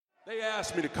They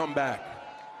asked me to come back.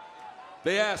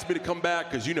 They asked me to come back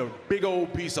because, you know, big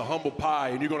old piece of humble pie,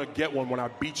 and you're going to get one when I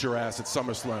beat your ass at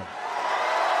SummerSlam.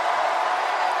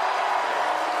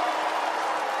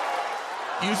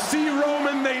 You see,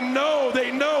 Roman, they know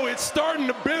it's starting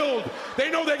to build.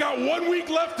 They know they got 1 week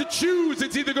left to choose.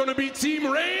 It's either going to be Team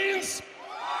Reigns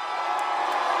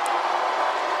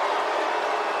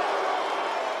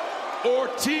or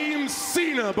Team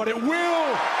Cena, but it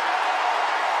will.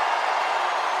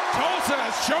 Tulsa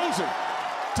has chosen.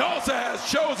 Tulsa has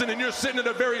chosen, and you're sitting at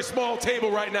a very small table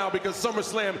right now because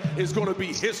SummerSlam is going to be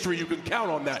history. You can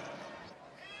count on that.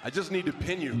 I just need to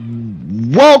pin you.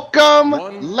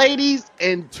 Welcome, ladies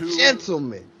and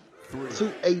gentlemen,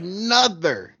 to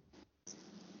another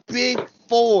Big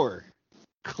Four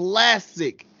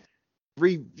Classic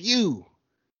review.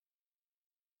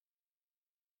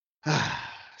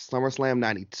 SummerSlam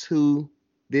 92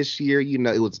 this year, you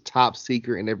know, it was top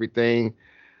secret and everything,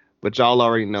 but y'all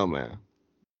already know, man.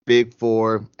 Big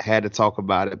Four had to talk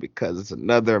about it because it's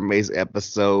another amazing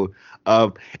episode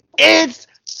of It's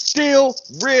Still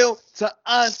Real to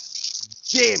Us,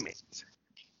 damn it.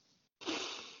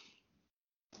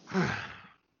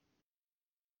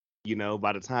 You know,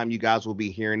 by the time you guys will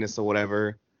be hearing this or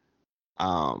whatever,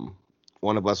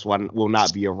 one of us will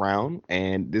not be around,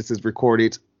 and this is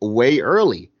recorded way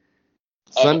early.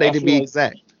 Sunday to be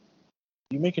exact.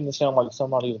 You're making it sound like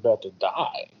somebody's about to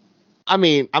die. I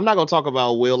mean, I'm not going to talk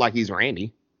about Will like he's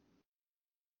Randy.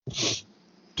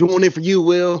 Doing it for you,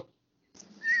 Will.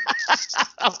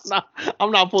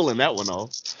 I'm not pulling that one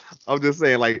off. I'm just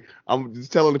saying, like, I'm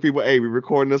just telling the people, hey, we're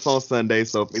recording this on Sunday,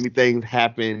 so if anything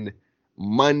happened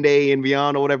Monday and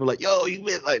beyond or whatever, like, yo, you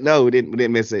missed, like, no, we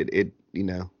didn't miss it. It, you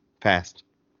know, passed.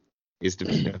 It's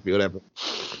the whatever.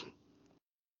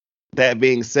 That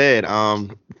being said,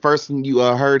 first you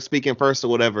heard speaking first or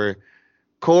whatever.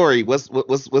 Corey, what's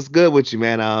good with you,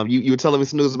 man? You were telling me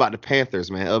some news about the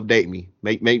Panthers, man. Update me.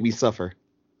 Make me suffer.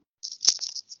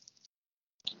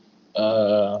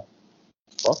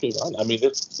 Fuck it. I mean,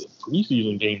 it's a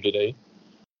preseason game today.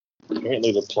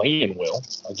 Apparently they're playing well.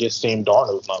 I guess Sam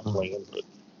Darnold's not playing, but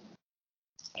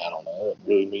I don't know. It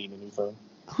really mean anything.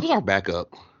 Who's our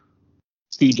backup?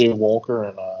 PJ Walker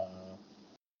and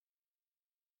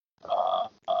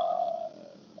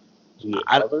the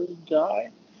other guy.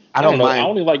 I don't know. I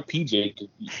only like PJ.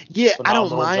 Yeah, I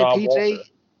don't mind PJ. Walker.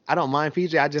 I don't mind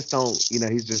PJ. I just don't. You know,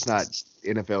 he's just not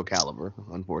NFL caliber,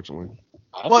 unfortunately.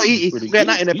 He's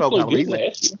not NFL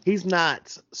caliber. He's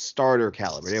not starter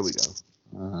caliber. There we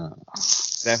go.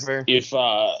 Is that fair?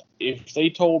 If they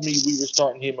told me we were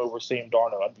starting him over Sam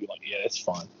Darnold, I'd be like, yeah, that's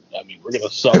fine. I mean, we're gonna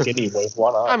suck anyway.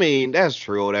 Why not? I mean, that's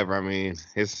true. Whatever. I mean,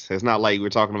 it's not like we're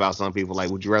talking about some people. Like,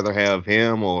 would you rather have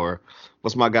him or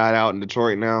what's my guy out in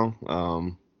Detroit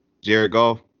now? Jared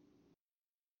Goff.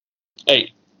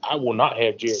 Hey, I will not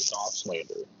have Jared Goff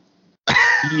slander.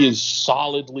 He is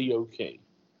solidly okay.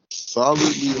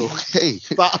 Solidly okay.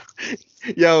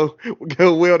 Yo,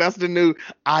 Will, that's the new.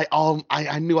 I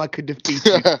knew I could defeat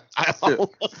you.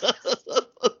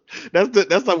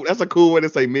 That's a cool way to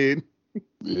say mid.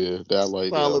 Yeah, that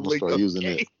like that. I'm gonna start using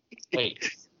it. Hey,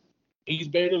 he's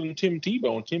better than Tim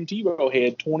Tebow, and Tim Tebow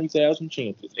had 20,000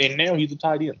 chances, and now he's a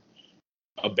tight end,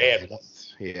 a bad one.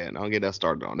 Yeah, don't get that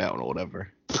started on that one or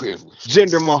whatever.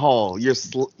 Jinder Mahal, you're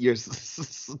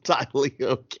totally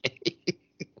okay.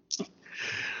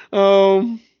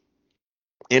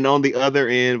 And on the other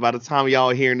end, by the time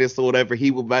y'all are hearing this or whatever, he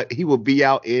will be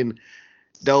out in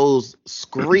those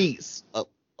streets of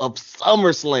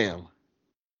SummerSlam.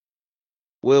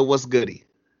 Will, what's goody?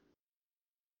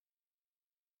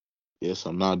 Yes,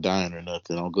 I'm not dying or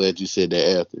nothing. I'm glad you said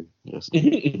that after. Yes.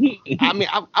 I mean,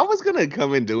 I was gonna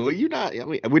come and do it. You're not. I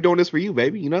mean, we're doing this for you,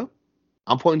 baby. You know,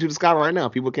 I'm pointing to the sky right now.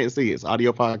 People can't see it. It's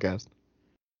audio podcast.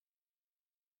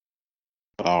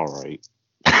 All right.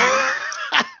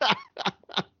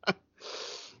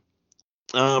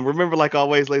 Remember, like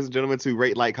always, ladies and gentlemen, to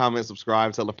rate, like, comment,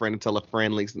 subscribe, tell a friend, and tell a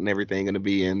friend. Links and everything going to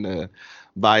be in the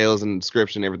bios and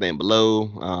description, everything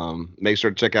below. Make sure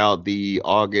to check out the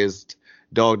August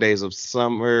Dog Days of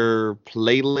Summer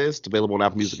playlist available on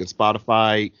Apple Music and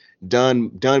Spotify. Done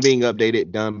being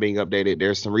updated.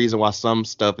 There's some reason why some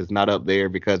stuff is not up there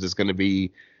because it's going to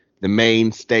be the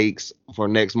main stakes for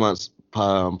next month's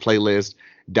playlist.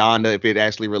 Donda, if it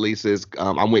actually releases,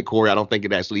 I'm with Corey. I don't think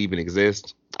it actually even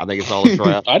exists. I think it's all a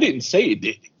trap. I didn't say it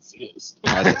didn't exist.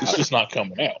 It's just not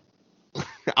coming out.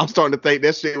 I'm starting to think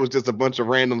that shit was just a bunch of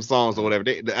random songs or whatever.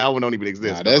 The album don't even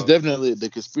exist. Nah, that's definitely the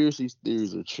conspiracy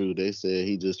theories are true. They said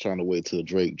he just trying to wait till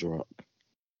Drake drop.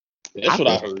 That's what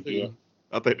I heard. Yeah,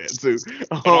 I think that too.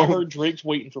 I heard Drake's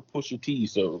waiting for Pusha T.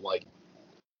 So like,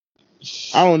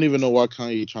 I don't even know why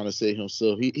Kanye trying to say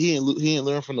himself. He ain't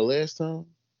learned from the last time,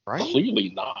 right? Clearly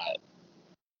not.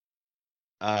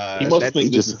 He That's must think he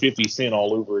this just- is 50 Cent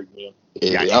all over again.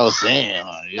 Yeah, I was saying,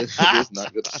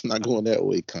 it's not going that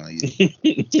way,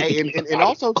 Kanye. hey, and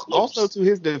also to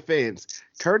his defense,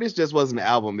 Curtis just wasn't an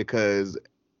album because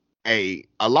a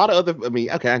lot of other. I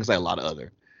mean, okay, I can say a lot of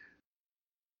other.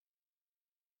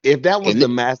 If that was And the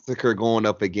massacre going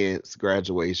up against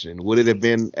Graduation, would it have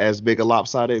been as big a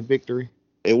lopsided victory?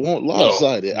 it won't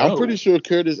lopsided. No. I'm pretty sure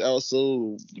Curtis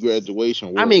outsold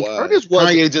Graduation I mean, worldwide. Curtis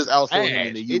wasn't Kanye just outsold him in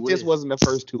trash. the It US. just wasn't the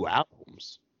first two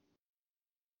albums.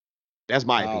 That's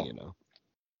my Wow. opinion, though.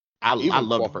 I Even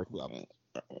love the qual- first two albums.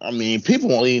 I mean, people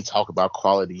won't even talk about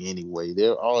quality anyway.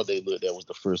 They're all they looked at was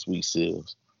the first week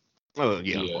sales. Oh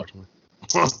yeah, Yeah.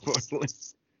 unfortunately.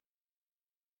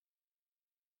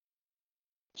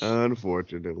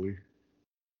 Unfortunately.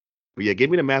 But yeah, give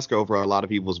me the massacre over a lot of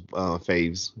people's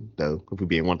faves, though. If we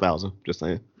being 1,000, just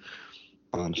saying.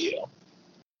 Yeah.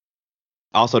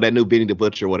 Also, that new Benny the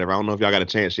Butcher, whatever. I don't know if y'all got a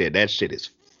chance yet. That shit is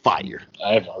fire.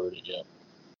 I haven't heard it yet.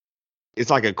 It's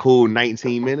like a cool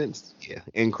 19 minutes. Yeah,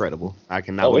 incredible. I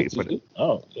cannot wait for it.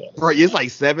 Oh, yeah. Right, it's like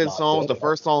 7 Not songs. bad. The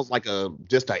first song's like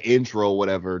just an intro,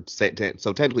 whatever. So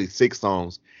technically 6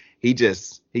 songs. He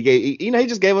just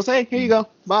gave us, hey, here you go,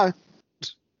 bye.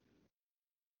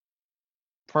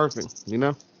 Perfect,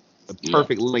 a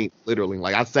perfect length, literally.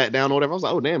 Like I sat down or whatever. I was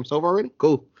like, oh damn, it's over already.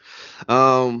 Cool.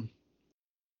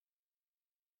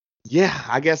 Yeah,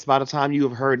 I guess by the time you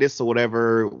have heard this or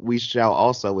whatever, we shall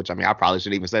also, which I mean, I probably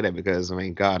shouldn't even say that because I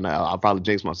mean, God, no, I'll probably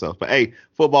jinx myself. But hey,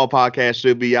 football podcast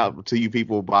should be out to you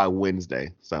people by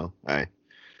Wednesday. So, hey,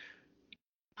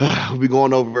 we'll be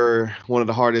going over one of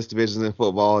the hardest divisions in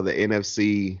football, the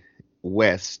NFC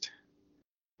West,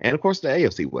 and of course the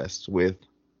AFC West with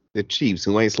the Chiefs,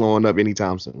 who ain't slowing up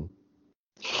anytime soon.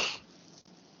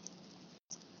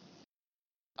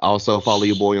 Also, follow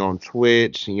your boy on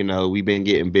Twitch. We've been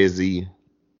getting busy.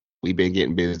 We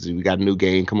got a new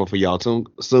game coming for y'all soon.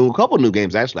 A couple new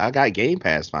games, actually. I got Game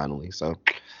Pass finally. So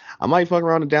I might fuck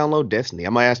around and download Destiny. I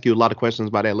might ask you a lot of questions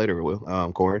about that later,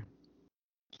 Corey.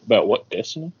 About what,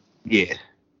 Destiny? Yeah.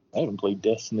 I haven't played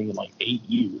Destiny in like 8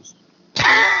 years.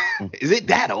 Is it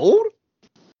that old?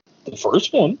 The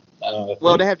first one.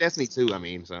 Well, they have Destiny 2,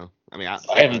 I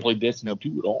haven't played Destiny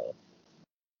 2 at all.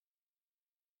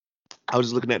 I was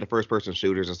just looking at the first-person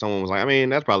shooters, and someone was like, I mean,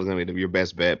 that's probably going to be your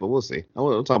best bet, but we'll see.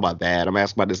 I'll talk about that. I'm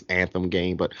asking about this Anthem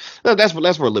game, but that's for a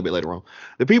little bit later on.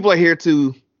 The people are here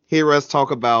to hear us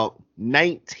talk about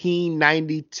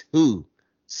 1992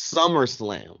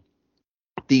 SummerSlam.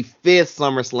 The 5th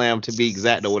SummerSlam, to be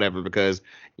exact, or whatever, because,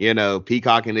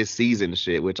 Peacock in this season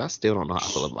shit, which I still don't know how I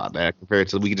feel about that, compared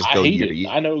to we can just go year to year.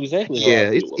 I know exactly how Yeah,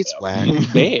 I feel it's about whack. it. It's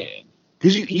bad.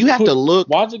 Because you have to look.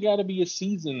 Why's it got to be a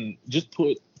season? Just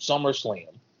put SummerSlam,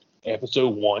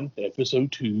 episode 1,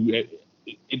 episode 2.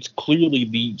 It's clearly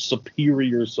the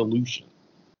superior solution.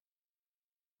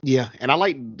 Yeah, and I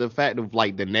like the fact of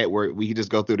like the network. We can just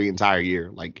go through the entire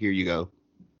year. Like, here you go.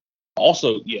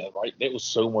 Also, yeah, right. That was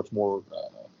so much more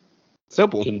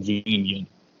Simple, convenient.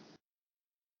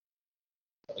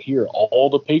 Here, all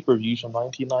the pay-per-views from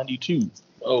 1992.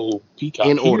 Oh, Peacock.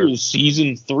 In order. Here's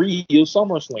season 3 of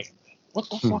SummerSlam. What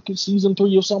the fuck is season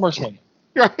 3 of SummerSlam?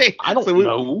 Right? I don't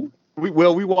know. We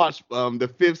watched the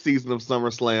 5th season of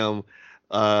SummerSlam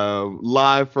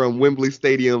live from Wembley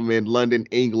Stadium in London,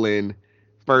 England.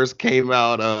 First came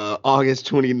out August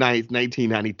 29th,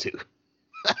 1992.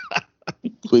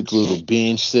 Quick little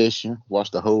binge session.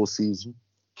 Watch the whole season.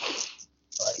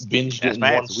 Right, binged That's in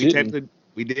one fast. sitting.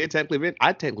 We did technically binge.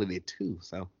 I technically did too.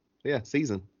 So yeah,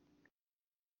 season.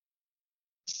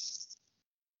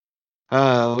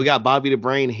 We got Bobby the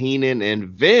Brain Heenan and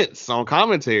Vince on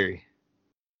commentary.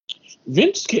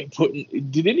 Vince kept putting.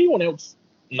 Did anyone else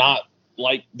not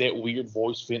like that weird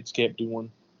voice Vince kept doing?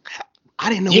 I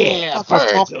didn't know. Yeah, who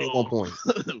was talking at one point.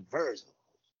 Virgil.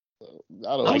 I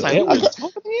I don't was Like, like, who that was was-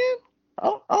 talking again?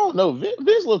 I don't know.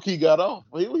 Vince low-key got off.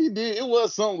 He did. It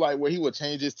was something like where he would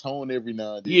change his tone every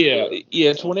now and then. Yeah.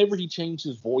 It's whenever he changed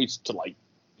his voice to like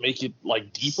make it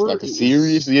like deeper, Like a it was-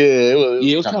 serious. Yeah,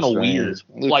 it was kinda strange. weird. It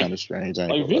was Like- kind of strange. I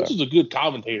ain't Like gonna Vince lie. was a good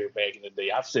commentator back in the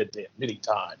day. I've said that many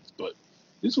times, but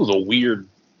this was a weird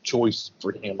choice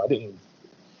for him.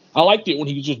 I liked it when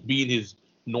he was just being his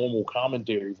normal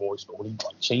commentary voice, but when he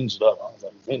like changed it up, I was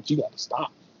like, Vince, you got to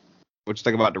stop. What you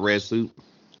think about the red suit?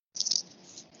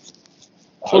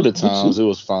 For the times, it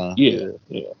was fine. Yeah.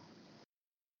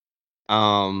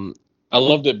 Um, I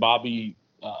love that Bobby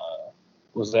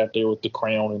was out there with the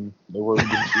crown and the robe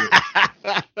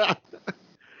and shit.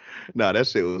 no, that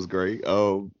shit was great.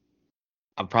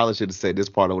 I probably should have said this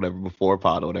part or whatever before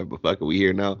pod or whatever, but fuck it, we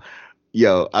here now.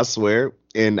 Yo, I swear,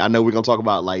 and I know we're gonna talk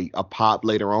about like a pop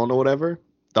later on or whatever.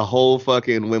 The whole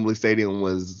fucking Wembley Stadium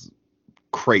was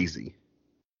crazy.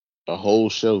 A whole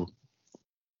show.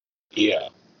 Yeah.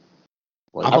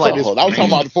 Like, I feel like this. I was talking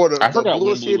about before the forgot Wembley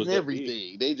bullshit was and that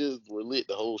everything. They just were lit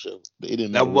the whole show. They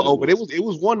didn't That, know. well, but it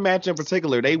was one match in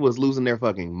particular. They was losing their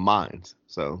fucking minds.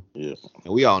 So Yeah.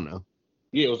 and we all know.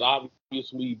 Yeah, it was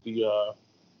obviously the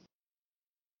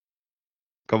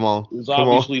Come on, it was come on.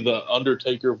 obviously the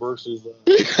Undertaker versus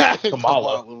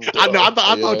Kamala. I know. I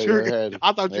thought Yeah, you were. it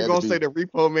I thought you were had gonna to say be. the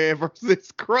Repo Man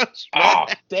versus Crush. Man. Ah,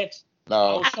 that's I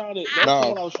No, was trying to. That's No.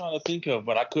 what I was trying to think of,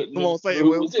 but I couldn't. Come on, say it, who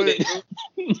Will. was Say in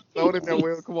it. Throw it in there,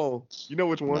 Will. Come on. You know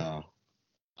which one. no.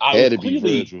 I Had was to be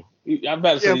clearly. Virgil. I'm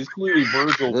about to say Yeah. it's clearly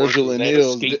Virgil Virgil versus and that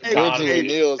Nils. escape Hey, Virgil and convict.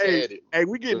 Nils Hey, had it. hey,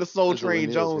 we getting the Soul Virgil and Train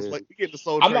Nils Jones. had Like it. we getting the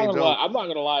Soul I'm Train not gonna Jones. lie. I'm not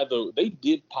gonna lie though. They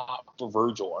did pop for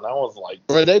Virgil, and I was like,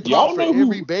 Bro, they Y'all popped for know who-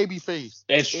 every baby face.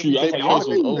 "That's Every true." I was baby like, "Y'all face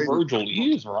know was who over. Virgil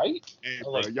is, right?" Hey, I'm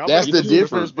bro, like, y'all That's better the be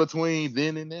difference between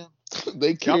then and now.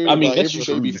 They cared I mean, about that's every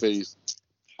true. baby face.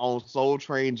 on Soul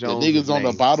Train The Jones. niggas on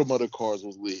the bottom of the cars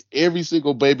was lit. Every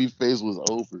single baby face was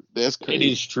over. That's It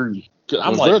crazy. is true. 'Cause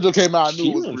I'm When like, Virgil came out, I knew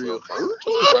it was cheering real. for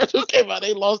Virgil. Virgil came out,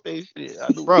 they lost their shit.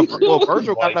 I knew Bro, it was real. well,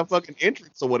 Virgil got Like- that fucking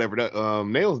entrance or whatever. That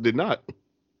Nails did not.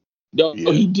 No,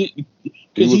 Yeah. he did He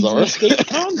because was he's an alright. escaped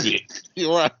convict.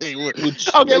 You're right. He was.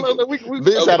 Which Okay, look, we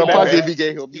Vince okay, out of my pocket bad. if he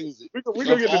gave him music. we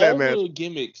gonna get to that match. All the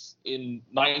gimmicks in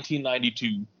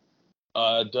 1992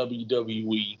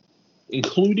 WWE,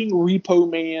 including Repo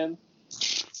Man,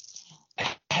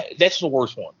 that's the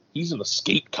worst one. He's an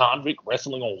escaped convict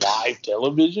wrestling on live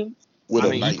television. With I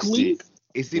a mean, nightstick.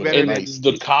 Is he With a better And than? nice the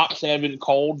stick. cops haven't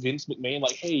called Vince McMahon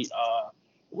like, "Hey,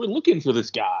 we're looking for this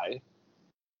guy."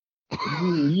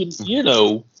 You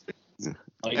know,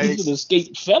 like Hey. he's an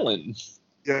escaped felon.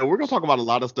 Yeah, we're gonna talk about a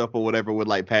lot of stuff or whatever with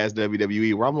like past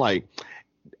WWE. Where I'm like,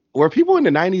 were people in the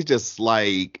 '90s just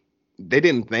like they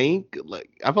didn't think? Like,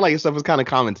 I feel like this stuff is kind of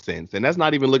common sense, and that's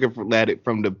not even looking at it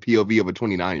from the POV of a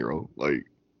 29-year-old. Like,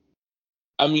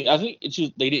 I mean, I think it's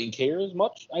just they didn't care as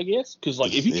much, I guess, because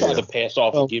like if you try Yeah. to pass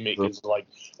off Well, a gimmick true. as like,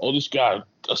 "Oh, this guy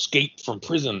escaped from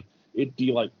prison," it'd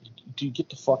be like, "Dude, get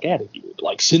the fuck out of here!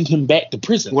 Like, send him back to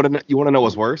prison." you want to know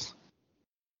what's worse?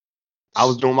 I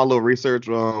was doing my little research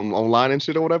online and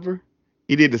shit or whatever.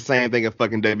 He did the same thing at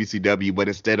fucking WCW, but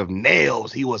instead of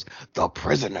Nails, he was the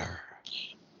prisoner.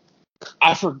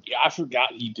 I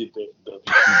forgot he did that.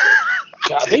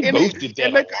 God, they And both did that.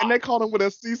 And a they lot. called him with a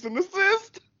cease and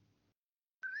desist.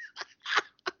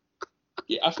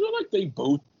 Yeah, I feel like they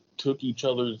both took each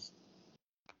other's,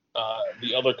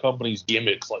 the other company's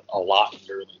gimmicks like a lot in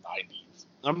the early 90s.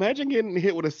 Imagine getting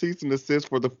hit with a cease and desist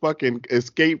for the fucking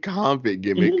escape convict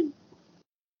gimmick.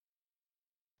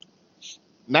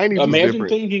 90s was Imagine different.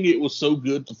 thinking it was so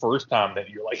good the first time that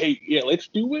you're like, "Hey, yeah, let's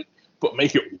do it, but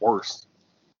make it worse."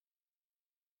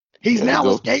 He's Had to now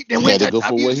go- escaped and He went had to to go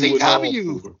for what he was known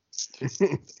WCW. for.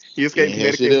 He escaped He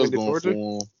had shit Connecticut else and went to going Georgia.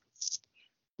 for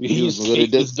him. He was gonna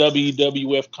escaped do- his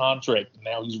WWF contract, and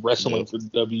now he's wrestling Yeah. for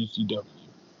WCW.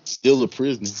 Still a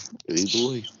prisoner. Either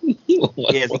way. Like, Yeah,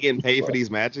 is he what getting the paid for fuck?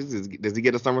 these matches? Does he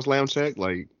get a SummerSlam check?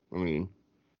 Like, I mean,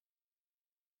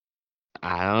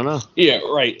 I don't know. Yeah,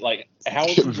 right. Like, how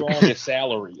is he drawing his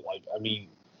salary? Like, I mean,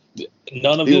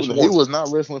 none of He this was works. not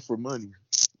wrestling for money.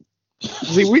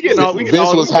 See, we getting all Vince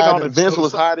was hiding. the Vince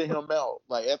was hiding him out.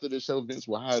 Like after the show, Vince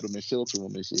would hide him and shelter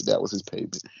him and shit. That was his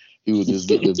payment. He would just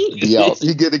get to be out.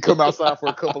 He get to come outside for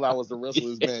a couple hours to wrestle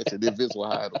his match, and then Vince would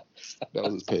hide him. That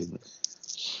was his payment.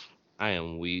 I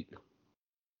am weak.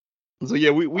 So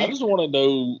yeah, we I just want to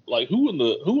know, like, who in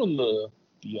the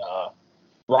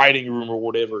writing room or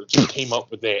whatever came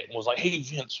up with that and was like, "Hey,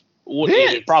 Vince, what?"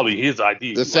 Vince! It's probably his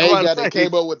idea. The I same was guy about to that say,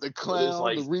 came up with the clown,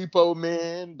 like- the repo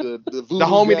man, the voodoo the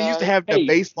homie guy, that used to have Hey, the now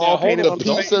baseball hold painted the on his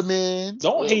Don't- pizza face. man.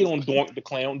 Don't hate on Doink the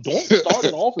Clown. Doink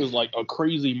started off as like a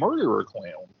crazy murderer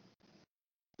clown.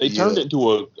 They turned Yeah. it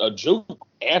into a joke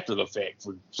after the fact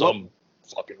for some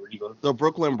fucking reason. The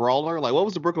Brooklyn Brawler. Like, what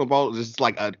was the Brooklyn Brawler? Just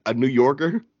like a New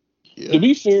Yorker. Yeah. To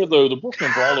be fair, though, the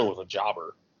Brooklyn Brawler was a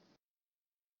jobber.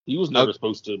 He was never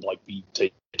supposed to like be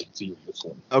taken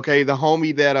seriously. Okay, the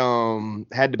homie that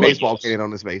had the But baseball yes. painted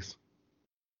on his face.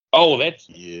 Oh, that's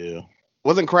Yeah.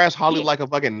 Wasn't Crash Holly Yeah. like a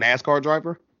fucking NASCAR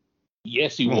driver?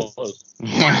 yes, he Oh. was.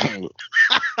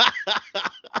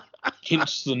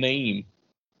 Hence the name.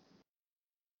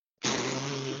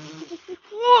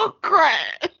 Oh,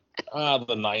 crap.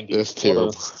 The 90s. That's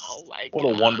terrible. Oh my What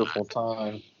a wonderful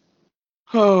time.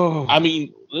 Oh. I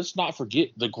mean, let's not forget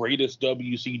the greatest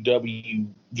WCW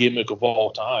gimmick of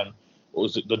all time.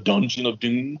 Was it the Dungeon of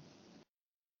Doom?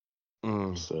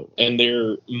 So and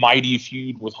their mighty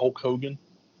feud with Hulk Hogan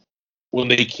when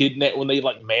they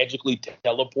like magically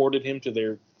teleported him to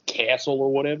their castle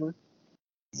or whatever.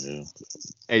 yeah.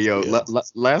 Hey, yo, Yeah.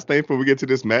 last thing before we get to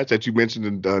this match that you mentioned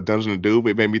in Dungeon of Doom,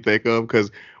 it made me think of, because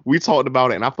we talked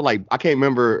about it, and I feel like, I can't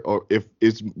remember or if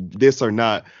it's this or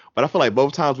not, but I feel like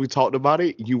both times we talked about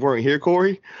it, you weren't here,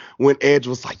 Corey, when Edge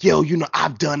was like, yo,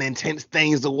 I've done intense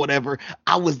things or whatever.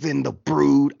 I was in the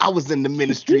Brood. I was in the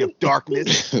Ministry of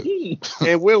Darkness.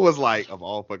 And Will was like, of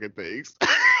all fucking things.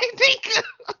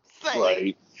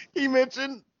 Right. He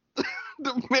mentioned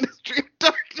the Ministry of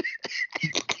Darkness.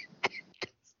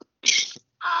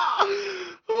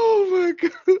 Oh my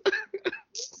god!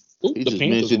 Ooh, He the just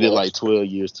Panthers mentioned it lost. like 12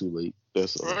 years too late.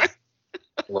 That's all.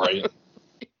 Right.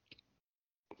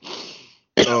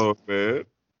 Oh man.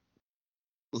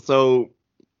 So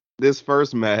this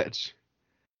first match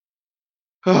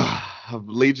of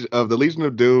the Legion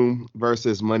of Doom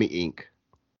versus Money Inc.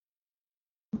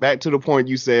 Back to the point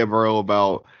you said, bro,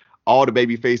 about all the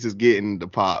baby faces getting the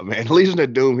pop, man. Legion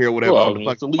of Doom here, whatever. Well, I on the mean,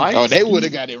 it's fucking the fight. Legion. Oh, they would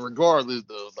have got it regardless,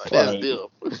 though. Like, that's Right.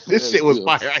 them. This shit was them.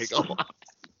 fire. I ain't gonna lie.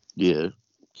 Yeah.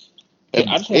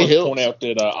 I just want It to helps. point out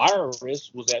that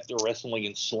IRS was at the wrestling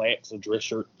in slacks, a dress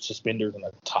shirt, suspenders, and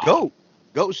a top.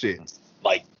 Go shit.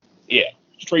 Like, yeah,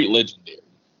 straight legendary.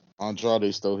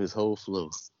 Andrade stole his whole flow.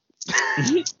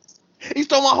 He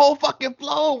stole my whole fucking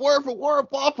flow, word for word,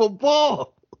 ball for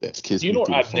ball. That's kissed You me know what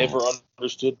through the I've phone. never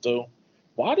understood, though?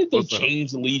 Why did they What's up?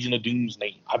 change the Legion of Doom's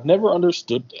name? I've never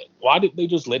understood that. Why did they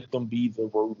just let them be the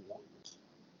Road Warriors?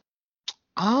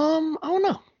 I don't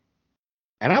know.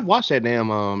 And I've watched that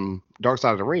damn Dark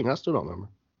Side of the Ring. I still don't remember.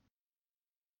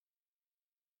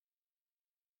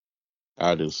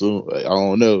 I'd assume. I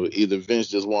don't know. Either Vince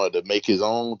just wanted to make his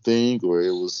own thing, or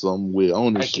it was something with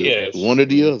ownership. guess. One or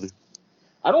the other.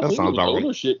 I don't That think it sounds was about right.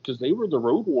 ownership because they were the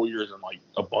Road Warriors in like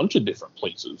a bunch of different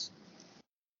places.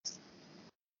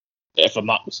 If I'm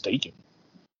not mistaken.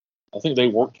 I think they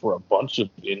worked for a bunch of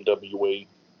NWA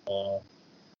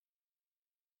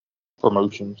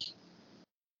promotions.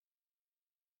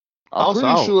 I'm Also, I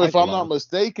pretty don't sure, like if a I'm lot not of-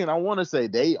 mistaken, I want to say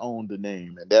they owned the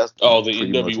name, and that's Oh, the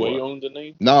pretty much NWA what. owned the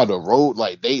name? No, the road,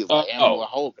 like Animal oh.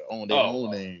 Hulk owned their Oh.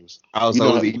 own names. Oh, You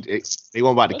so know, they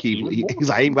weren't about to That's keep. even more. He's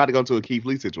like, I ain't about to go into a Keith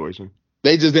Lee situation.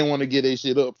 they just didn't want to get their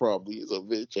shit up probably, so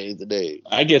Vince changed the name.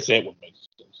 I guess that would make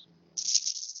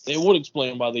sense. It would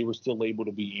explain why they were still able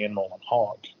to be Animal and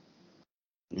Hawk.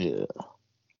 Yeah.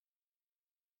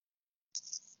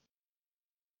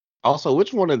 Also,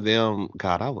 which one of them?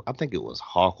 God, I think it was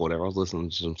Hawk or whatever. I was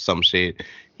listening to some shit.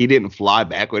 He didn't fly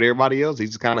back with everybody else. He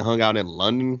just kind of hung out in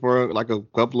London for like a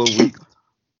couple of weeks,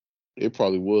 It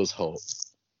probably was Hulk.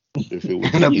 If it was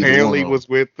and either apparently one of was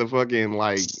with the fucking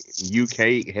like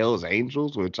UK Hell's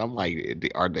Angels, which I'm like,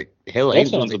 are the Hell That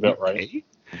Angels sounds in about UK? right.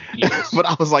 Yes. But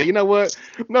I was like, you know what?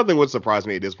 Nothing would surprise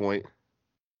me at this point. them.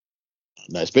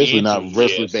 Now, especially not Yes.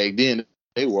 wrestlers back then.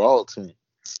 They were all team.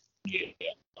 Yeah.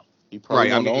 He probably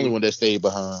Right, I wasn't the mean- only one that stayed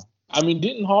behind. I mean,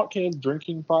 didn't Hawk have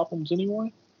drinking problems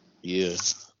anyway? Yeah.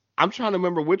 I'm trying to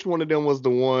remember which one of them was the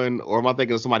one, or am I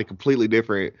thinking of somebody completely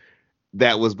different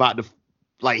that was about to,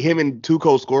 like him and Two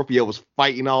Cold Scorpio was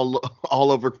fighting all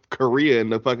over Korea in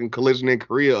the fucking Collision in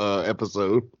Korea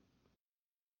episode.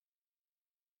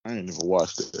 I ain't never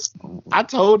watched it. I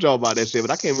told y'all about that shit,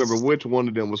 but I can't remember which one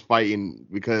of them was fighting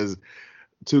because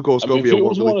Two Cold I mean, if Scorpio it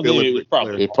was wasn't one of them, feeling it was Ric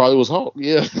probably Flair. It probably was Hulk.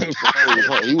 Yeah. It probably was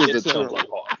Hulk. He was It the sounds turtle. like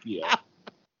Hawk. Yeah.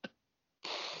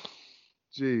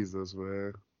 Jesus,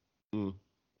 man.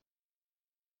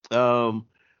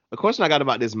 A question I got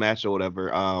about this match or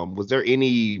whatever. Was there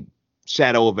any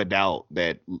shadow of a doubt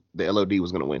that the LOD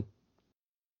was gonna win?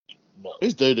 No,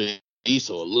 It's there to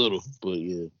Esau a little, but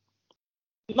yeah.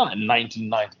 not in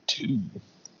 1992.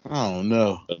 I don't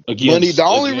know. Against, The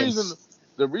only against-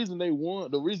 reason they won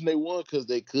because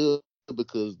they could,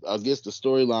 because I guess the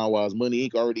storyline wise, Money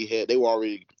Inc. they were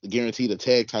already guaranteed a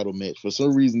tag title match. For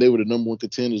some reason, they were the number one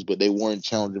contenders, but they weren't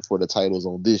challenging for the titles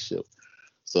on this show.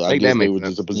 So I Think guess that they makes were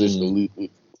sense. just in position to lose.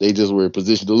 They just were in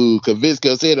position to lose. Because Vince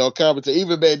kept saying on commentary,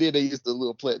 even back then, they used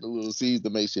to plant the little seeds to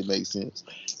make shit make sense.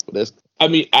 But that's I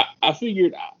mean, I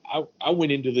figured I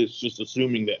went into this just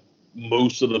assuming that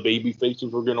most of the baby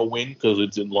faces were going to win because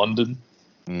it's in London.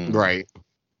 Right.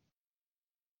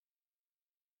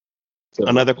 So,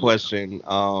 Another question.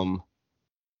 How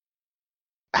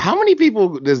many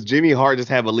people does Jimmy Hart just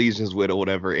have allegiance with or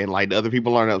whatever, and like the other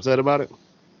people aren't upset about it?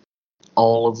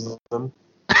 all of them.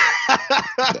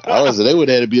 Honestly, they would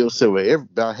have to be upset with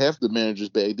about half the managers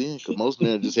back then, because most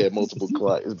managers had multiple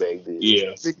clients back then.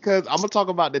 Yeah. Because I'm gonna talk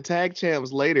about the tag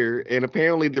champs later, and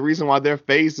apparently the reason why they're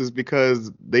face is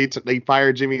because they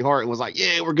fired Jimmy Hart and was like,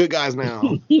 yeah, we're good guys now.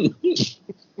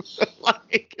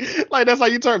 like that's how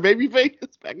you turn baby face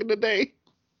back in the day.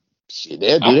 Shit,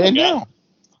 they'll do that now.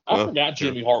 I forgot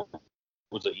Jimmy Hart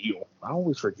was a heel. I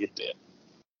always forget that.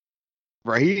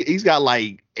 Right, he's got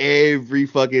like every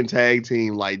fucking tag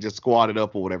team like just squatted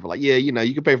up or whatever. Like, yeah, you know,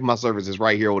 you can pay for my services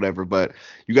right here or whatever, but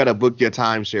you got to book your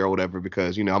timeshare or whatever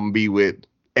because you know I'm gonna be with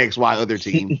XY other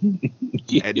team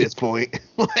at this point.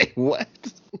 Like what?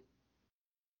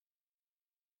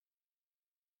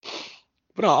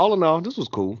 But all in all, this was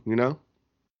cool, you know.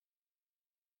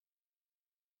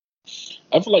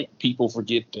 I feel like people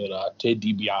forget that Ted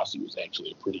DiBiase was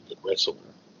actually a pretty good wrestler.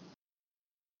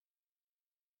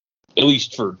 At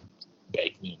least for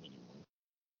back then.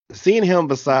 Seeing him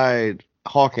beside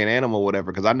Hawk and Animal,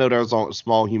 whatever, because I know there's all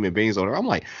small human beings on there. I'm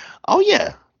like, oh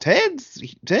yeah, Ted's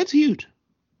huge.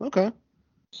 Okay.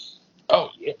 Oh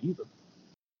yeah, he's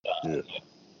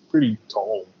pretty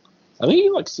tall. I think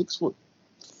he's like 6'4".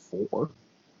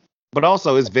 But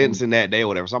also, it's Vince in that day or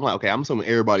whatever. So I'm like, okay, I'm assuming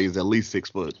everybody is at least 6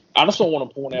 foot. I just don't want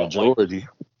to point out, majority. like,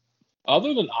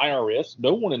 other than IRS,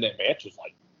 no one in that match was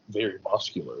like very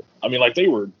muscular. I mean, like they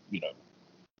were, you know,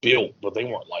 built, but they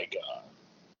weren't like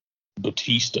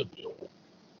Batista built.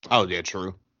 Oh yeah,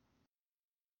 true.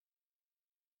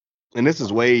 And this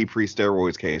is way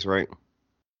pre-steroids case, right?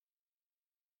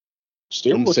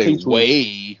 Steroids say case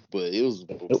way, but it was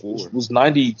before. It was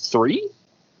 93.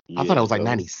 I thought it was like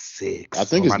 96. I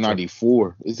think it's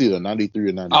 94. It's either 93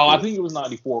 or 94. Oh, I think it was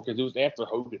 94 because it was after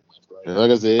Hogan left, right? Yeah,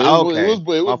 like I said,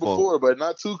 it was before, but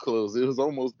not too close. It was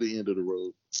almost the end of the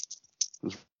road. It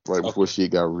was right before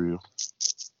shit got real.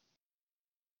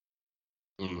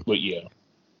 But yeah.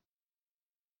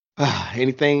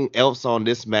 Anything else on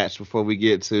this match before we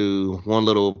get to one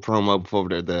little promo before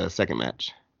the second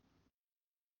match?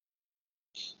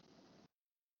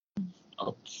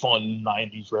 A fun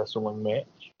 90s wrestling match.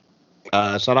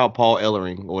 Shout out Paul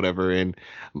Ellering or whatever, and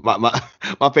my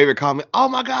favorite comment. Oh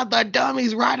my God, the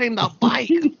dummy's riding the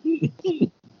bike.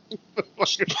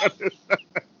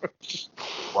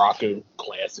 Rocco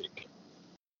classic.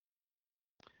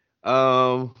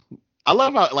 I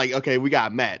love how like okay, we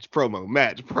got match promo.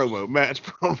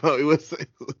 It was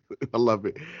I love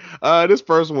it. This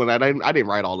first one I didn't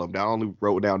write all of them down. I only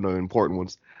wrote down the important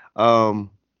ones.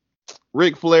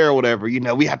 Ric Flair or whatever, you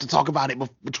know, we have to talk about it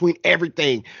between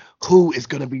everything. Who is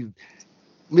going to be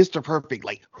Mr. Perfect?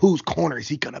 Like, whose corner is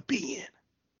he going to be in?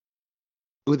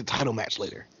 With the title match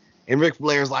later. And Ric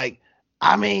Flair's like,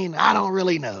 I mean, I don't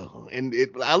really know. And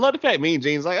I love the fact Mean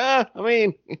Gene's like, I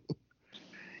mean.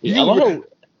 Yeah, I love how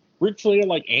Ric Flair,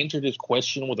 like, answered his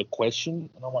question with a question.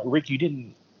 And I'm like, Rick, you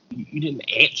didn't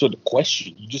answer the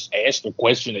question. You just asked a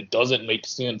question that doesn't make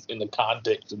sense in the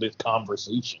context of this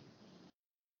conversation.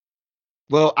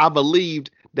 Well, I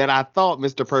believed that I thought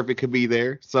Mr. Perfect could be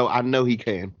there, so I know he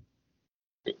can.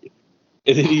 And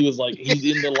then he was like,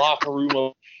 he's in the locker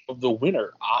room of the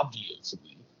winner,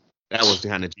 obviously. That was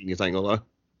kind of genius, I ain't gonna lie.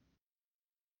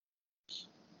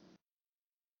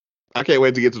 I can't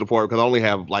wait to get to the part because I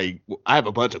have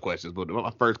a bunch of questions, but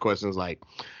my first question is like,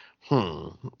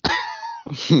 I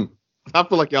feel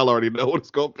like y'all already know what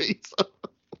it's gonna be.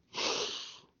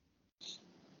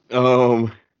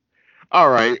 So. All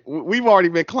right, we've already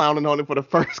been clowning on it for the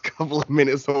first couple of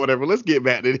minutes or whatever. Let's get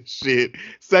back to this shit.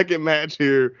 Second match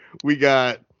here, we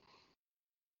got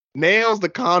Nails the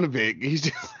Convict. He's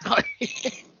just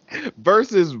like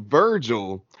versus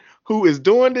Virgil, who is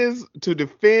doing this to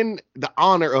defend the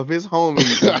honor of his homie,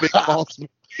 the Big Boss.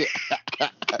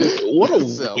 What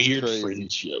a weird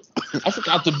friendship. I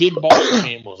forgot the Big Boss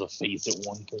Man was a face at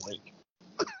one point.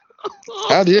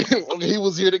 How did he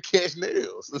was here to catch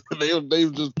Nails? They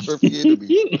were just perfect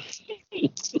enemies.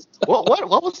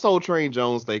 What was Soul Train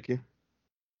Jones thinking?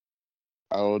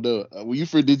 I don't know.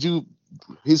 Did you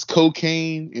his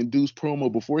cocaine induced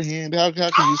promo beforehand? How can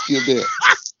you skip that?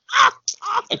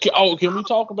 Can we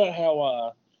talk about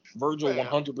how Virgil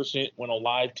 100% went on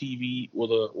live TV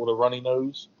with a runny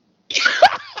nose?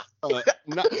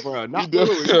 Not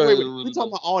really. We talking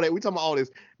about all that. We talking about all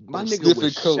this. My nigga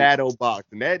was shadow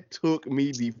boxing. That took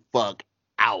me the fuck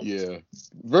out. Yeah,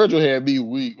 Virgil had me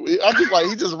weak. I'm just like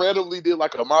he just randomly did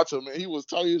like a Macho Man. He was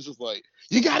talking. He was just like,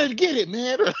 "You gotta get it,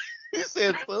 man." He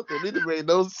said something. It made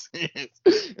no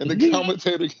sense. And the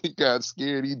commentator got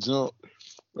scared. He jumped.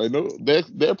 Like no,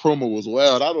 that promo was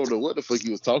wild. I don't know what the fuck he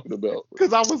was talking about.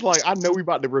 Because I was like, I know we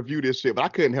about to review this shit, but I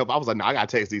couldn't help. I was like, no, I gotta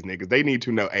text these niggas. They need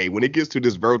to know, hey, when it gets to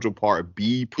this Virgil part,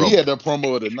 be pro. He had that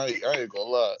promo of the night. I ain't gonna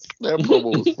lie. That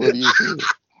promo was funny as hell.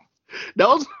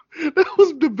 That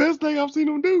was the best thing I've seen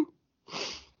him do.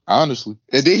 Honestly.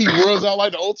 And then he runs out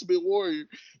like the Ultimate Warrior,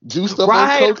 juiced up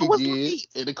on coke again,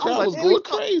 and the crowd was going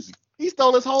crazy. He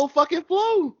stole his whole fucking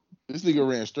flow. This nigga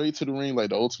ran straight to the ring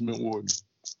like the Ultimate Warrior. Is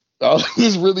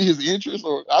this really his interest?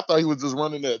 Or I thought he was just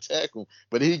running to attack him.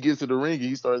 But he gets to the ring and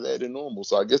he starts acting normal.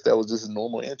 So I guess that was just his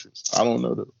normal interest. I don't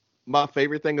know though. My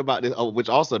favorite thing about this, which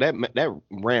also that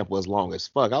ramp was long as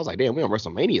fuck. I was like, damn, we on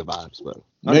WrestleMania vibes, but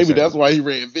maybe that's why he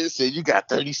ran. Vince said, "You got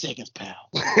 30 seconds, pal."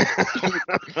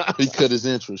 He cut his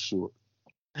entrance short.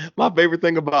 My favorite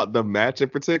thing about the match in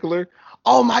particular,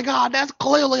 oh my god, that's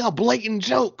clearly a blatant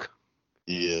joke.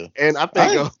 Yeah, and I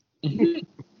think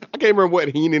I can't remember what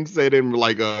Heenan said in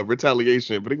like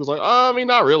retaliation, but he was like, I mean,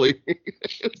 not really. It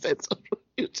was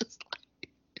just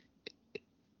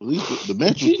at least the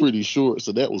match was pretty short,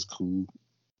 so that was cool.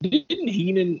 Didn't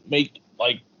Heenan make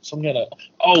like some kind of?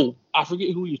 Oh, I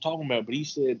forget who he was talking about, but he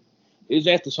said it was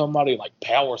after somebody like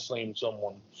power slammed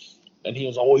someone, and he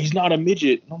was like, "Oh, he's not a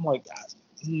midget." And I'm like,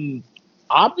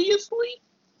 obviously,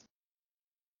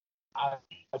 I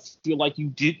feel like you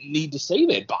didn't need to say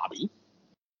that, Bobby.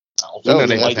 I don't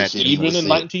feel like even in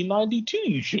 1992,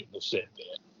 you shouldn't have said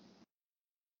that.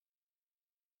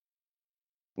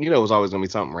 You know, it was always gonna be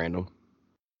something random.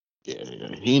 Yeah.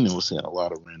 Heenan was saying a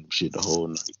lot of random shit the whole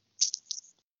night.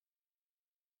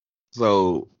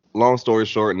 So, long story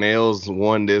short, Nails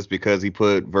won this because he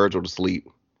put Virgil to sleep.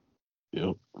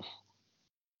 Yep.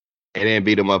 And then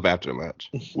beat him up after the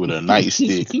match. With a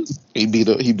nightstick. He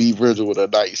beat Virgil with a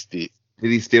nightstick.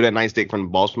 Did he steal that nightstick from the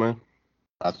boss man?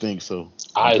 I think so.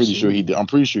 I'm pretty sure he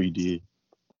did.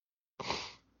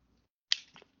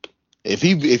 If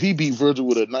he beat Virgil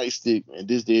with a nightstick in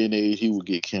this day and age, he would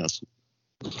get canceled.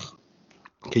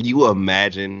 Can you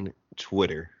imagine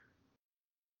Twitter?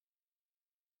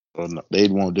 Oh, no,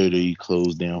 they'd want WWE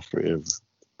closed down forever.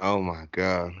 Oh my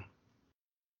god.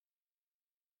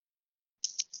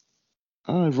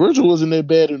 Virgil wasn't that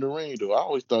bad in the ring though. I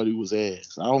always thought he was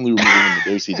ass. I only remember him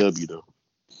in the WCW though.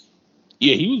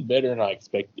 Yeah, he was better than I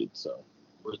expected. So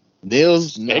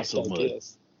Nails not so much,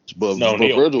 but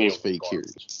Virgil was fake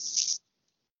curious.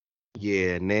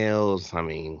 Yeah, Nails. I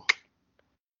mean,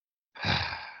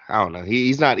 I don't know.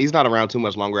 He's not around too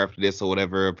much longer after this or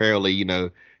whatever. Apparently, you know,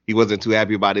 he wasn't too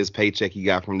happy about his paycheck he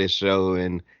got from this show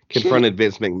and confronted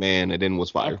Vince McMahon and then was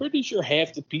fired. I'm pretty sure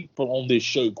half the people on this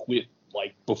show quit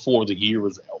like before the year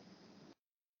was out.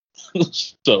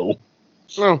 So,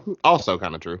 well, also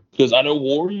kind of true. Because I know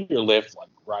Warrior left like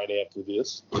right after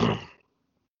this.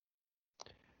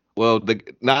 Well,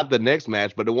 not the next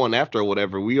match, but the one after or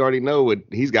whatever. We already know what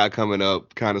he's got coming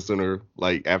up kind of sooner,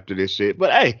 like after this shit.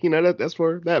 But hey, you know that's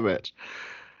for that match.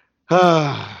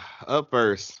 Up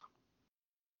first,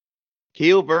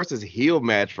 heel versus heel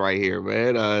match right here,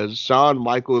 man. Shawn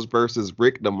Michaels versus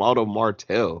Rick the Model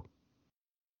Martel.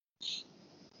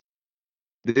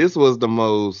 This was the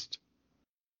most.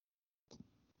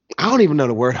 I don't even know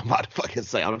the word I'm about to fucking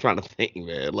say. I'm trying to think,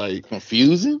 man. Like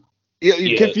confusing. Yeah,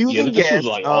 confusing. Yeah, this was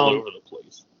like all over the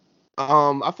place.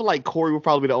 I feel like Corey will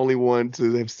probably be the only one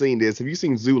to have seen this. Have you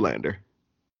seen Zoolander?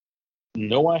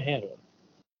 No, I haven't.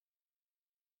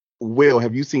 Will,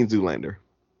 have you seen Zoolander?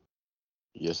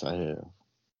 Yes, I have.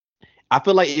 I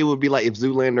feel like it would be like if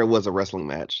Zoolander was a wrestling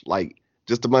match, like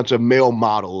just a bunch of male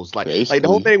models. Like the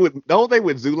whole thing with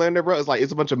Zoolander, bro, is like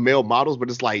it's a bunch of male models, but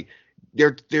it's like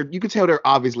they're you can tell they're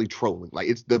obviously trolling. Like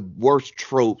it's the worst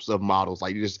tropes of models.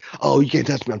 Like you can't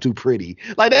touch me, I'm too pretty.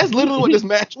 Like that's literally what this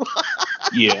match was.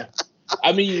 Yeah.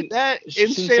 I mean that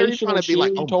is Sherry trying to be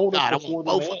like, oh told God, us before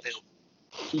the match.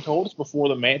 She told us before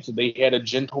the match that they had a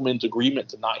gentleman's agreement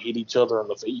to not hit each other in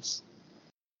the face.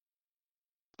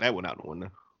 That went out the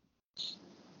window.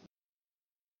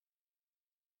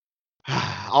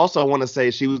 Also, I want to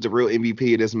say she was the real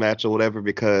MVP of this match or whatever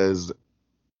because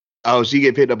she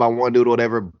get picked up by one dude or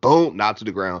whatever, boom, knocked to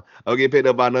the ground. Get picked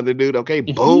up by another dude, okay,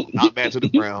 boom, knocked back to the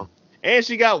ground. And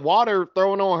she got water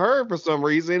thrown on her for some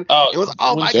reason. It was,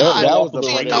 oh my God,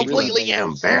 she's completely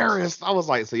embarrassed. I was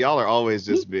like, so y'all are always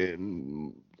just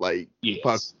been like,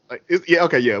 yes.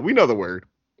 We know the word.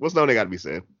 What's no they got to be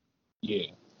said?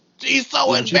 Yeah. She's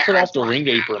so embarrassed. She put off the ring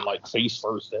apron like face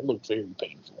first. That looked very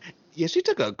painful. Yeah, she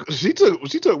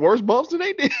took worse bumps than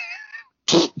they did.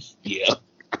 Yeah.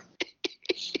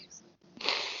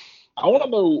 I want to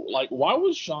know, like, why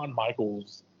was Shawn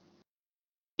Michaels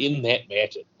in that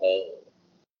match at all?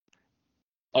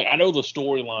 Like, I know the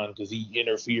storyline because he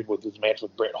interfered with his match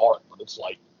with Bret Hart, but it's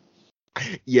like,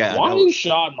 Yeah. why is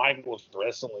Shawn Michaels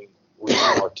wrestling Rick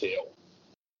Martel?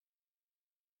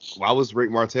 Why was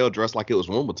Rick Martel dressed like it was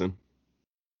Wimbledon?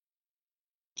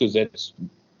 Because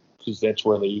that's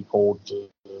where they hold the.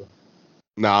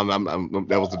 No, I'm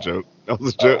that was a joke. That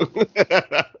was a joke.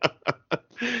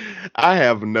 I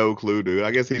have no clue, dude.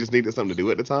 I guess he just needed something to do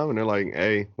at the time, and they're like,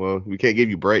 "Hey, well, we can't give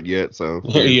you Brett yet, so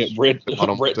Yeah, Brett's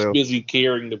Martel. busy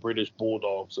carrying the British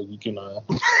Bulldog, so you can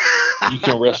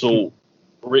wrestle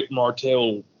Rick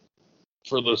Martel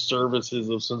for the services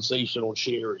of Sensational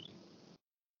Sherry.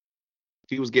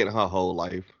 She was getting her whole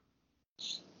life.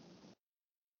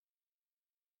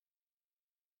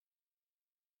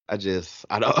 I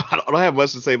don't have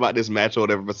much to say about this match or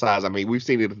whatever. Besides, I mean, we've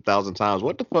seen it 1,000 times.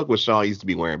 What the fuck was Shawn used to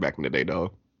be wearing back in the day,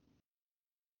 dog?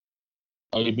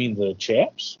 Oh, you mean the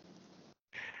chaps?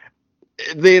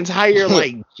 The entire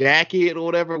like jacket or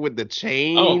whatever with the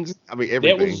chains. I mean,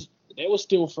 everything. That was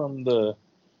still from the.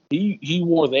 He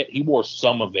wore that. He wore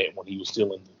some of that when he was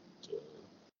still in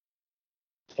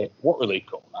the. What were they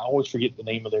called? I always forget the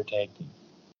name of their tag team.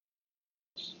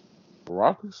 The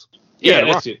Rockers? Yeah,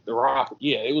 that's it. The Rock.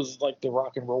 Yeah, it was like the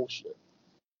rock and roll shit.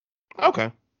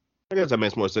 Okay. I guess that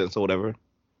makes more sense or whatever.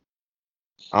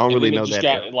 I don't really know that. It just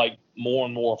got like more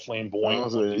and more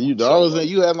flamboyant. You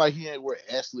act like he ain't wear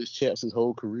assless chaps his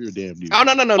whole career, damn dude. Oh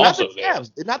no, not Also the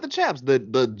chaps. Not the chaps.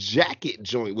 The jacket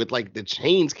joint with like the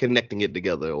chains connecting it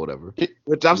together or whatever.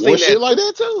 Which I've seen shit like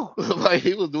that too. Like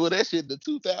he was doing that shit in the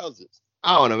 2000s.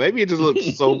 I don't know. Maybe it just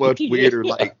looks so much weirder,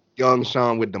 like young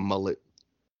Shawn with the mullet.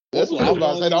 That's what I was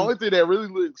about to say. The only thing that really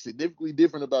looked significantly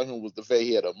different about him was the fact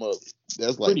he had a mullet.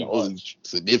 That's like the only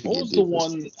significant difference. What was the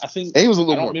one? I think and he was a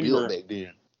little more built back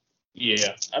then.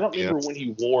 Yeah, I don't remember when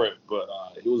he wore it, but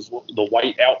it was the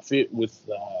white outfit with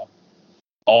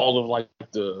all of like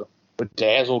the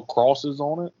bedazzled crosses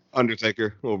on it.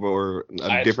 Undertaker or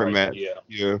a different match. Yeah.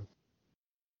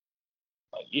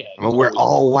 Yeah. I mean, we're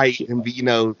all white and be,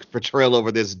 portrayal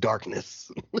over this darkness.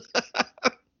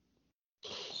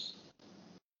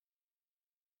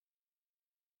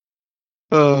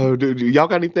 Oh, dude, y'all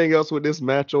got anything else with this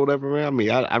match or whatever, man? I mean,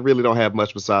 I really don't have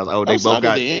much besides. Oh, they both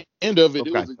got the end of it.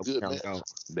 It was a good match.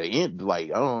 The end,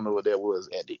 like I don't know what that was.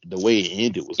 The way it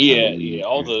ended was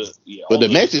but the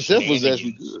match itself was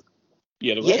actually good.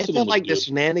 Yeah, it felt like the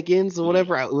shenanigans or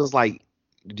whatever. It was like,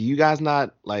 do you guys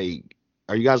not like?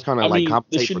 Are you guys kind of like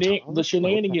compensate the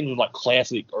shenanigans was like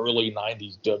classic early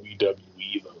 '90s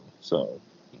WWE though. So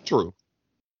true.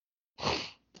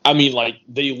 I mean, like,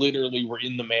 they literally were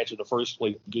in the match in the first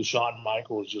place because Shawn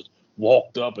Michaels just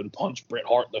walked up and punched Bret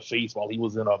Hart in the face while he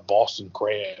was in a Boston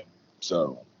Crab.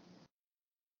 So.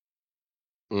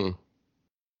 Will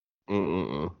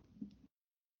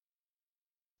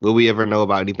we ever know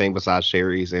about anything besides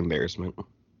Sherry's embarrassment?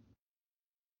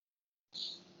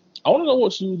 I want to know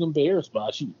what she was embarrassed by.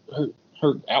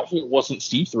 Her outfit wasn't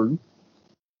see-through.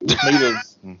 It was made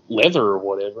of leather or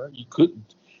whatever. You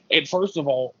couldn't. And first of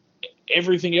all,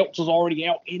 everything else was already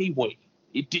out anyway.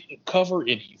 It didn't cover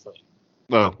anything.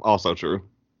 Well, also true.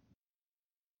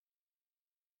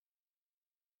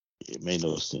 It made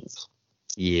no sense.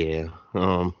 Yeah.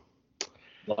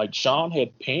 Like Shawn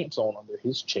had pants on under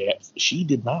his chaps. She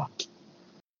did not.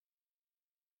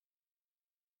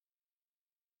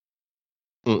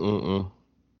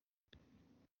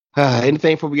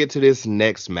 Anything before we get to this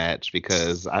next match,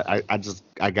 because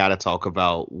I gotta talk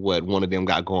about what one of them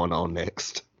got going on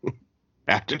next.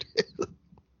 After this,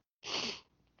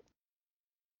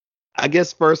 I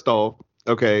guess first off,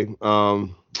 okay,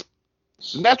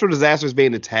 Natural Disasters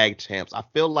being the tag champs. I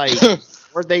feel like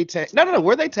were they tag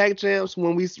champs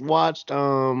when we watched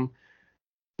 92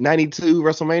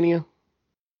 WrestleMania?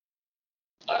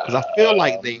 Because I feel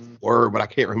like they were, but I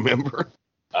can't remember.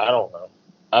 I don't know.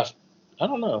 I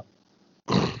don't know.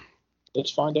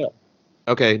 Let's find out.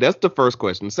 Okay, that's the first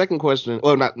question. The second question,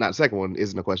 well, not second one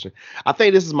isn't a question. I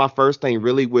think this is my first thing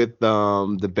really with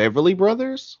the Beverly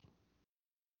Brothers.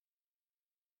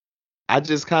 I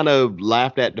just kind of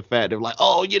laughed at the fact of like,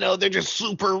 oh, they're just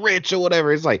super rich or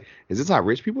whatever. It's like, is this how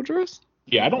rich people dress?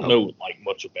 Yeah, I don't know like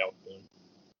much about them.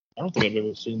 I don't think I've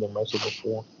ever seen them wrestle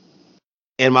before.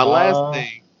 And my last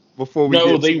thing before we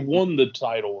they won the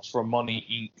titles from Money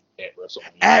Inc. at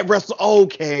WrestleMania.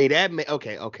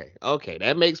 Okay,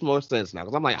 that makes more sense now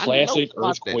because I'm like, classic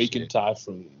Earthquake and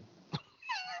Typhoon.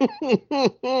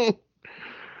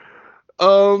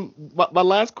 My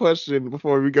last question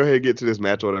before we go ahead and get to this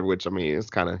match or whatever, which I mean it's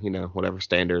kind of whatever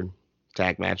standard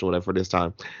tag match or whatever for this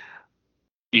time.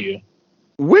 Yeah.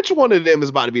 Which one of them is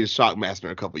about to be the Shockmaster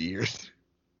in a couple years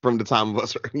from the time of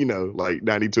us, like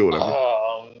 92 or whatever?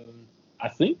 I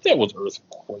think that was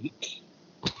Earthquake.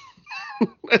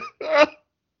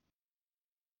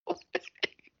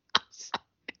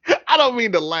 I don't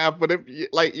mean to laugh, but if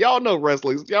like y'all know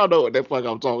wrestling, y'all know what the fuck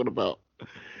I'm talking about.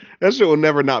 That shit will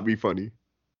never not be funny.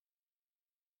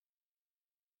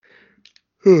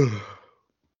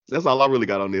 That's all I really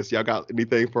got on this. Y'all got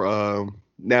anything for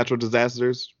natural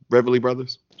disasters? Beverly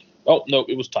Brothers? Oh no,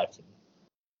 it was Typhoon.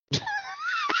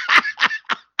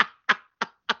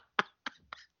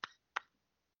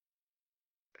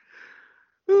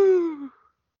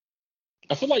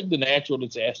 I feel like the natural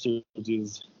disasters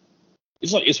is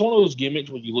it's one of those gimmicks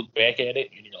when you look back at it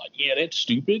and you're like, yeah, that's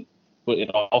stupid, but it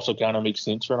also kind of makes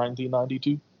sense for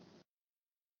 1992.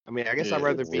 I mean, I guess I'd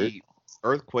rather be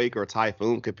Earthquake or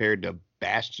Typhoon compared to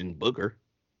Bastion Booger.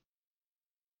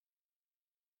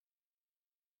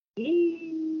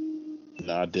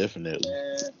 Nah, definitely.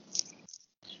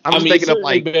 I'm thinking of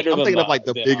like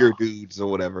the bigger dudes or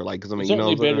whatever. Like, because I mean, you know,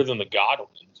 certainly better than the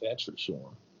Godwins, that's for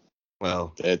sure.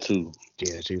 Well, that too.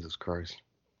 Yeah, Jesus Christ.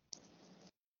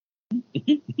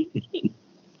 I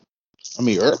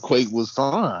mean, Earthquake was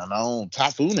fine.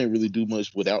 Typhoon didn't really do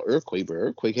much without Earthquake, but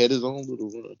Earthquake had his own little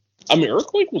run. I mean,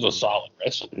 Earthquake was a solid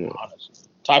wrestler, honestly.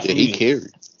 Typhoon, he carried.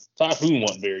 Typhoon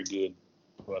wasn't very good,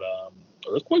 but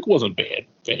Earthquake wasn't bad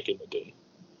back in the day.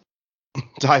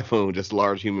 Typhoon, just a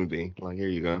large human being. Like, here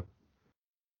you go.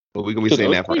 But we're gonna be saying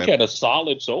that forever. Earthquake had a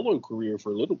solid solo career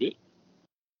for a little bit.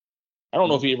 I don't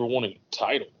know if he ever won any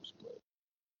titles,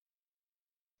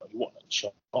 but he won a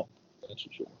chump. That's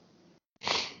for sure.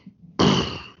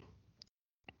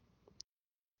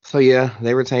 So yeah,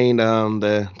 they retained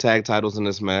the tag titles in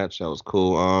this match. That was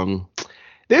cool.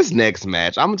 This next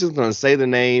match, I'm just gonna say the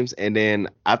names, and then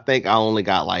I think I only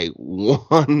got like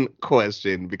one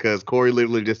question because Corey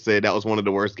literally just said that was one of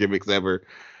the worst gimmicks ever.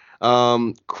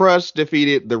 Crush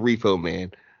defeated the Repo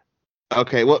Man.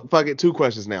 Okay, well, fuck it. 2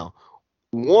 questions now.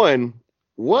 One,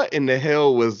 what in the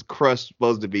hell was Crush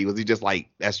supposed to be? Was he just like,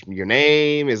 that's your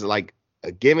name? Is it like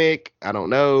a gimmick? I don't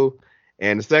know.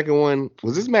 And the second one,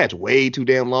 was this match way too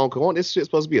damn long? Come on, this shit's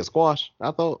supposed to be a squash,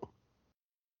 I thought.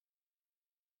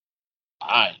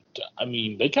 I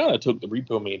mean, they kind of took the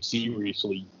Repo Man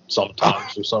seriously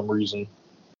sometimes for some reason.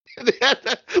 Look,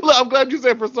 I'm glad you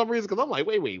said for some reason, because I'm like,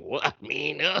 wait, what? I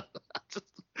mean,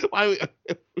 why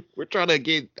we're trying to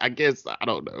get, I guess, I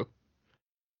don't know.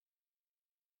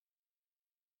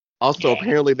 Also,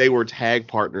 apparently they were tag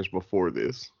partners before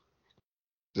this,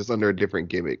 just under a different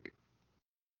gimmick.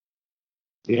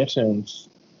 Yeah, sounds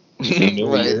right.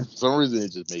 For some reason,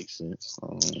 it just makes sense.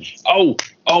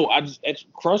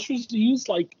 Crush was used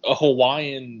like a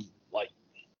Hawaiian, like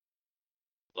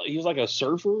he was like a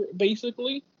surfer,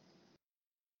 basically.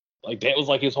 Like that was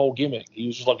like his whole gimmick. He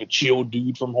was just like a chill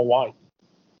dude from Hawaii.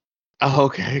 Oh,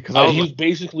 okay. Because he was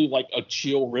basically like a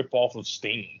chill ripoff of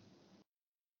Sting.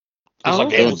 We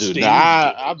can't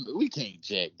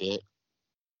jack that.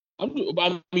 I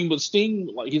mean, but Sting,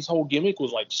 like his whole gimmick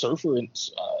was like surfer and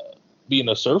being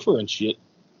a surfer and shit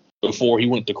before he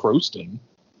went to Crow Sting.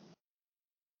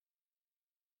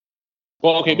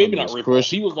 Well, okay, maybe not rip off.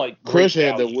 He was like Crush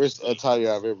had the worst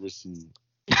attire I've ever seen.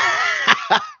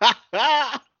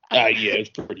 Yeah, it's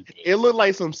pretty good. It looked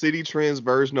like some City Trends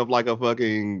version of like a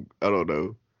fucking, I don't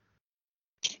know.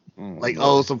 Like,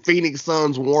 some Phoenix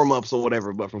Suns warm-ups or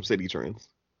whatever, but from City Trends.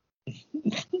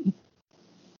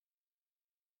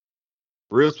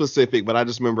 Real specific, but I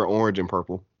just remember orange and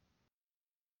purple.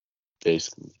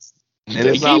 Basically. And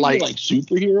it's not like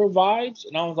superhero vibes,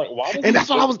 and I was like, why does that's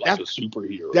what I was like a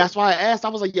superhero? That's why I asked. I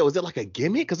was like, yo, is it like a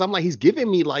gimmick? Because I'm like, he's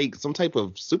giving me like some type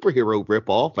of superhero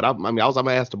ripoff, but I was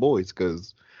gonna ask the boys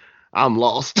because I'm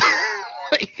lost.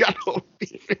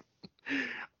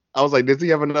 I was like, does he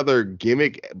have another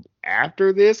gimmick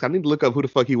after this? I need to look up who the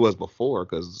fuck he was before,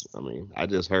 because I mean, I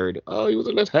just heard, he was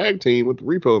in that tag team with the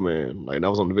Repo Man. Like that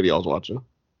was on the video I was watching.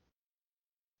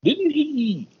 Didn't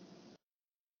he?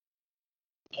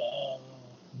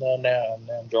 Now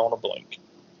I'm drawing a blank.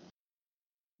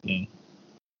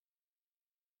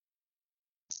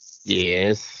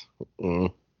 Yes.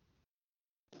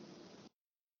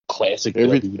 Classic.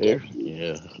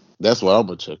 Yeah, that's what I'm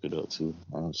gonna check it out too.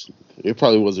 Honestly, it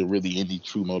probably wasn't really any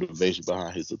true motivation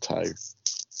behind his attire.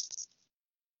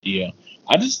 Yeah,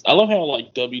 I love how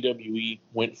like WWE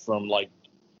went from like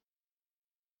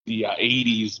the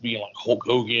 80s being like Hulk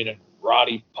Hogan and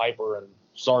Roddy Piper and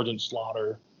Sergeant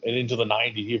Slaughter, and into the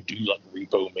 90s you have dudes like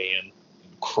Repo Man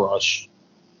and Crush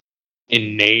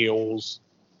and Nails.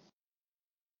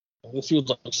 And this feels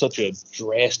like such a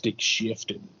drastic shift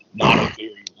in not a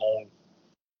very long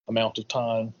amount of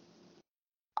time.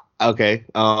 Okay.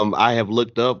 I have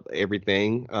looked up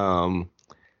everything.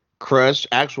 Crush,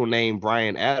 actual name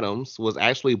Brian Adams, was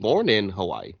actually born in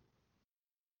Hawaii.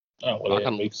 Oh, well,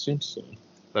 that makes sense.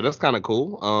 So that's kind of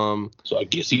cool. So I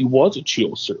guess he was a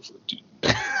chill surfer, dude.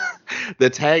 The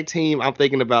tag team I'm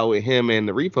thinking about with him and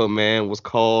the Repo Man was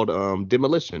called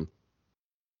Demolition.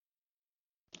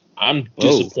 I'm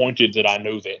disappointed that I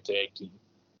know that tag team.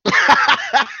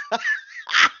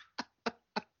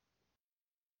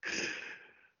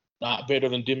 Not better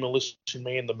than Demolition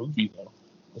Man the movie though.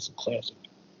 That's a classic.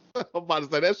 I'm about to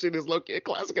say that shit is low-key a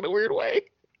classic in a weird way.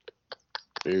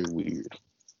 Very weird.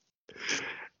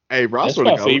 Hey, bro, that's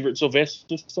my favorite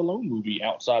Sylvester Stallone movie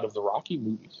outside of the Rocky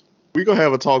movies. We gonna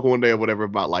have a talk one day or whatever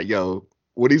about like, yo,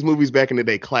 were these movies back in the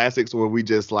day classics, or were we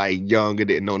just like young and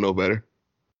didn't know no better?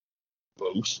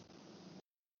 Both.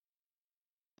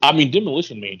 I mean,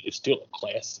 Demolition Man is still a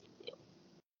classic though.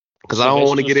 Because I don't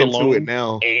want to get into it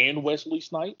now. And Wesley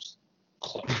Snipes,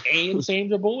 and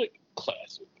Sandra Bullock,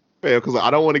 classic. Yeah, because I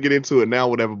don't want to get into it now,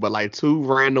 whatever. But like 2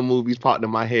 random movies popped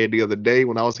in my head the other day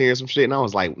when I was hearing some shit, and I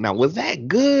was like, now was that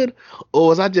good, or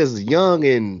was I just young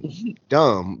and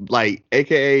dumb? Like,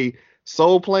 AKA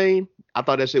Soul Plane. I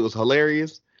thought that shit was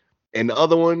hilarious. And the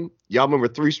other one, y'all remember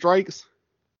 3 Strikes?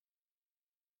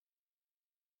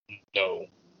 No.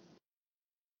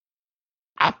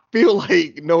 I feel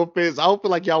like, no offense, I don't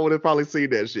feel like y'all would have probably seen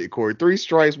that shit, Corey. 3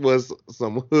 Strikes was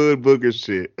some hood booger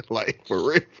shit. Like, for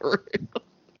real.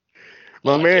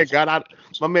 My man got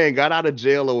out of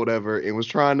jail or whatever and was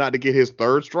trying not to get his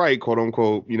 3rd strike, quote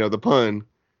unquote, you know, the pun,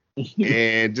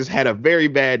 and just had a very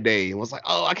bad day and was like,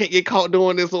 oh, I can't get caught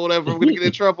doing this or whatever. I'm going to get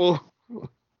in trouble.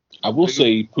 I will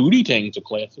say Pootie Tang's a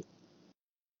classic.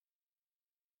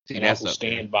 See, and I will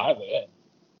stand by that.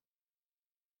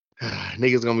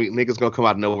 Niggas gonna come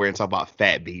out of nowhere and talk about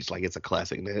Fat Beach like it's a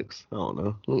classic next. I don't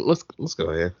know. Let's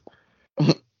go ahead.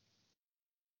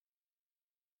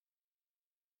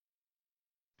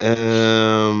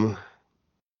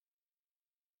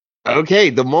 Okay,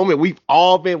 the moment we've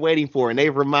all been waiting for, and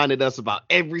they've reminded us about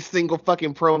every single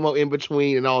fucking promo in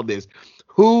between and all this.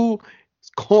 Whose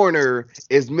corner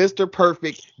is Mr.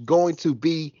 Perfect going to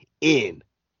be in?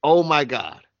 Oh my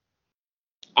God.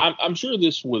 I'm sure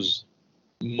this was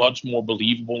much more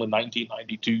believable in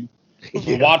 1992.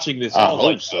 Yeah. Watching this, I was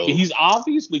like, so. He's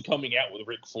obviously coming out with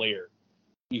Ric Flair.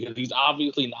 Because he's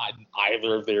obviously not in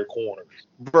either of their corners.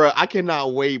 Bruh, I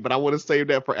cannot wait, but I want to save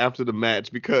that for after the match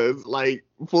because, like,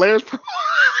 Flair's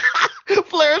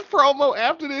promo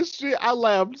after this shit, I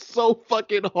laughed so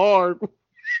fucking hard.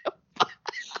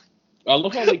 I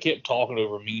love how they kept talking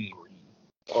over Mean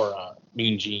Green or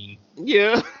Mean Gene.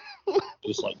 Yeah.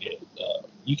 Just like,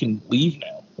 you can leave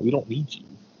now. We don't need you.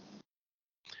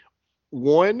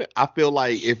 One, I feel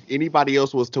like if anybody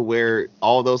else was to wear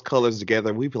all those colors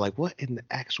together, we'd be like, what in the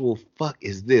actual fuck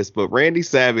is this? But Randy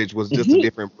Savage was just a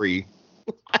different breed.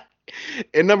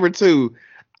 And number 2,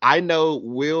 I know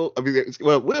Will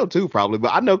too probably,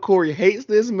 but I know Corey hates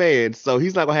this man, so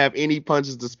he's not going to have any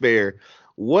punches to spare.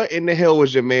 What in the hell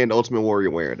was your man, the Ultimate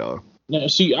Warrior, wearing, dog? Now,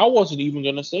 see, I wasn't even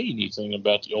going to say anything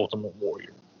about the Ultimate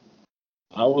Warrior.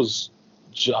 I was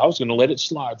going to let it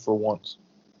slide for once.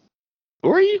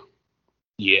 Were you?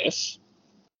 Yes.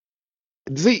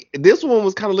 See, this one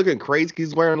was kind of looking crazy.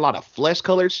 He's wearing a lot of flesh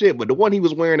colored shit, but the one he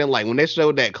was wearing in, like, when they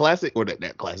showed that classic, or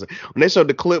that classic, when they showed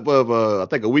the clip of, I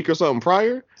think a week or something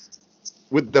prior,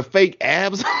 with the fake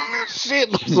abs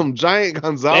shit, like some giant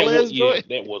Gonzalez.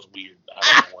 That was weird.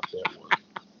 I don't know what that was.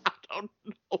 I don't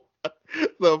know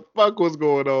what the fuck was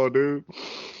going on, dude.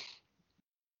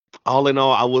 All in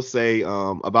all, I will say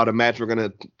about a match we're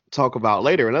going to talk about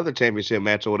later, another championship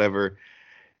match or whatever.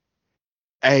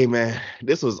 Hey, man,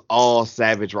 this was all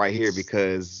Savage right here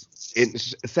because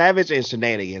Savage and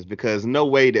shenanigans, because no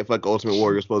way that fuck Ultimate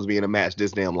Warrior was supposed to be in a match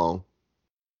this damn long.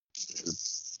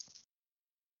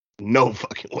 No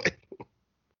fucking way.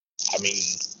 I mean,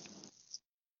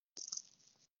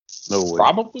 no way.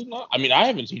 Probably not. I mean, I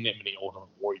haven't seen that many Ultimate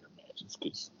Warrior matches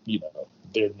because,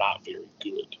 they're not very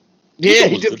good. Yeah,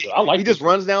 he just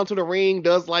runs down to the ring,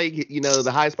 does like,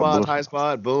 the high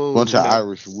spot, boom. Bunch of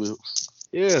Irish whips.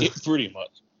 Yeah. Pretty much.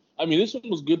 I mean, this one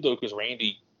was good, though, because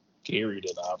Randy carried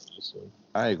it, obviously.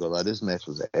 I ain't gonna lie, this match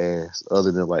was ass,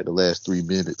 other than, like, the last 3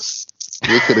 minutes.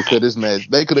 They could have cut this match.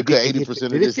 They could have cut 80% of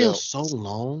this. Did it feel so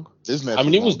long? This match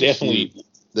it was definitely...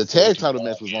 The tag title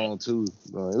match was long, too.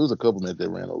 It was a couple minutes that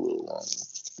ran a little long.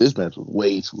 This match was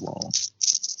way too long.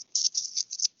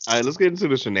 All right, let's get into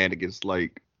the shenanigans.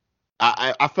 Like,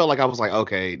 I felt like I was like,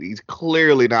 okay, he's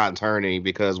clearly not turning,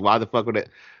 because why the fuck would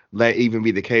that even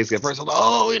be the case? At first, I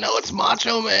was like, it's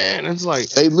Macho Man. And it's like,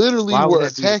 they literally were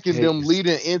attacking them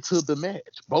leading into the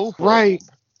match. Both. Right.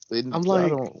 I'm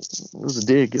like, it was a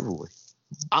dead giveaway.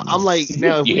 I'm like,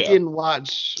 now if we Yeah. didn't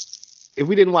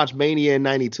watch Mania in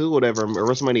 '92 or whatever, or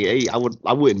WrestleMania 8,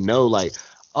 I wouldn't know, like,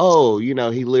 oh, he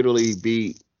literally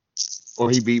beat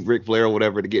Ric Flair or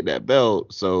whatever to get that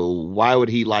belt. So why would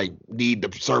he like need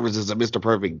the services of Mr.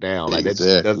 Perfect now? Like that just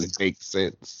Exactly. doesn't make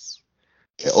sense.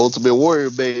 And Ultimate Warrior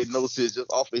made no sense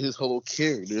just off of his whole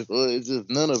character. It's just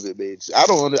none of it made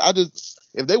sense.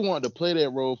 If they wanted to play that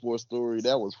role for a story,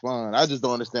 that was fine. I just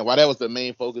don't understand why that was the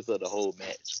main focus of the whole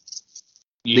match.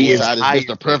 Yeah. Besides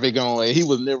Mr. Perfect on, and he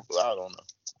was never. I don't know.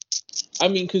 I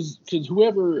mean, because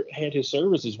whoever had his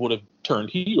services would have turned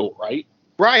heel, right?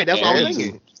 Right, that's what I'm And-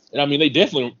 thinking. And I mean, they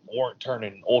definitely weren't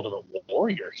turning Ultimate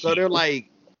Warrior heel. So they're like,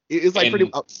 it's like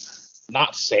And- pretty.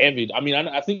 Not Savage. I mean,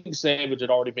 I think Savage had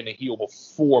already been a heel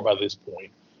before by this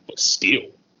point, but still.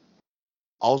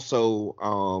 Also,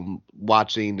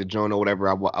 watching the joint or whatever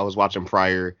I was watching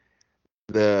prior,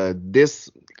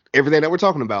 everything that we're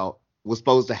talking about was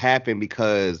supposed to happen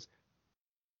because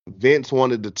Vince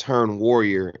wanted to turn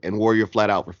Warrior, and Warrior flat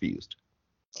out refused.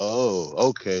 Oh,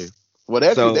 okay. Well,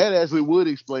 that actually would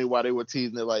explain why they were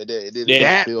teasing it like that.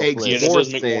 That makes Yeah, that more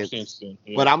does make more sense. sense then.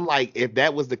 Yeah. But I'm like, if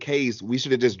that was the case, we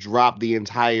should have just dropped the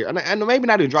entire. And maybe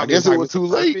not even I dropped. guess the it entire was too Mr.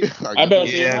 late. Perfect. I bet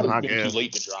Yeah, it might I have been guess. too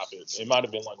late to drop it. It might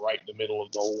have been like right in the middle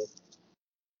of the whole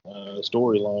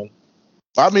storyline.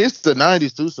 I mean, it's the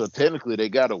 '90s too, so technically they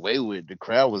got away with it. The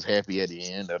crowd was happy at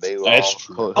the end. Or they were That's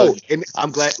all true. Oh, and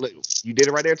I'm glad look, you did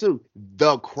it right there too.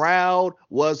 The crowd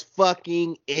was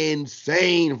fucking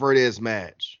insane for this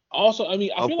match. Also, I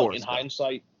mean, I Of feel like course, in though.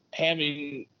 hindsight,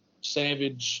 having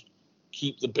Savage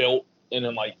keep the belt and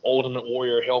then like Ultimate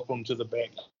Warrior help him to the back,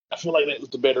 I feel like that was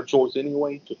the better choice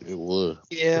anyway. It was.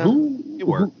 Yeah, Who it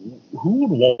worked. who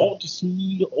would want to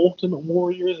see Ultimate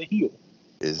Warrior as a heel?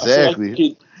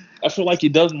 Exactly. I feel like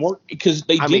it doesn't work because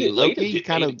they I did mean, it later. Loki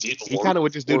kind of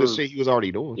would just do the shit he was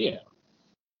already doing. Yeah.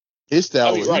 His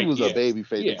style, I mean, right, he was yeah. a baby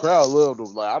face. Yeah. The crowd loved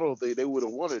him. Like I don't think they would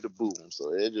have wanted to boo him.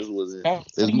 So it just wasn't How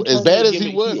as do you as turn bad that as he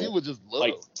gimmick was. heel? He was just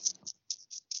Like, loved.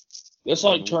 That's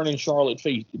like turning Charlotte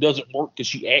face. It doesn't work because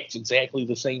she acts exactly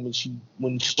the same as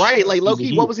when she Right, like she's a Loki,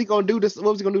 heel. what was he gonna do? What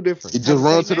was he gonna do different? He Have just the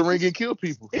run same to the ring matches? and kill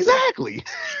people. Exactly.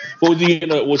 Was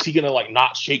he gonna like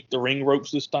not shake the ring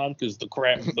ropes this time because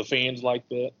the fans like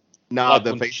that? Nah, Like the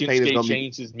when face paint is Shinsuke gonna be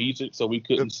changed his music so we the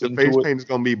couldn't sing face to it. paint is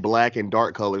gonna be black and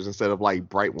dark colors instead of like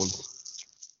bright ones.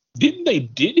 Did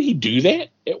he do that at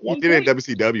He one did it point?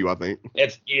 in WCW, I think,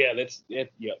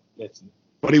 That's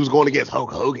but he was going against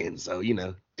Hulk Hogan, so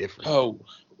different. oh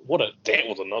that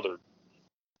was another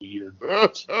weird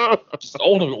just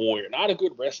Ultimate Warrior, not a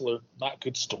good wrestler, not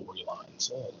good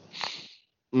storylines.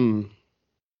 Mm.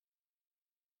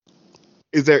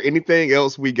 Is there anything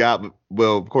else we got?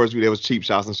 Well, of course, there was cheap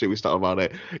shots and shit. We talked about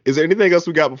that. Is there anything else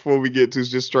we got before we get to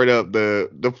just straight up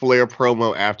the Flair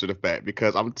promo after the fact?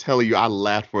 Because I'm telling you, I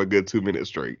laughed for a good 2 minutes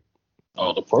straight.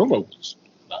 Oh, the promo was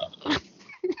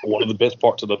one of the best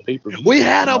parts of the paper. We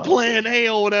had a plan A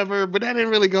or whatever, but that didn't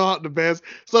really go out the best.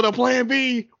 So the plan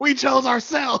B, we chose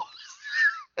ourselves.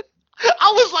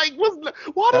 I was like,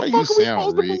 why the How you fuck are we sound,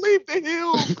 supposed Rick? to believe the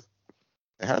Hills?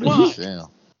 How did What? you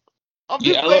sound? I'm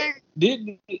just Yeah, saying.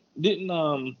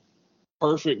 Didn't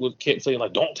Perfect kept saying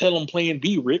like, don't tell him plan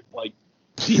B, Rick. Like,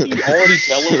 didn't you already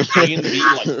tell him plan B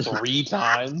like 3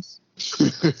 times?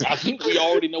 I think we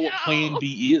already know what plan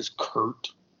B is, Kurt.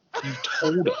 You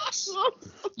told us.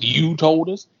 You told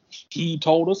us. He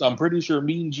told us. I'm pretty sure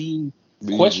Mean Gene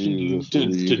questioned you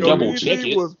to double check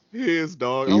He it. was pissed,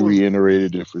 dog. He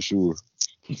reiterated it for sure.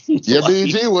 Yeah,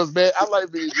 BG was bad. I like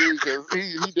BG because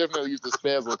he definitely used to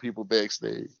spaz on people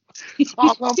backstage.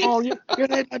 Oh, come on, you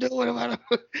ain't not doing about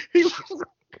it. He was crazy.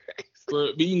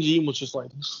 But Mean Gene was just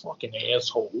like, this fucking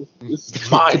asshole. This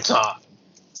is my time.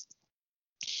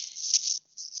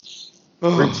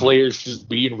 Ric Flair's just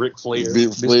being Ric Flair.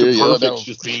 Ric Flair, Mr. yeah, that Perfect's was-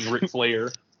 just being Ric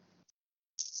Flair.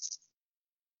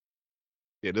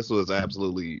 Yeah, this was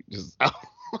absolutely just. I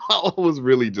was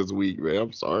really just weak, man.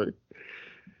 I'm sorry.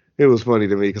 It was funny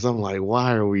to me because I'm like,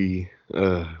 why are we?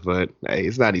 But hey,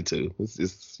 it's 92. It's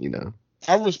just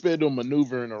I respect them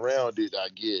maneuvering around it, I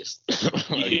guess.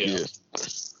 Yeah.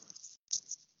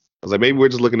 I was like, maybe we're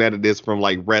just looking at this from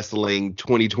like wrestling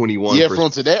 2021. Yeah,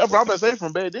 from today. I'm about to say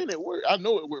from back then it worked. I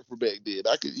know it worked for back then.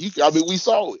 I mean, we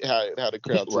saw it, how the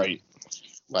crowd took it. Right.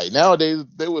 Like nowadays,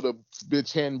 they would have been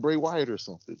chanting Bray Wyatt or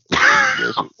something.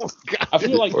 I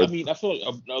feel like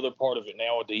another part of it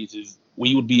nowadays is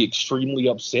we would be extremely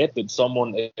upset that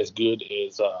someone as good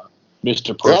as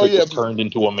Mr. Perfect was turned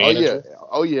into a manager.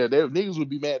 Oh yeah. Niggas would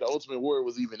be mad the Ultimate Warrior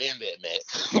was even in that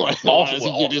match. Like, Also,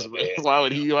 why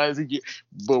would he get?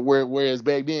 But whereas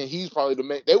back then he's probably the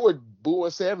man. They were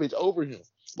booing Savage over him.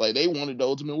 Like they wanted the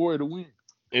Ultimate Warrior to win.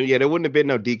 And yeah, there wouldn't have been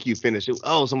no DQ finish.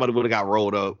 Somebody would have got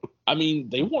rolled up. I mean,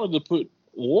 they wanted to put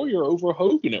Warrior over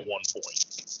Hogan at one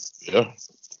point. Yeah.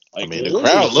 Like, I mean, the Warrior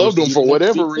crowd loved him was for the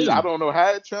whatever big reason. thing. I don't know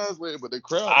how it translated, but the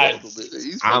crowd loved him.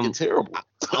 He's fucking terrible.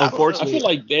 Unfortunately, I feel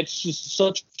like that's just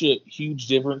such a huge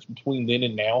difference between then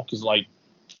and now. Because, like,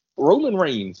 Roman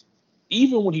Reigns,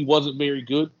 even when he wasn't very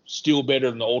good, still better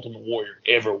than the Ultimate Warrior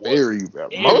ever was. Very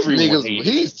bad. Most Everyone niggas, hated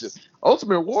he's him. just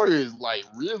Ultimate Warrior is like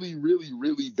really, really,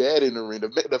 really bad in the ring.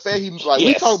 The fact he like we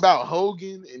Yes. talk about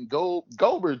Hogan and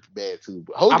Goldberg's bad too,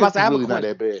 but I'm about Hogan's to have a really not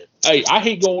that bad. Hey, I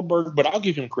hate Goldberg, but I'll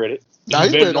give him credit. Now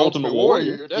he's better better than Ultimate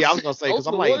Warrior. yeah, I was gonna say because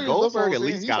I'm like Goldberg at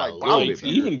least got a little Like, bit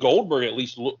better. even Goldberg at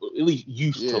least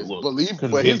used to look. but his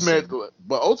convincing. match,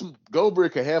 but Ultimate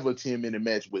Goldberg could have a 10-minute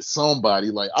match with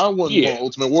somebody. Like I wouldn't Yeah. want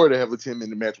Ultimate Warrior to have a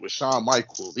 10-minute match with Shawn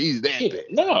Michaels. He's that Yeah, bad.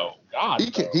 no,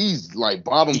 God, no. He's like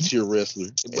bottom tier wrestler.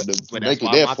 And But to that's make it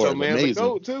why that Macho far is Man's a amazing.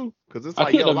 goat too. Because it's I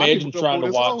like, couldn't yo, a lot of imagine people trying to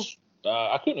pull this off.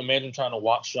 watch. I couldn't imagine trying to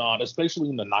watch Shawn, especially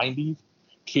in the '90s,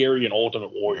 carry an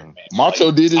Ultimate Warrior match. Macho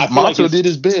Like, did I his feel like did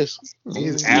his best.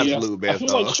 He's Yeah, absolute I best. feel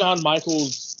Dog. like Shawn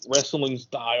Michaels' wrestling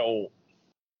style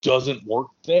doesn't work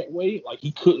that way. Like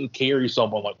he couldn't carry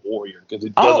someone like Warrior because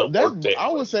it doesn't work that I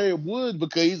way. would say it would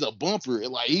because he's a bumper.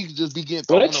 Like he could just be getting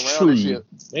Well, thrown that's around and true. shit.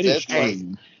 That is That's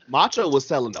true. Macho was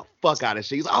selling the fuck out of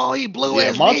shit. He's like, oh, he blew Yeah,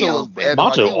 his Macho knee was open. bad.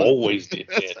 Macho Like, he was- always did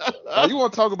that. Now, you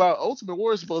want to talk about Ultimate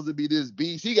Warrior supposed to be this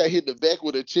beast? He got hit in the back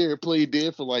with a chair, played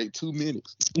dead for like 2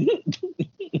 minutes.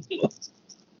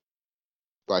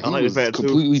 Like I he like the was fact, too.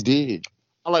 completely dead.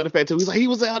 I like the fact too. He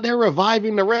was out there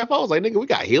reviving the ref. I was like, nigga, we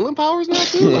got healing powers now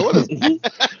too. Like, what is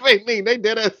that? I mean, they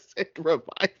did us reviving.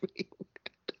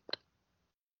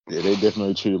 Yeah, they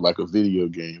definitely treated it like a video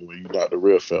game where you got the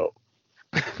ref out.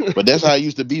 But that's how it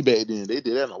used to be back then. They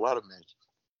did that in a lot of matches.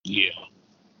 Yeah.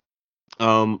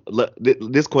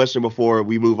 This question before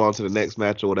we move on to the next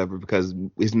match or whatever, because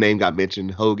his name got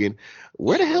mentioned, Hogan.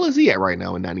 Where the hell is he at right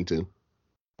now in '92?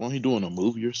 Wasn't he doing a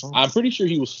movie or something? I'm pretty sure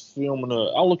he was filming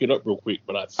I'll look it up real quick,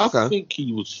 but I Okay. think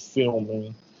he was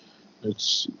filming.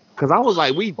 It's Because I was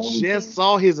like, we just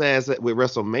saw his ass with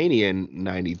WrestleMania in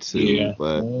 '92,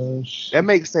 but that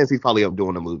makes sense. He's probably up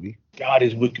doing a movie. God,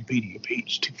 his Wikipedia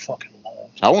page is too fucking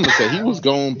long. I want to say he was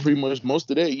gone pretty much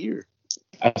most of that year.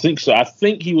 I think so. I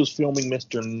think he was filming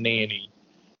Mr. Nanny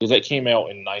because that came out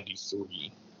in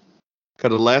 '93. Because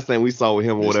the last thing we saw with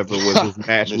him or whatever was his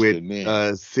match Mr. with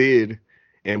Nanny. Sid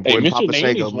and Hey, boy Mr. Papa Nanny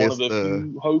Shango is one of missed the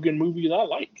few Hogan movies I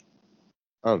like.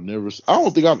 I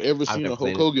don't think I've ever seen never a Hulk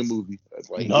seen it. Hogan movie.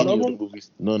 Like None any of the them?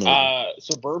 movies. None of them.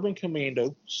 Suburban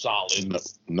Commando, solid.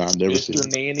 No, I've never seen Mr.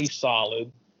 it. Nanny,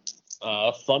 solid.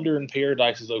 Thunder in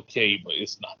Paradise is okay, but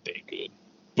it's not that good.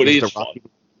 But Mr. it's fun. Rocky.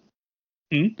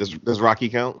 Does Rocky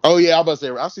count? Oh yeah, I'm about to say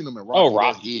I've seen him in Rocky. Oh,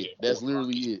 Rocky, That's it. yeah. That's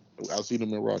literally it. I've seen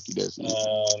him in Rocky. That's it.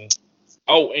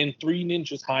 And Three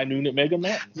Ninjas High Noon at Mega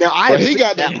Man. Now But he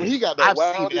got that. He got that I've seen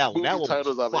wildest that one. movie That one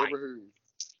titles was I've fire. ever heard.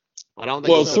 I don't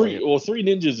think Three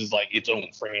Ninjas is like its own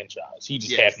franchise. He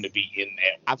just Yes. happened to be in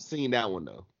that one. I've seen that one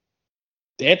though.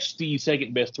 That's the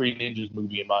second best Three Ninjas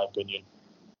movie in my opinion.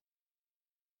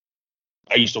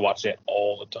 I used to watch that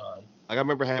all the time. Like I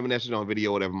remember having that shit on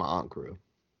video, whatever my aunt crew.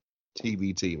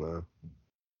 TBT, man.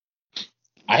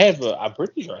 I'm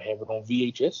pretty sure I have it on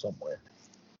VHS somewhere.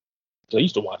 So I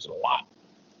used to watch it a lot.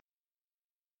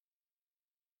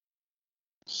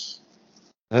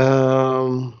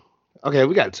 Okay,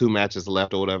 we got 2 matches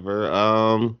left or whatever.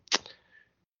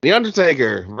 The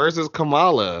Undertaker versus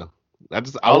Kamala. I'm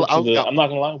not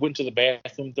gonna lie, I went to the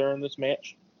bathroom during this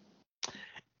match.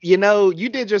 You know, you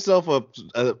did yourself a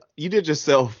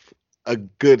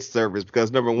good service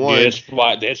because number one,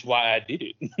 Yeah, that's why I did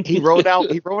it. he rode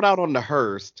out on the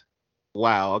hearse.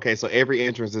 Wow. Okay, so every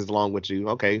entrance is along with you.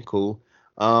 Okay, cool.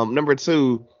 Number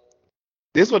 2,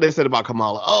 this is what they said about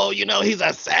Kamala. Oh, you know, he's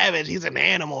a savage. He's an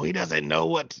animal. He doesn't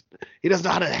know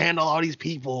how to handle all these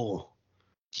people.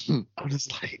 I'm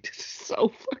just like, this is so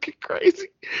fucking crazy.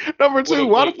 Number 2,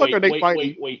 why the fuck are they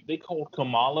fighting? Wait. They called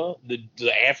Kamala, the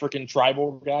African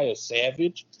tribal guy, a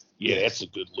savage? Yeah, that's a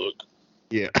good look.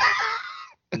 Yeah.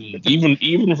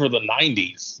 even for the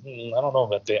 90s. I don't know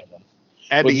about that one.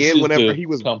 At But the this end, is whenever the he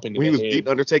was company when he that was had beating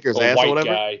Undertaker's A ass or white whatever.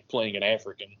 guy playing an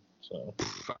African. So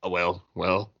Well.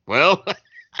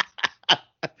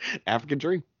 African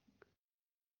dream.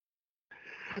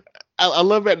 I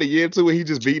love at the end too when he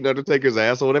just beating Undertaker's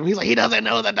ass or whatever. He's like, he doesn't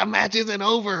know that the match isn't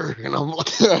over. And I'm like,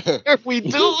 if we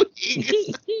do.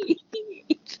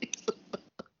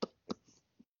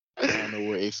 I don't know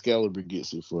where Excalibur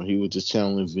gets it from. He was just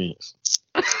channeling Vince.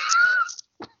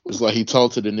 It's like he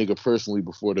talked to the nigga personally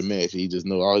before the match. He just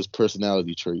know all his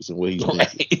personality traits and what he's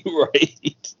thinking.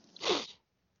 right.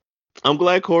 I'm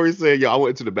glad Corey said, yo, I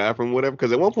went to the bathroom, whatever.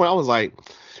 Because at one point I was like,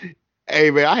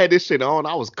 hey, man, I had this shit on.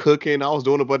 I was cooking. I was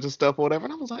doing a bunch of stuff or whatever.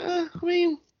 And I was like, I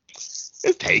mean, it's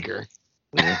Taker.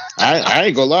 Yeah. I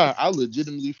ain't gonna lie. I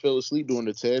legitimately fell asleep during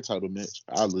the tag title match.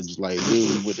 I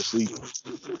literally went to sleep.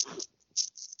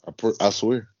 I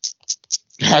swear.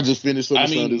 I just finished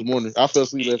SummerSlam this morning. I fell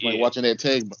asleep last night watching the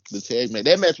tag match.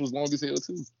 That match was long as hell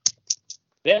too.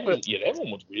 That one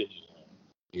was really long.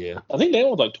 Yeah. I think that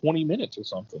one was like 20 minutes or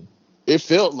something. It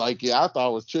felt like it. I thought I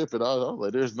was tripping. I was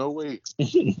like, there's no way.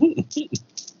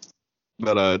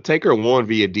 But Taker won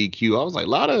via DQ. I was like, a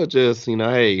lot of just,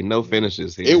 hey, no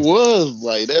finishes here. It was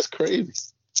like, that's crazy.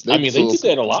 They did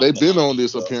that a lot. They've been on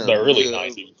this apparently. The early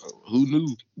 90s. Who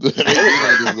knew?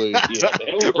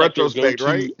 Retrospect,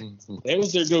 right? That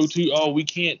was their go-to. Oh, we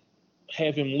can't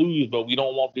have him lose, but we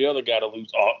don't want the other guy to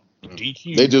lose. Oh,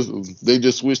 DQ. They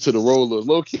just switched to the roller.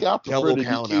 Low key, I prefer the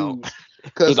DQ.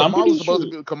 Because Kamala was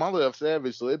supposed to be Kamala F.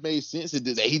 Savage, so it made sense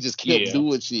that he just kept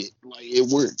doing shit. Like, it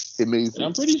worked. It made sense. And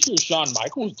I'm pretty sure Shawn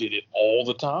Michaels did it all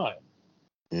the time.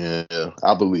 Yeah,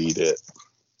 I believe that.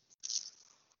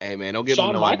 Hey, man, don't give Shawn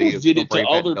him no Michaels ideas. did it to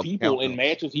other people in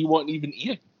matches he wasn't even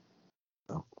in.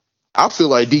 I feel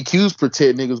like DQs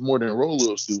protect niggas more than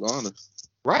roll-ups do, honest.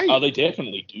 Right. Oh, they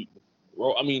definitely do.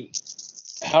 I mean,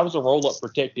 how does a roll-up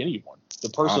protect anyone? The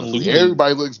person losing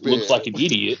everybody looks like an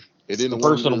idiot. And then the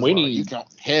person winning, you count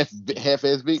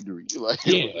half-ass victory. Like,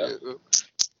 yeah,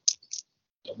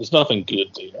 there's nothing good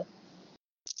there.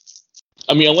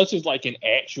 I mean, unless it's like an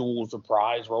actual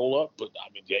surprise roll-up, but I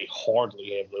mean, they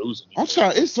hardly have those anymore. I'm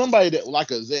trying. It's somebody that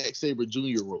like a Zack Sabre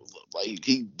Jr. roll-up. Like,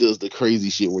 he does the crazy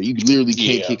shit where you literally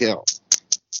can't kick out.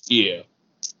 Yeah.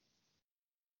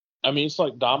 I mean, it's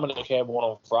like Dominic had one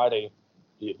on Friday.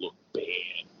 It looked bad.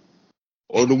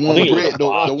 Or the one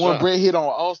Bret hit on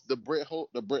Austin, the Bret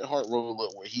Hart roll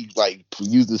up where he like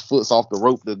used his foot off the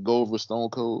rope to go over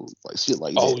Stone Cold, like shit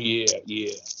like that. Oh yeah.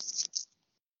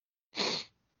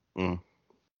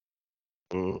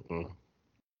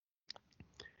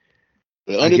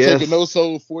 The Undertaker no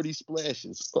sold 40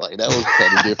 splashes. Like, that was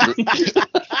kind of different.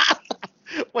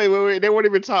 Wait. They weren't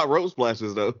even top rope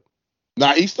splashes though.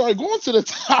 Nah, he started going to the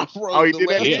top rope. Oh, he did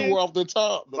that? Two were off the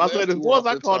top. I said the ones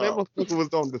I called that motherfucker was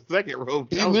on the second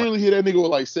rope. He literally hit that nigga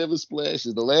with like 7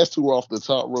 splashes. The last 2 were off the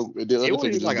top rope, and then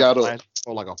Undertaker just got up.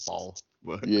 Or like a fall.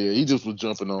 But. Yeah, he just was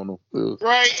jumping on him.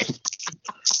 Right.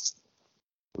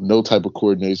 No type of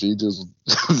coordination. He just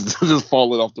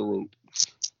falling off the rope.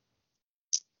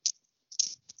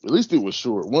 At least it was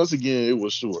short. Once again, it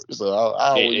was short. So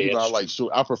I like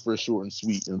short. I prefer short and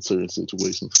sweet in certain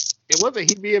situations. It wasn't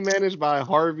he being managed by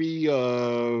Harvey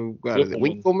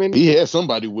Winkleman? He had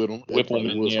somebody with him.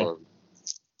 Winkleman, yeah. Harvey.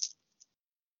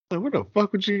 Like, where the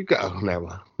fuck would you go? Oh, never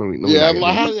mind. Yeah,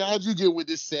 like, how'd you get with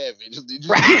this savage? Did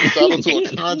you sign into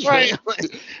a contract?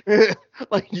 Right.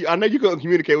 Like, I know you couldn't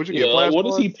communicate with you. Yeah, like, what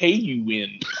does he pay you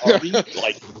in, Harvey?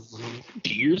 Like,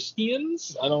 deer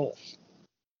skins? I don't...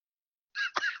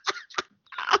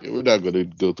 Yeah, we're not going to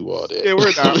go through all that. Yeah,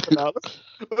 we're not.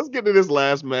 Let's get to this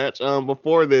last match.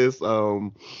 Before this,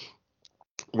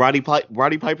 Roddy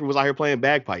Piper was out here playing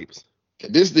bagpipes.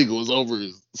 This nigga was over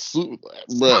his suit,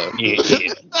 bruh.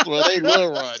 Yeah. Well, they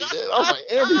love Roddy. I was like,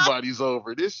 everybody's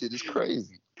over. This shit is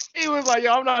crazy. He was like,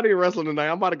 yo, I'm not even wrestling tonight.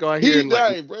 I'm about to go out here and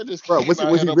died, bro, was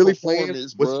he really playing?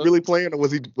 Was he really playing, or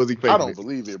was he faking I don't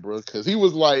believe it, bro. Because he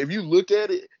was like, if you look at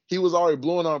it, he was already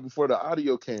blowing on before the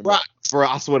audio came out. Bro,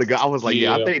 I swear to God, I was like,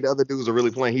 I think the other dudes are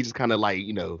really playing. He just kind of like,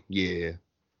 Yeah.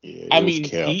 I mean,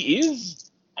 he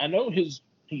is. I know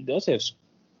he does have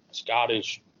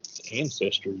Scottish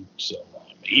ancestry, so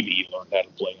maybe he learned how to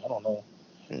play. I don't know,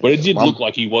 but it did look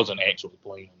like he wasn't actually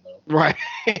playing though. Right.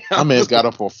 My man's got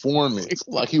a performance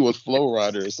like he was Flow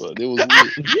Rider, so it was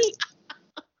weird.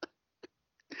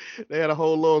 They had a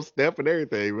whole little step and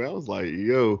everything, man. I was like,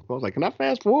 can I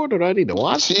fast forward or do I need to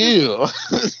watch? Chill.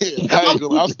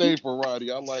 I'll stay for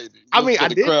Roddy. I liked it. I mean, I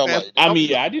did.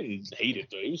 I didn't hate it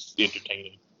though. It was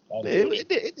entertaining. It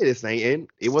did its thing, and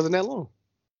it wasn't that long.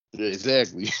 Yeah,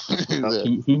 exactly.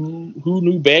 Who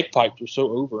knew bagpipes were so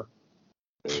over?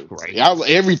 Right.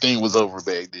 Everything was over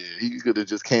back then. He could have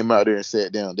just came out there and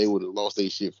sat down. They would have lost their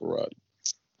shit for Roddy.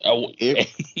 Yeah,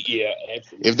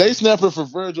 absolutely. If they snap it for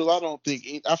Virgil,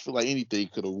 I feel like anything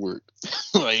could have worked.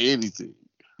 Like anything.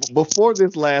 Before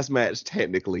this last match,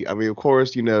 technically, I mean, of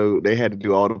course, they had to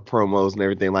do all the promos and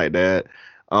everything like that.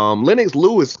 Lennox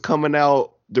Lewis coming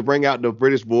out to bring out the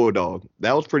British Bulldog.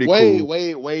 That was pretty cool.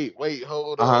 Wait,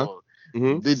 hold on.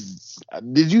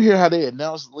 Mm-hmm. Did you hear how they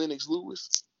announced Lennox Lewis?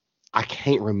 I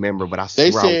can't remember, but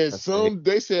they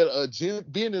said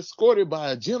being escorted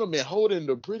by a gentleman holding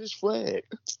the British flag.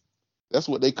 That's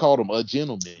what they called him, a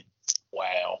gentleman.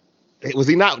 Wow. Was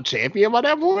he not champion by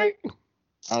that point?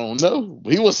 I don't know.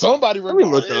 He was somebody Let me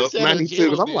look regardless. up 92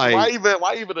 because I'm like,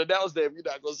 why even announce that if you're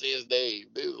not gonna say his name?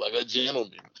 This is like a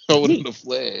gentleman holding the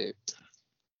flag.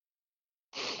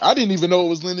 I didn't even know it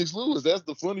was Lennox Lewis. That's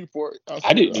the funny part.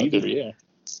 I didn't either. Yeah.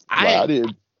 I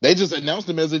didn't. They just announced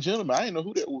him as a gentleman. I didn't know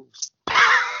who that was.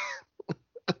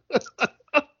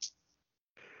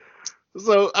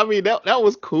 So I mean that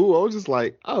was cool. I was just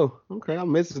like, oh, okay,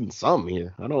 I'm missing something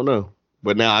here. I don't know,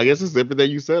 but now I guess it's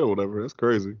everything you said or whatever. That's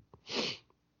crazy.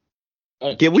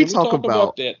 Can we talk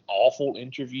about that awful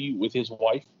interview with his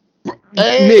wife?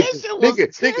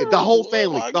 Nigga, the whole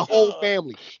family,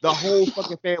 the whole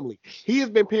fucking family. He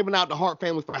has been pimping out the Hart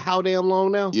family for how damn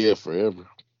long now? Yeah, forever.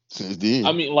 Since then.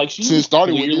 I mean, like since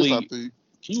started with this, I think.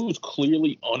 She was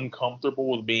clearly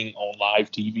uncomfortable with being on live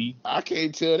TV. I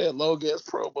can't tell that long ass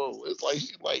promo. It's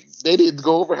like they didn't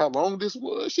go over how long this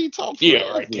was. She talked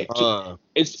forever. Yeah, right.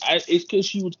 It's because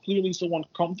she was clearly so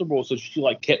uncomfortable, so she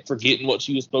like kept forgetting what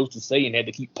she was supposed to say and had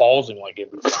to keep pausing like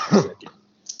every second.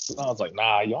 So I was like,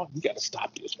 nah, y'all, you got to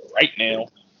stop this right now.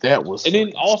 That was. And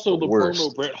then also the worst.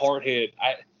 promo Bret Hart had.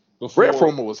 Bret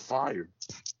promo was fire.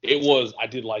 It was. I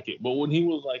did like it, but when he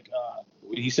was like,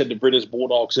 he said the British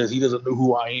Bulldog says he doesn't know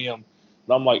who I am,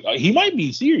 and I'm like, he might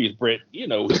be serious, Bret. You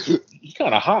know, he's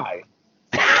kind of high.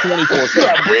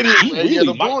 24/7. Yeah,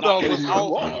 the Bulldog was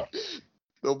off.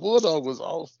 The Bulldog was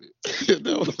off it.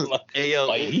 That was like,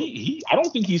 he I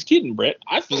don't think he's kidding, Bret.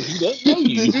 I think he doesn't know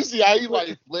you. Did you see how he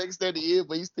like flexed at the end,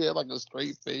 but he still had like a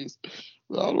straight face?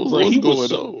 I don't know what's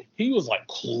going on. He was like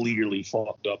clearly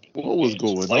fucked up. What was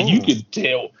going on? You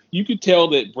could tell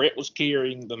that Bret was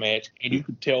carrying the match, and you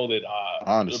could tell that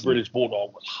the British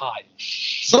Bulldog was high.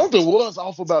 Something was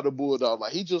off about the Bulldog.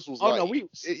 Like he just was. Oh no,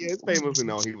 it's famously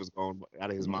known he was going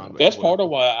out of his mind. That's part of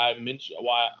why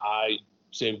I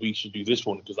said we should do this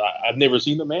one, because I've never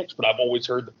seen the match, but I've always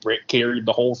heard that Bret carried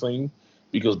the whole thing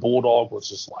because Bulldog was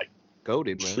just like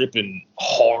goated, man, tripping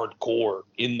hardcore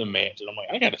in the match, and I'm like,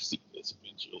 I gotta see this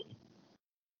eventually.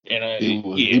 And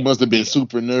he must have been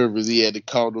super nervous. He had to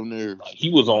calm them nerves. He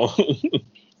was on.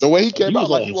 The way he came out,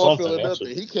 like he wasn't feeling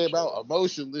nothing. He came out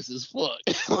emotionless as fuck.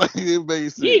 Like it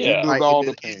made sense. Yeah, like, all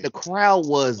the crowd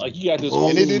was like, you got this whole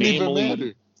and it didn't family, even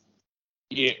matter.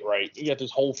 Yeah, right. You got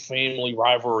this whole family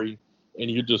rivalry, and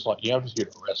you're just like, yeah, I'm just here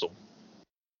to wrestle.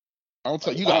 I'll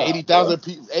tell you, got 80,000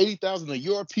 people, 80,000 of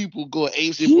your people going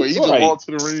ape shit for you. Just walk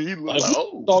to the ring. You look like,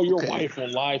 oh, saw your wife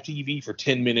on live TV for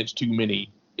 10 minutes too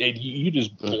many, and you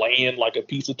just bland like a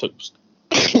piece of toast.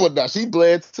 Well, now she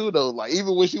bled too, though. Like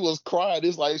even when she was crying,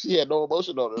 it's like she had no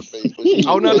emotion on her face.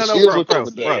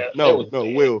 But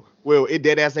no, Will, it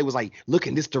dead ass. They was like, look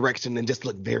in this direction and just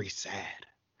look very sad.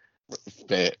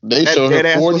 Bad. They showed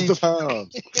her 40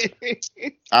 times.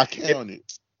 I counted.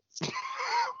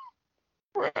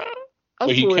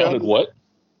 Wait, he counted what?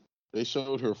 They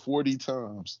showed her 40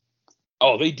 times.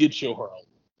 Oh, they did show her a lot.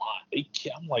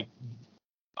 I'm like,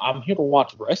 I'm here to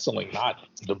watch wrestling, not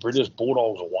the British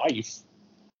Bulldog's wife.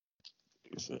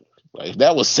 Like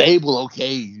that was Sable,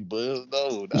 okay, but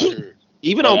no, not her.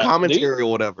 Even on commentary or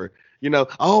whatever, you know.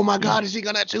 Oh my God, is she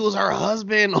gonna choose her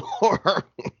husband or her?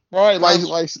 Right, like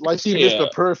she missed the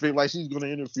perfect, like she's gonna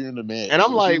interfere in the match. And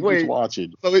I'm like, wait,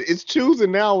 watching. So it's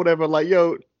choosing now, or whatever. Like,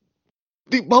 yo,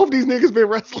 both these niggas been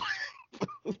wrestling,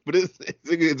 but it's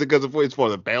because it's for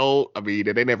the belt. I mean,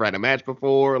 they never had a match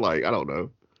before. Like, I don't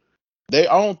know. I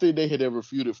don't think they had ever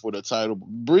feuded for the title.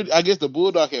 I guess the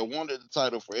Bulldog had wanted the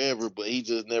title forever, but he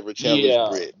just never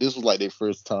challenged Bret. This was like their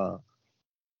first time.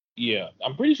 Yeah,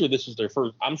 I'm pretty sure this is their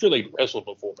first. I'm sure they wrestled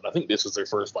before, but I think this is their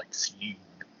first like feud.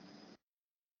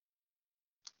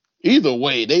 Either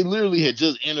way, they literally had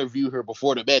just interviewed her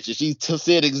before the match, and she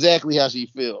said exactly how she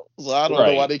felt. So I don't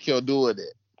know why they kept doing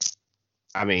that.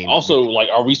 I mean, also, like,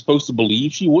 are we supposed to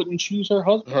believe she wouldn't choose her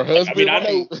husband? Her husband.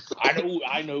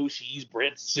 I know she's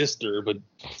Bret's sister, but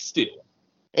still.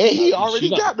 And he already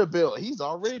got the belt. He's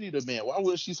already the man. Why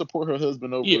would she support her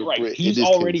husband over Bret? He's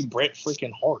already Bret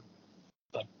freaking Hart.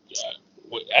 Like,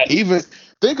 even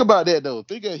think about that though.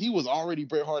 He was already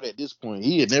Bret Hart at this point.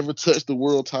 He had never touched the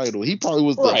world title. He probably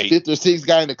was the fifth or sixth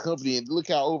guy in the company, and look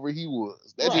how over he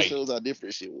was. That just shows how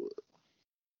different shit was.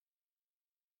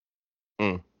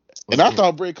 And I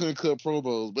thought Bret couldn't cut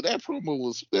promos, but that promo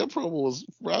was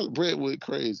Bret went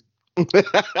crazy.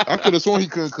 I could have sworn he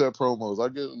couldn't cut promos. I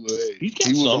guess he's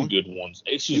got some good ones.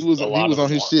 It's just he was on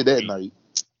his shit that night.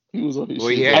 He was on his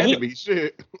shit. He had to be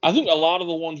shit. I think a lot of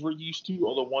the ones we're used to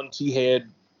are the ones he had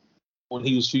when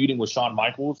he was feuding with Shawn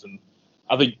Michaels, and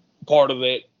I think part of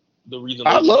that, the reason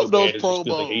I love those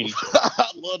promos.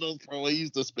 I love those promos. He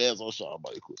used to spaz on Shawn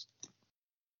Michaels.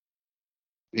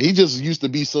 He just used to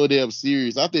be so damn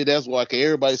serious. I think that's why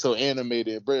everybody's so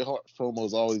animated. Bret Hart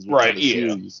promos always been Right, kind of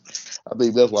yeah. serious. I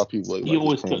think that's why people like He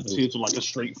always his cut promos. shit with like a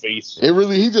straight face. It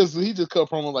really he just cut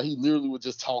promos like he literally was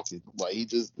just talking. Like he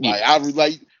just but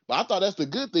I thought that's the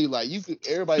good thing. Like you could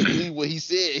everybody believe what he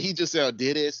said. He just sounded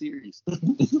dead ass serious.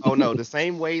 Oh no, the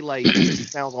same way like he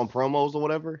sounds on promos or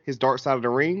whatever. His Dark Side of the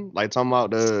Ring, like talking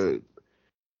about the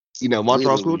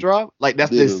Montreal School Drop. Like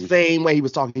that's the same way he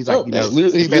was talking. He's like, he best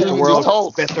literally the world, just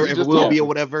talks. best there ever will be or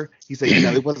whatever. He said,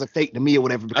 it wasn't fake to me or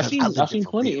whatever because I've seen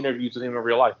plenty of interviews with him in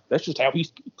real life. That's just how he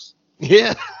speaks.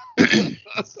 Yeah.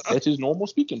 That's his normal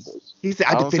speaking voice. He said,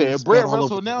 I defended said, Brett all over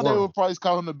Russell the now world. they would probably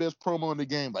call him the best promo in the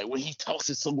game. Like when he talks,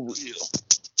 it's so real.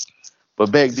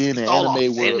 But back then in all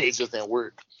anime world, authentic. it just didn't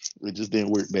work. It just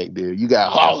didn't work back there. You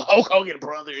got Hulk Hogan,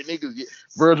 brother, and niggas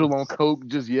Virgil on coke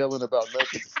just yelling about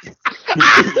nothing.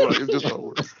 It just don't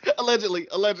work. Allegedly.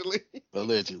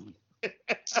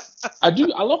 I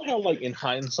love how like in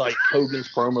hindsight Hogan's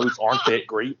promos aren't that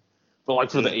great. But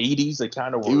like for the 80s, they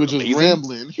kind of were. He was just amazing.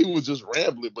 rambling.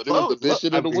 But it was the best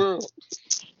shit in the world.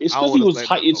 It's because he was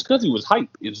hype. It's because he was hype.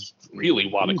 Is really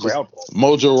why the crowd was.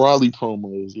 Mojo Rawley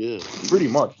promos, yeah, pretty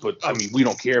much. But I mean, we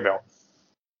don't care about.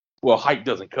 Well, hype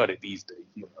doesn't cut it these days,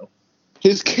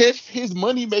 His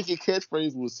money making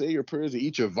catchphrase was "Say your prayers and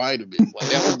eat your vitamins." Like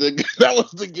that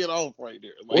was the get off right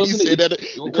there. Like wasn't he said that.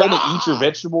 Eat your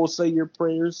vegetables, say your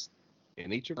prayers,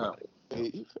 and eat your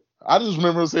vitamins. I just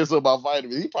remember him saying something about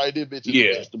vitamins. He probably did mention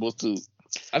the vegetables too.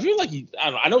 I feel like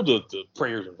I know the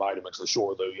prayers and vitamins for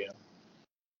sure though. Yeah.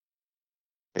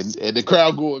 And the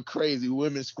crowd going crazy,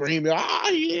 women screaming,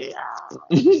 yeah!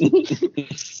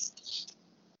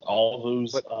 All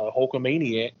those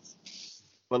Hulkamaniacs.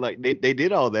 But like they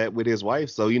did all that with his wife,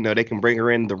 so they can bring her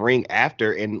in the ring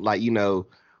after, and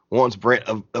once Brett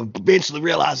eventually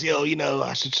realized,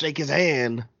 I should shake his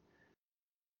hand.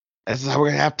 That's how we're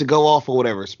gonna have to go off or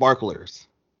whatever. Sparklers.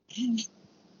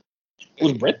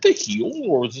 Was Brett the heel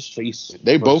or was his face?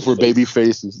 They both were baby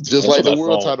faces, just like the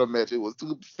world title match. It was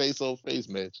two face on face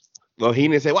match. Well, he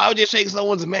didn't say, "Why would you shake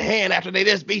someone's hand after they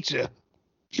just beat you?"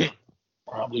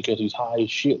 Probably because he's high as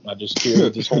shit. And I just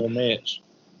scared this whole match.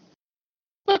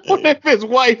 His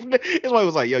wife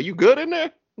was like, "Yo, you good in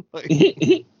there?"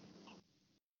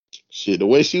 Shit, the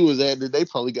way she was acting, they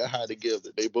probably got high together.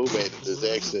 They both acted the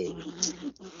exact same.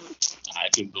 I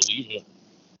can believe it.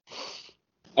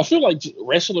 I feel like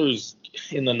wrestlers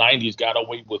in the 90s got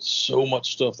away with so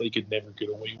much stuff they could never get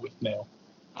away with now.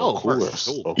 Oh, of course.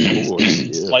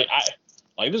 Yeah. Like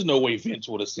there's no way Vince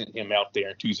would have sent him out there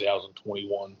in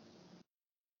 2021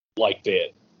 like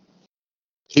that.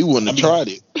 He wouldn't have tried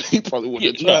it. He probably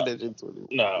wouldn't have tried that into it.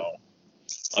 No.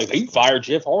 Like they fired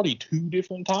Jeff Hardy 2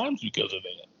 different times because of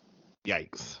that.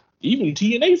 Yikes. Even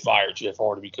TNA fired Jeff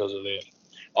Hardy because of that.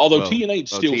 Although TNA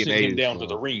still sent him down to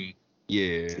the ring.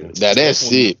 Yeah. Now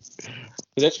that's it.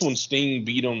 That's when Sting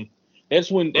beat him.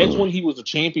 That's when he was a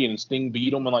champion and Sting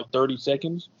beat him in like 30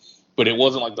 seconds. But it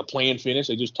wasn't like the planned finish.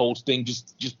 They just told Sting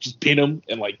just pin him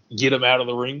and like get him out of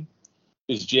the ring.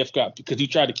 Because he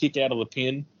tried to kick out of the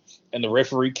pin and the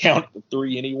referee counted the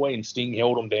 3 anyway and Sting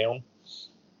held him down.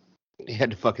 He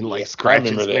had to fucking scratch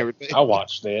and everything. I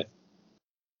watched that.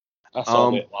 I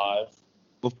saw that live.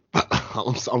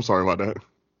 I'm sorry about that.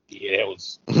 Yeah, that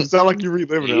was. It sounded like you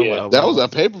reliving it. Yeah, that was a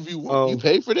pay-per-view. You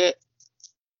paid for that?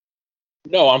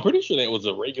 No, I'm pretty sure that was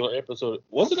a regular episode.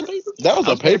 Was it a pay-per-view? That was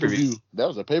a pay-per-view. That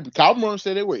was a pay-per-view. Calmer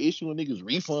said they were issuing niggas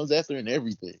refunds after and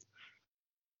everything.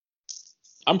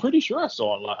 I'm pretty sure I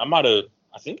saw it live.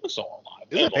 I think I saw it live.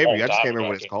 It's a pay-per-view. I just can't remember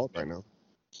what it's called right now.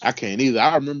 I can't either.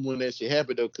 I remember when that shit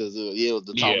happened though, because it was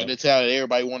the talk of the town and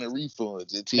everybody wanted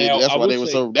refunds. That's why they were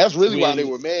so. That's really why they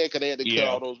were mad, because they had to cut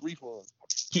all those refunds.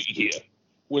 Yeah,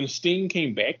 when Sting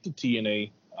came back to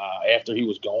TNA after he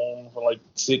was gone for like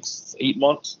 6-8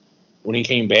 months, when he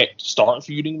came back to start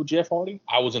feuding with Jeff Hardy,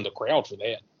 I was in the crowd for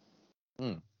that.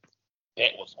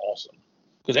 That was awesome,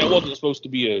 because that wasn't supposed to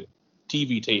be a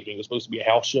TV taping. It was supposed to be a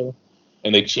house show,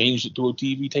 and they changed it to a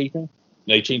TV taping.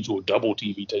 They changed it to a double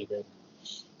TV taping.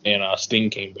 And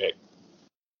Sting came back.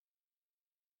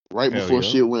 Right before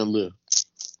shit went left.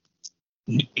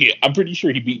 Yeah, I'm pretty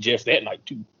sure he beat Jeff that night,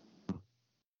 too.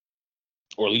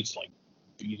 Or at least,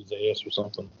 beat his ass or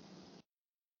something.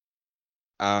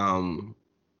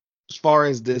 As far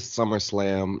as this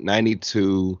SummerSlam,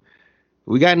 92,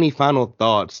 we got any final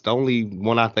thoughts? The only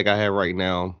one I think I have right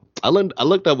now, I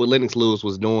looked up what Lennox Lewis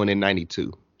was doing in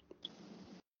 92.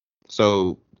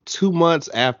 So, 2 months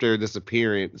after this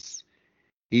appearance,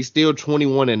 he's still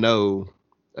 21-0,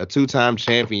 a 2-time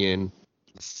champion,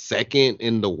 second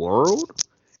in the world,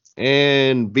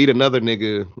 and beat another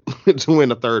nigga to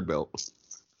win a 3rd belt.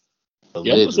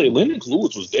 Yeah, I was gonna say Lennox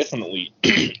Lewis was definitely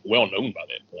well known by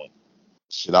that point.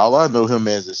 Shit, all I know him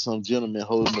as is some gentleman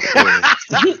holding the flag.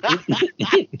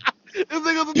 This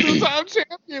nigga's a 2-time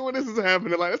champion when this is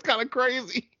happening. Like, that's kind of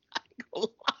crazy.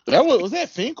 Was that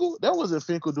Finkel? That wasn't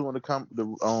Finkel doing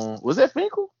was that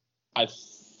Finkel? I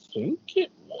think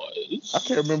it was. I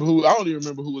can't remember who. I don't even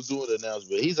remember who was doing the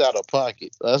announcement. He's out of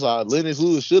pocket. That's how Lennox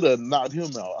Lewis should have knocked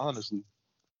him out. Honestly.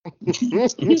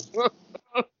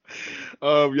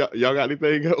 Y'all got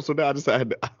anything else? So now I just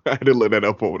had to look that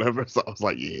up or whatever. So I was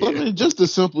like, yeah. I mean, just the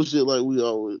simple shit like we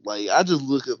always like. I just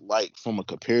look at like from a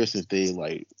comparison thing.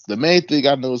 Like the main thing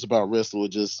I noticed about wrestling was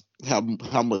just how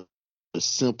much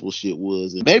simple shit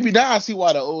was. And maybe now I see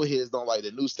why the old heads don't like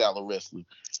the new style of wrestling.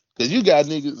 Because you got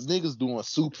niggas doing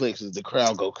suplexes, the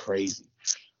crowd go crazy.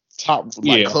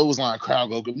 Clothesline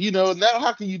crowd go. Now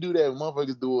how can you do that?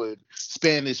 Motherfuckers doing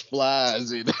Spanish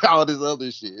flies and all this other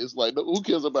shit. It's like, who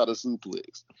cares about a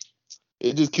suplex?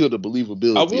 It just killed the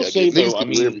believability. I will say though, I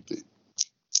mean, everything.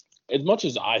 As much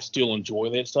as I still enjoy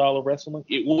that style of wrestling,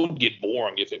 it would get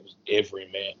boring if it was every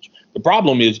match. The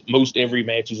problem is most every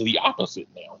match is the opposite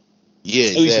now. Yeah,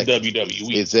 at least in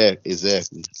WWE.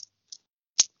 Exactly.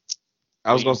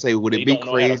 I was gonna say, would it be crazy? They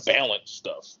don't know how to balance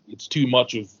stuff. It's too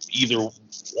much of either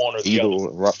one or the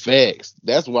other. Facts.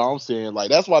 That's why I'm saying. Like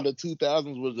that's why the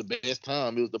 2000s was the best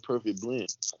time. It was the perfect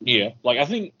blend. Yeah, like I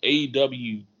think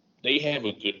AEW they have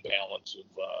a good balance of.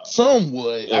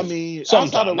 Somewhat. I mean,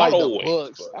 outside of like the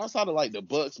Bucks, outside of like the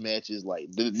Bucks matches,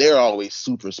 like they're always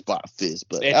super spot fits.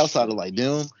 But outside of like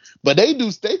them, but they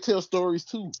tell stories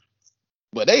too.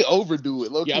 But they overdo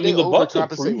it. Yeah, I mean the Bucks have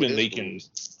proven they can.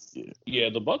 Yeah,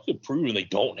 the Bucks have proven they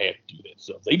don't have to do that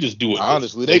stuff. They just do it.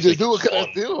 Honestly, they just do it because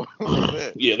they feel.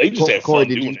 Yeah, they just have fun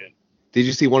doing it. Did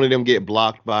you see one of them get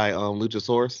blocked by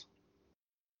Luchasaurus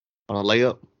on a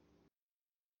layup?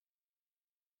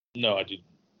 No, I didn't.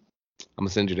 I'm gonna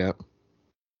send you that.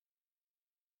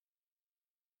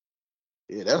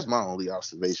 Yeah, that's my only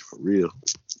observation for real.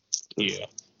 Yeah.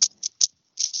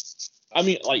 I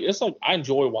mean, like it's like I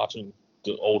enjoy watching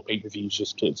the old pay-per-views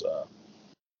just because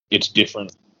it's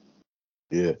different.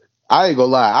 Yeah, I ain't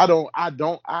gonna lie.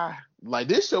 I like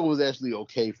this show was actually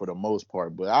okay for the most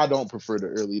part, but I don't prefer the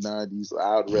early '90s.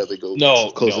 I'd rather go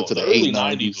closer to the early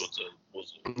 '90s.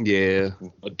 Was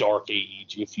a dark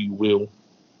age, if you will.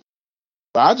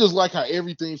 But I just like how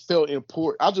everything felt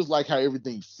important. I just like how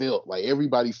everything felt. Like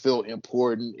everybody felt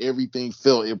important. Everything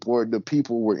felt important. The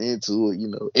people were into it.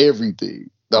 Everything.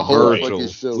 The whole fucking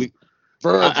show.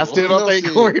 I still don't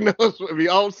think Corey knows.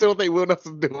 I still think Will knows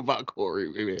something about Corey.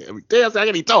 I mean, damn,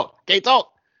 I can't talk. Can't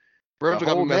talk. Virgil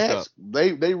got me messed up.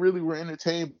 They really were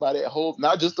entertained by that whole,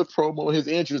 not just the promo, his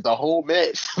entrance, the whole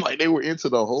match. Like they were into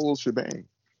the whole shebang.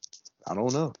 I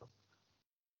don't know.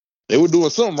 They were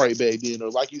doing something right back then. Or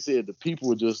like you said, the people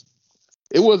were just.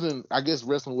 It wasn't. I guess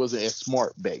wrestling wasn't as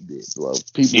smart back then. So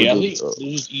people. Yeah, it was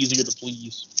just easier to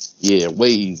please. Yeah, way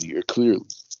easier. Clearly.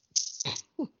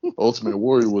 Ultimate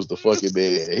Warrior was the fucking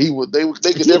man.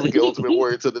 They could never get Ultimate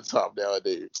Warrior to the top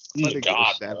nowadays.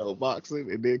 God, shadow boxing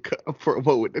and then cut a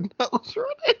promo with the nose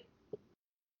running.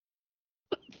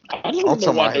 I don't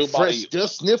know why nobody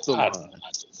just sniffed the line.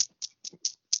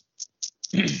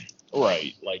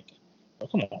 Right, like,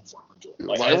 come on,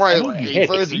 Virgil,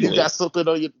 you got something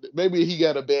on your. Maybe he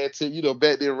got a bad tip.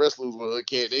 Back then wrestlers were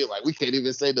they like we can't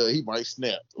even say that he might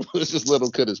snap. Let's just let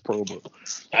him cut his promo.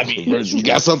 I mean, Virgil, you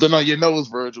got something on your nose,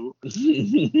 Virgil.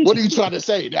 What are you trying to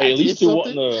say? Hey, at least it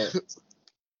wasn't.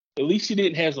 At least you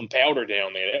didn't have some powder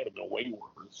down there. That would have been way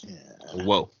worse. Yeah.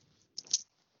 Whoa.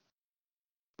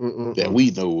 That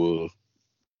we know of.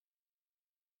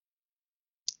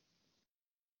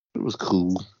 It was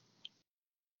cool.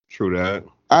 True that.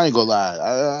 I ain't gonna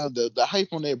lie. The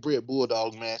hype on that Bret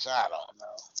Bulldog match, I don't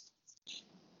know.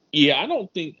 Yeah, I don't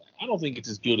think it's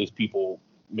as good as people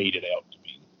made it out to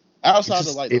be. Outside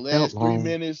of like the last 3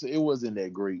 minutes, it wasn't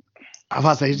that great. I was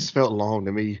about to say it just felt long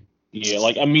to me. Yeah,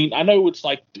 like I mean, I know it's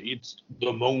like it's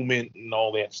the moment and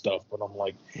all that stuff, but I'm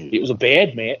like, it was a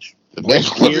bad match. The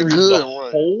match wasn't good. The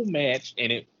whole match,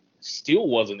 and it still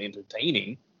wasn't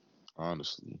entertaining.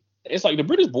 Honestly, it's like the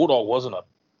British Bulldog wasn't a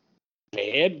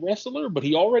bad wrestler, but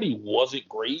he already wasn't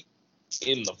great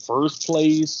in the first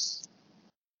place.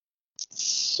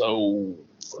 So,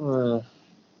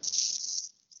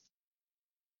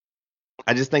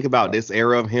 I just think about this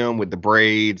era of him with the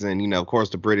braids and, of course,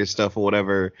 the British stuff or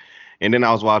whatever. And then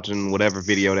I was watching whatever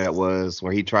video that was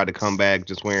where he tried to come back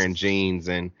just wearing jeans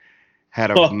and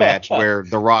had a match where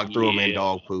The Rock threw him in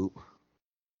dog poop.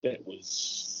 That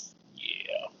was,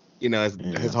 yeah.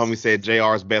 His homie said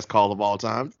JR's best call of all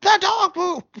time. The dog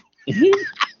poop.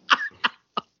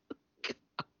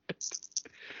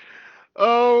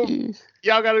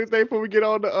 Y'all got anything before we get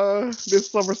on the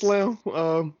this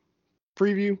SummerSlam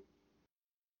preview?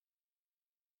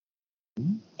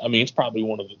 I mean, it's probably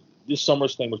this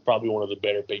SummerSlam was probably one of the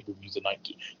better pay-per-views of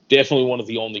 19. Definitely one of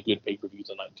the only good pay-per-views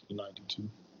of 1992.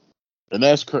 And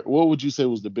that's what would you say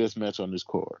was the best match on this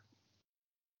card?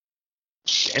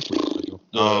 Definitely.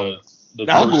 The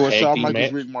I'm first going tag Shawn team Michaels,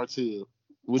 match. Rick Martel.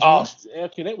 Which Oh, one?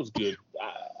 okay, that was good.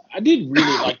 I did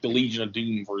really like the Legion of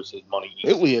Doom versus Money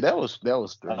Inc. That was I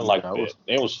strange. liked that.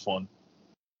 That was fun.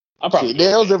 I Shit, probably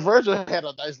Nails and Virgil had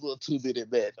a nice little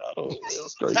 2-minute match. I don't know. It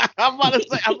was great. I'm about to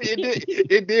say. I mean,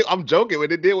 it did. I'm joking,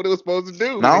 but it did what it was supposed to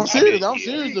do. No, I'm serious. mean, I'm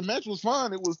serious. The match was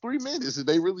fun. It was 3 minutes, and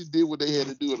they really did what they had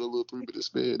to do in a little 3-minute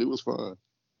span. It was fun.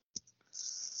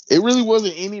 It really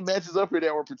wasn't any matches up here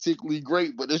that were particularly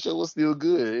great, but the show was still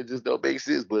good. It just don't make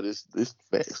sense, but it's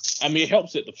facts. I mean, it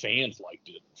helps that the fans liked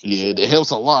it. Yeah, it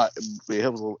helps a lot. It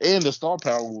helps, and the star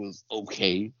power was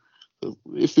okay.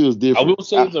 It feels different. I will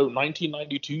say though,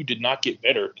 1992 did not get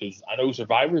better because I know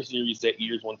Survivor Series that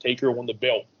year is when Taker won the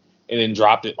belt and then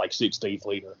dropped it like 6 days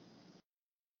later.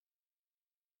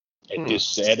 At this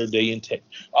Saturday in Texas.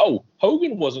 Oh,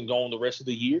 Hogan wasn't gone the rest of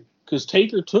the year because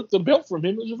Taker took the belt from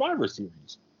him in Survivor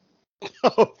Series.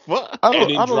 Oh fuck! I don't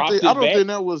think back.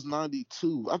 that was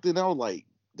 92. I think that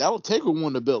was Taker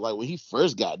won the belt like when he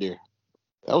first got there.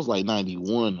 That was like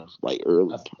 91, like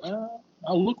early.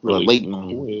 I'll look really late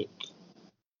quick.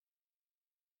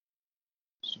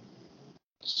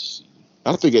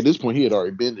 I think at this point he had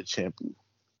already been the champion.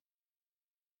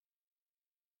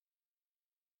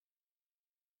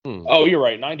 Oh, you're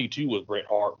right. 92 was Bret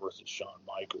Hart versus Shawn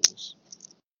Michaels.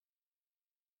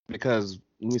 Because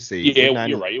let me see. Yeah,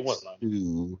 you're right. It was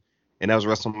 92. And that was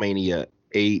WrestleMania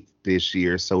 8 this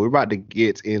year. So we're about to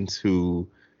get into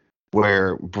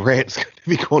where Bret's going to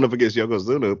be going up against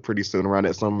Yokozuna pretty soon around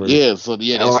that summer. Yeah, so the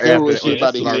steroid shit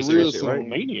about to hit real soon. Right?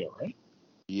 Mania, right?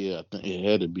 Yeah, I think it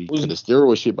had to be. The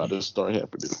steroid shit about to start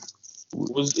happening.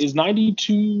 Is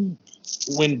 92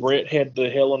 when Bret had the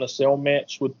Hell in a Cell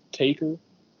match with Taker?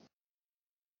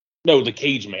 No, the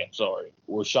cage match, sorry.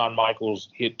 Where Shawn Michaels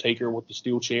hit Taker with the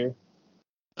steel chair?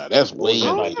 Now, that's way.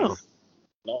 No,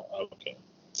 okay.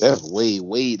 That's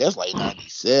way. That's like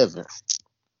 97.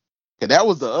 And that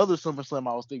was the other SummerSlam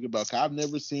I was thinking about. 'Cause I've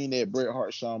never seen that Bret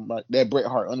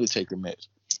Hart Undertaker match.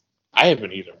 I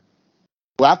haven't either.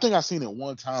 Well, I think I seen it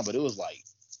one time, but it was like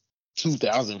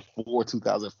 2004,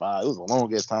 2005. It was a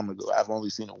long ass time ago. I've only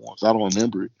seen it once. I don't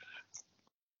remember it.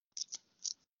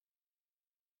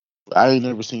 I ain't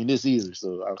never seen this either,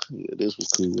 so this was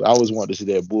cool. I always wanted to see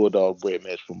that Bulldog Bret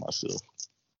match for myself.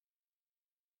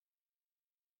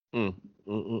 Yeah,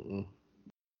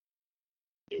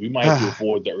 we might have to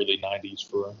avoid the early 90s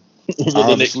for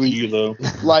the next year, though.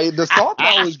 Like, the star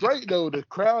power is great, though. The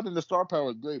crowd and the star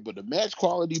power is great, but the match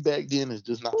quality back then is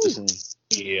just not the same.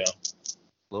 Yeah.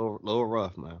 Little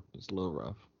rough, man. It's a little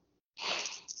rough.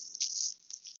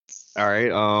 All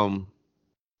right.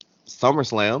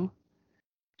 SummerSlam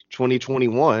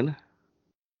 2021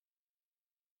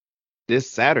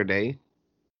 this Saturday,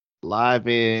 live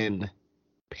in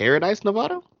Paradise,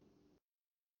 Nevada.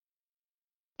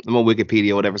 I'm on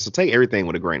Wikipedia or whatever, so take everything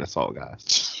with a grain of salt,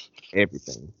 guys.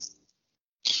 Everything.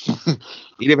 It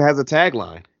even has a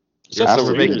tagline. At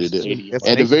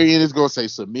the very end, it's gonna say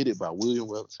submitted by William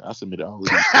Welch. I submitted all of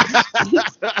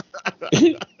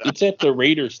these. It's at the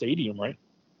Raiders Stadium, right?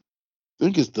 I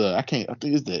think it's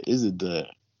is it the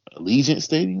Allegiant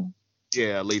Stadium?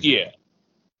 Yeah, Allegiant. Yeah.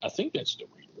 I think that's the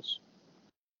Raiders.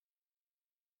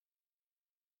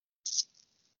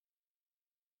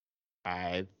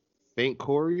 I think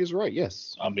Corey is right,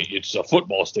 yes. I mean, it's a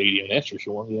football stadium, that's for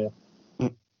sure, yeah.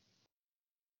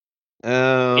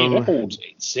 It holds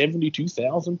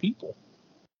 72,000 people.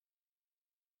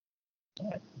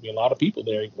 Right. Be a lot of people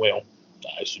there. Well,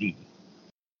 I assume.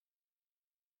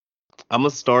 I'm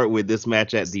gonna start with this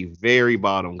match at the very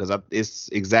bottom because it's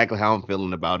exactly how I'm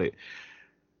feeling about it.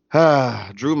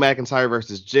 Drew McIntyre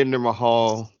versus Jinder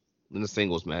Mahal in the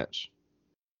singles match.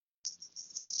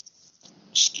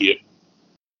 Skip.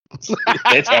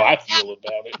 That's how I feel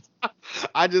about it.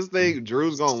 I just think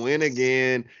Drew's gonna win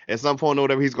again at some point or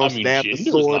whatever. He's gonna stab the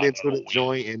sword into the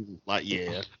joint and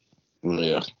yeah.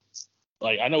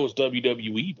 Like, I know it's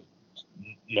WWE, but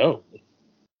no.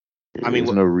 I mean,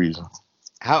 there's no reason.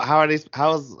 How is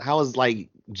like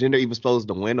Jinder even supposed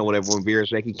to win or whatever when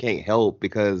Virasheki can't help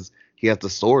because he has the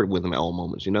sword with him at all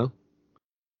moments, you know?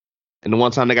 And the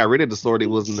one time they got rid of the sword, it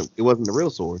wasn't the real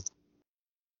sword.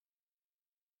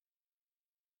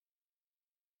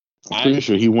 I'm pretty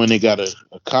sure he went and got a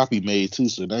copy made too,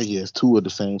 so now he has 2 of the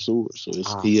same sword. So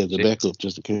he has a backup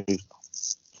just in case.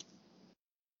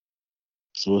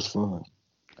 So it's fun.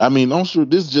 I mean, I'm sure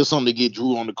this is just something to get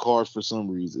Drew on the card for some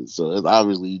reason. So it's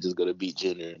obviously he's just gonna beat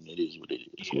Jenner, and it is what it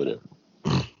is. Yeah. Whatever.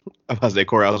 I was say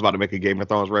Corey, I was about to make a Game of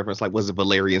Thrones reference. Like, was it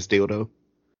Valerian Steel though?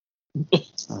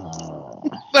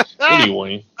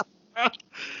 Anyway,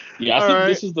 yeah, I All think right.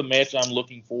 this is the match I'm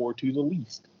looking forward to the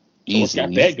least. So it's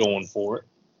got Easily. that going for it.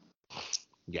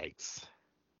 Yikes!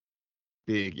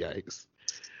 Big yikes.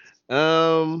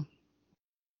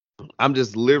 I'm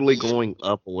just literally going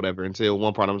up or whatever until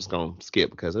one part I'm just gonna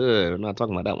skip because I'm not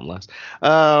talking about that one last.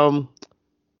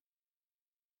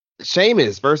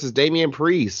 Sheamus versus Damian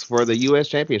Priest for the U.S.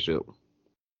 Championship.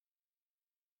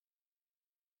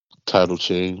 Title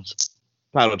change.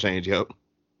 Title change, yep.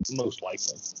 Most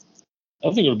likely. I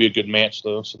think it'll be a good match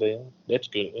though, so that's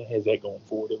good. It has that going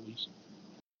for it at least.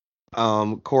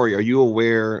 Corey, are you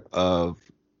aware of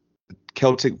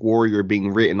Celtic Warrior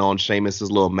being written on Sheamus's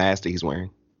little mask that he's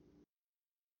wearing?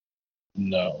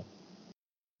 No.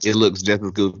 It looks just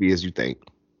as goofy as you think.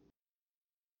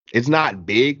 It's not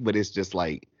big, but it's just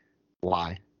like,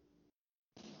 why?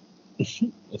 I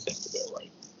think about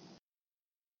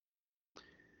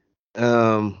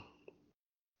right.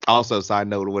 Also, side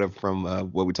note or whatever from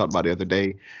what we talked about the other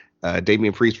day,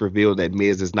 Damian Priest revealed that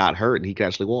Miz is not hurt and he can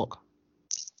actually walk.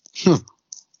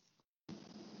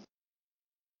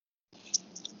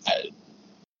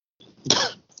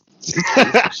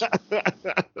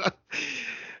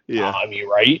 Yeah. I mean,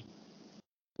 right?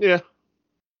 Yeah.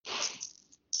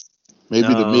 Maybe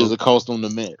the Miz will cost them the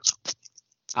match.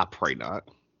 I pray not.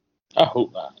 I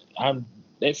hope not.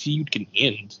 That feud can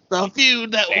end. The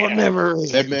feud that will Damn. never.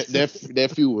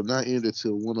 That feud will not end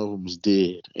until one of them's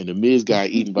dead, and the Miz got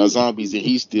eaten by zombies, and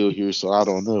he's still here. So I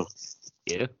don't know.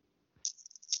 Yeah.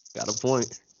 Got a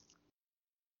point.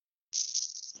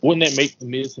 Wouldn't that make the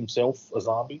Miz himself a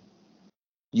zombie?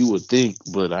 You would think,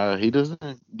 but he doesn't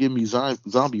give me zombie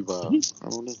vibes. I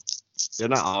don't know. They're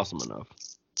not awesome enough.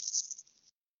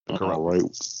 Correct. All right.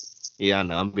 Yeah, I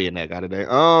know. I'm being that guy today.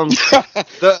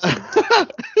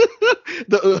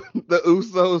 The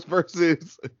Usos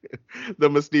versus the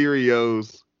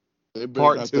Mysterios. They better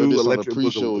Part not two, throw this on a Electric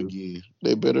pre-show Boogaloo. again.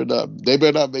 They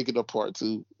better not make it a part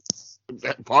 2.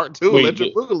 Part 2, Wait,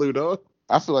 Electric Boogaloo, dog.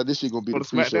 I feel like this shit gonna be For the the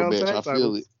pre-show SmackDown match. tag I feel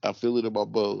titles. it. I feel it in my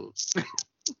bones.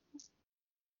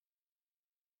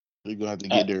 They're gonna have to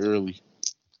get there early.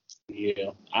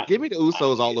 Yeah. Give me the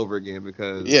Usos all over again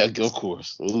because Yeah, of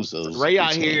course. The Usos. Ray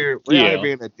out here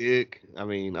being a dick. I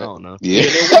mean, I don't know. Yeah,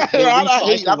 they're I don't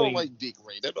recycling- like Dick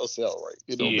Ray. That don't sound right.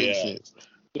 It don't make Yeah. sense.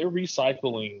 They're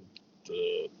recycling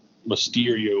the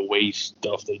Mysterio waste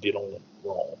stuff they did on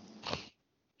Raw.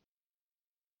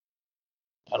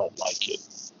 I don't like it.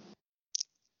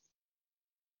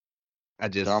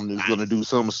 Dominic's gonna do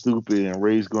something stupid, and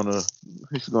Ray's gonna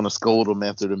scold him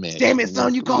after the match. Damn it,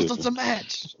 son! You cost us a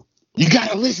match. You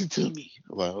gotta listen to me.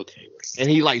 I'm like, okay, Ray. And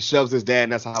he like shoves his dad,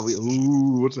 and that's how we.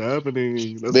 Ooh, what's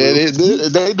happening? That's Man,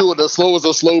 what- they doing the slowest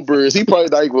of slow birds. He probably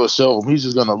not even gonna shove him. He's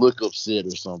just gonna look upset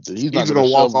or something. He's not He's gonna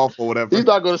walk shove him. off or whatever. He's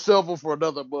not gonna shove him for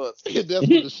another month. That's when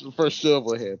the first shove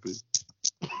will happen.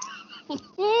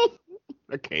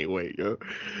 I can't wait, yo.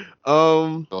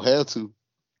 Don't have to.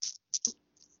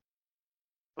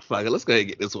 Fuck it, let's go ahead and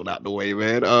get this one out the way,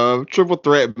 man. Triple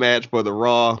threat match for the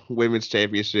Raw Women's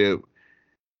Championship.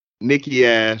 Nikki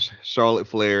Ash, Charlotte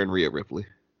Flair, and Rhea Ripley.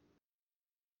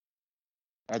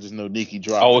 I just know Nikki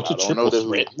dropped. Oh, it's a I don't know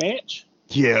triple that- threat match?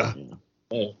 Yeah.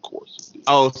 Of course.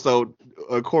 Oh, so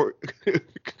Corey,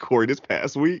 this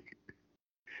past week,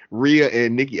 Rhea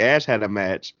and Nikki Ash had a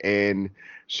match, and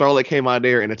Charlotte came out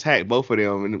there and attacked both of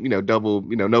them, and double,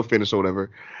 no finish or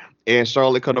whatever. And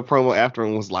Charlotte cut a promo after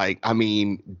and was like, I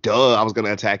mean, duh, I was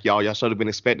gonna attack y'all. Y'all should have been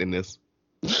expecting this.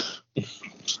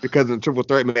 Because in the triple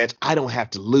threat match, I don't have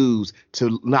to lose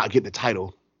to not get the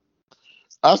title.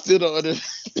 I still don't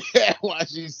understand why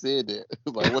she said that.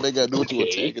 Like, what they got to do with you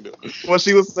attacking them? Well,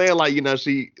 she was saying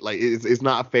she it's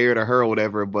not fair to her or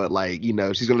whatever, but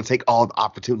she's gonna take all the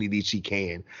opportunities she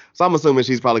can. So I'm assuming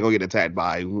she's probably gonna get attacked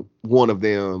by one of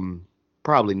them,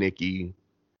 probably Nikki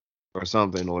or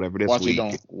something or whatever this week.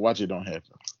 Watch it don't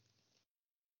happen.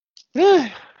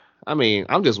 I mean,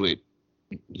 I'm just with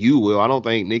you, Will. I don't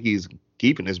think Nikki's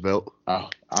keeping this belt. I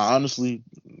honestly,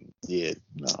 yeah,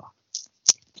 no.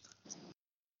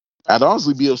 I'd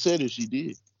honestly be upset if she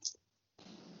did.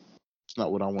 It's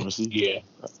not what I want to see. Yeah.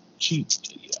 Yeah.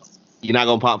 You're not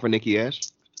gonna pop for Nikki Ash?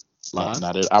 Not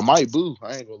that I might boo.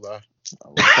 I ain't gonna lie.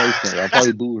 I'll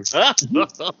probably boo her.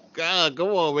 Oh, God, come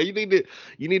on, man.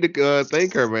 You need to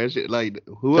thank her, man. Shit, like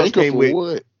who else Thank her came for with?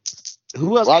 what?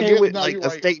 Who else Well, I came guess- with no, like you're a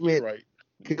right. statement? You're right.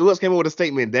 Who else came up with a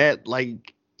statement that And that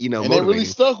really motivating?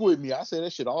 stuck with me. I say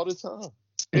that shit all the time.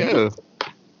 Yeah.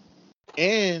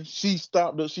 And she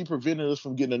stopped us. She prevented us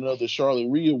from getting another Charlotte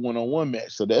Rhea one-on-one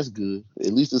match. So that's good.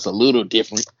 At least it's a little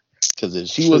different. Because if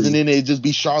she wasn't in there, it'd just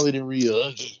be Charlotte and Rhea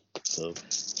ugly. So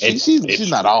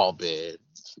she's not all bad.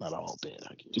 It's not all bad,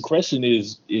 I guess. The question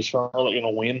is Charlotte going to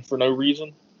win for no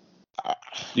reason?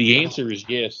 The answer is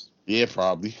yes. Yeah,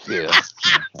 probably. Yeah.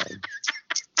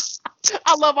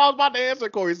 I love I was about to answer.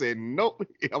 Corey said, nope.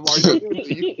 I'm already giving it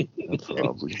to you.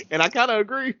 Probably. And I kind of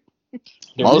agree.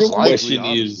 The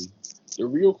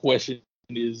real question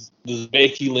is, does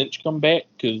Becky Lynch come back?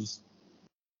 Because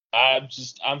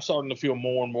I'm starting to feel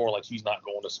more and more like she's not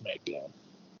going to SmackDown.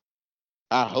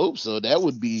 I hope so. That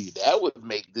would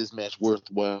make this match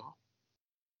worthwhile.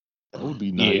 That would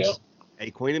be nice. Yeah.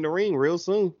 Hey, Queen in the Ring real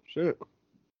soon. Shit.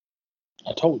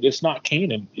 I told you, it's not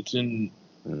canon. It's in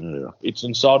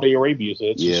Saudi Arabia, so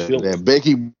it's just filmed. Yeah,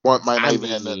 Becky might not even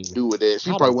have nothing to do with that. She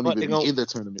probably wouldn't even be in the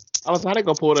tournament. I was how they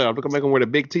gonna pull that up? They're gonna make them wear the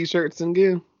big T-shirts and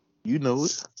give. You know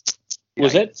it.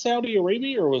 Was that Saudi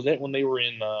Arabia, or was that when they were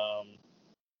in that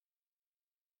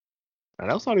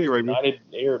was Saudi Arabia. United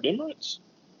Arab Emirates?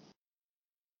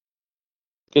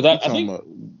 Because I think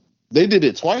they did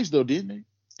it twice though, didn't they?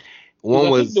 One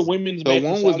was the women's match.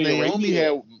 One was Naomi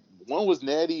had. One was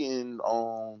Natty and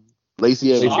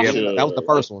Lacey Evans. That was the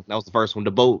first one.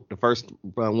 The first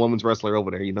woman's wrestler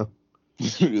over there. You know.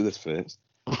 That's fast.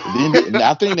 Then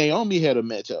I think Naomi had a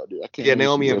match out there. I can't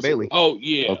Naomi and Bailey. Oh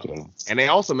yeah. Okay. And they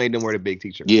also made them wear the big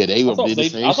T-shirt. Yeah, they did the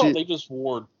same I thought they just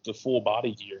wore the full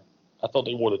body gear. I thought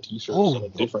they wore the T-shirts in a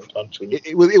different country.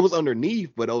 It was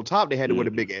underneath, but on top they had to wear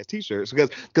the big ass T-shirts because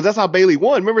that's how Bailey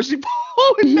won. Remember she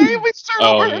pulled Naomi's shirt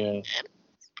over her head.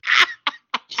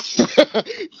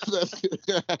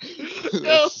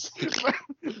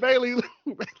 Bailey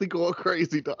going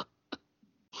crazy, dog.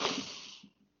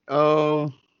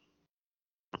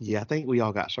 Yeah, I think we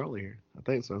all got Charlotte here. I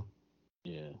think so.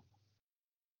 Yeah.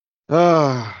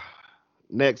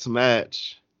 Next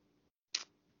match.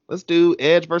 Let's do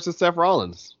Edge versus Seth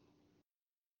Rollins.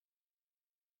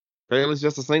 Apparently it's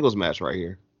just a singles match right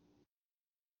here.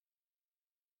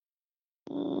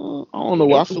 I don't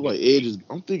know. I feel like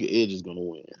I'm thinking Edge is gonna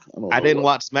win. I didn't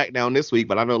watch SmackDown this week,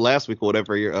 but I know last week or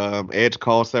whatever, Edge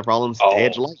called Seth Rollins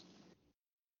Edge Light.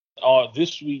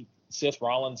 This week Seth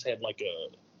Rollins had kind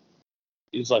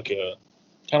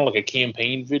of like a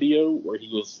campaign video where he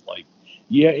was like,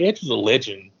 "Yeah, Edge is a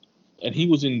legend," and he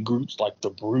was in groups like the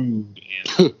Brood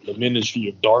and the Ministry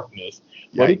of Darkness.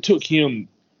 But it took him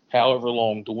however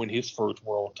long to win his first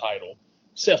world title.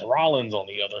 Seth Rollins, on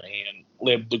the other hand,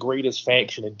 led the greatest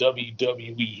faction in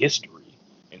WWE history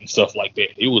and stuff like that.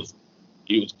 It was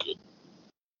good.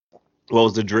 What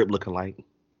was the drip looking like?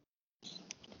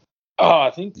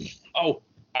 I don't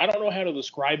know how to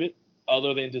describe it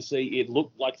other than to say it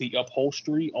looked like the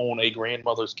upholstery on a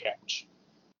grandmother's couch.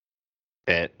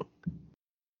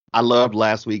 I loved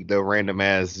last week the random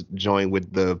ass joint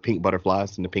with the pink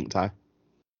butterflies and the pink tie.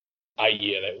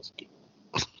 Yeah, that was good.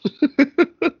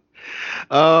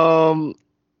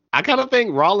 I kind of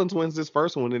think Rollins wins this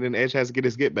first one, and then Edge has to get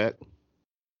his get back.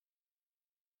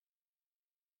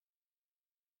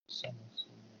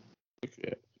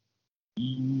 Okay.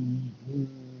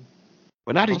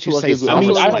 But now that you say I don't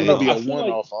know. It'll be a I feel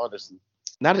one-off, honestly.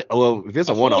 If it's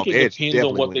a one-off, Edge depends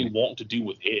on what they want to do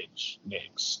with Edge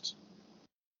next.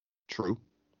 True.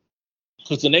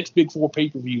 Because the next Big Four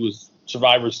pay-per-view is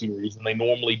Survivor Series, and they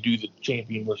normally do the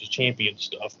champion versus champion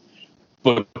stuff.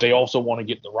 But they also want to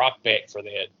get The Rock back for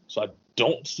that. So I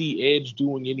don't see Edge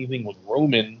doing anything with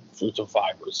Roman for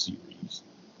Survivor Series.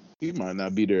 He might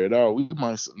not be there at all. We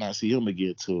might not see him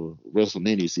again till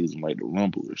WrestleMania season, like the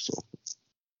Rumble or something.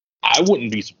 I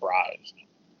wouldn't be surprised.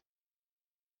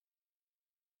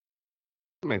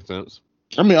 Makes sense.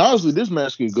 I mean, honestly, this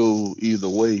match could go either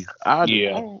way. I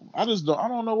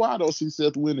don't know why I don't see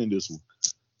Seth winning this one.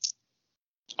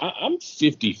 I'm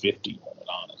 50-50 on it,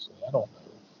 honestly. I don't know.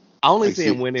 I only see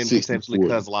him winning essentially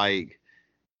because, like,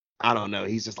 I don't know.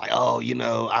 He's just like,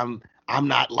 I'm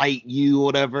not like you or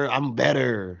whatever. I'm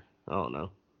better. I don't know.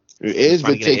 Edge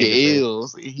been taking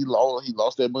L's. He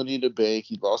lost that Money in the Bank.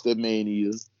 He lost that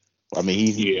Mania. I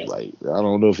mean, I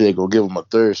don't know if they're gonna give him a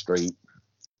third straight.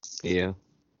 Yeah.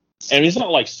 And it's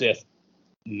not like Seth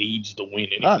needs to win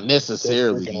anything. Not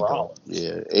necessarily.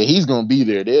 Yeah, and he's gonna be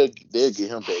there. They'll get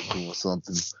him back doing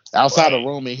something outside of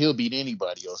Roman. He'll beat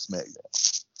anybody on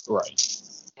SmackDown. Right.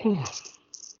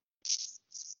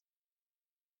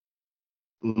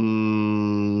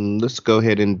 Let's go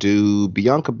ahead and do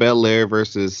Bianca Belair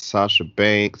versus Sasha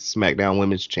Banks, SmackDown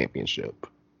Women's Championship.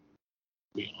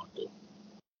 Bianca.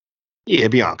 Yeah,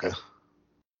 Bianca.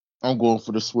 I'm going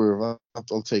for the swerve.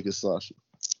 I'm taking Sasha.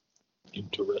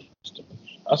 Interesting.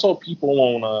 I saw people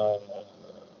on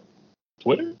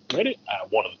Twitter, Reddit,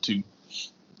 one of the two.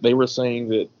 They were saying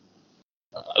that it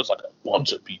was like a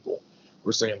bunch of people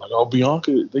were saying like, "Oh,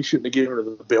 Bianca, they shouldn't have given her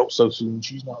the belt so soon.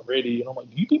 She's not ready." And I'm like,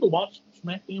 "Do you people watch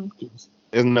SmackDown?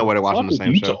 There's no way they're watching the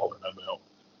same show. Talking about?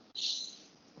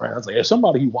 Right? I was like, as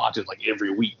somebody who watches like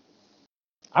every week,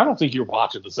 I don't think you're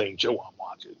watching the same show I'm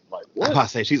watching. Like, what? I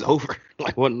say she's over.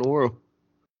 Like, what in the world?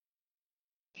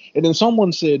 And then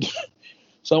someone said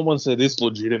this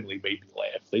legitimately made me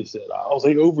laugh. They said, "Oh,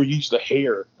 they overused the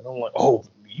hair," and I'm like, "Oh,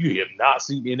 you have not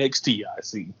seen NXT, I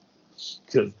see."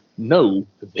 Because no,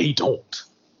 they don't.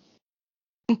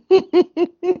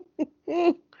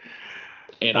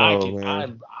 And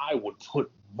I would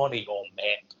put money on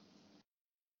that.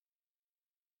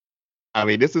 I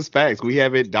mean, this is facts. We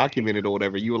have it documented or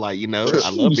whatever. You were like, I love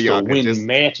Bianca. Bianca. Win just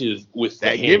matches with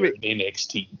the hair in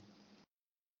NXT.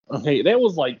 Okay, that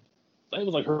was like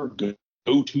her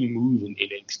go-to move in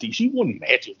NXT. She won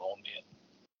matches on that.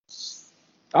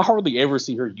 I hardly ever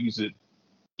see her use it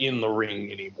in the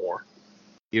ring anymore.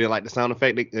 You didn't like the sound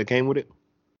effect that came with it?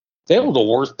 That was the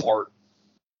worst part.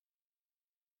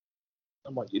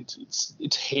 I'm like,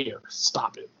 it's hair.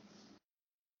 Stop it.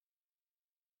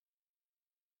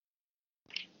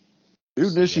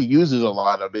 Even if she uses a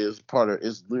lot of it,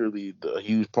 it's literally a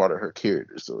huge part of her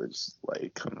character. So it's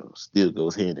like kind of still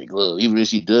goes hand in glove. Even if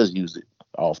she does use it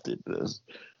often,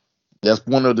 that's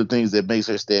one of the things that makes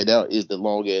her stand out is the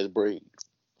long ass braids.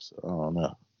 So I don't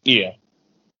know. Yeah.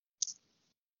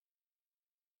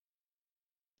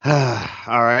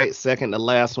 All right, second to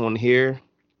last one here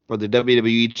for the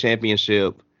WWE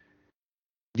Championship.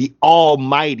 The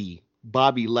almighty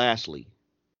Bobby Lashley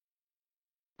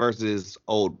versus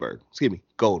Goldberg.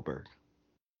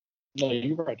 No,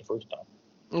 you were right the first time.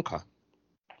 Okay.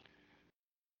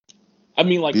 I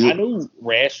mean, like, I know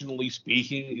rationally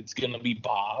speaking, it's going to be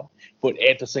Bob, but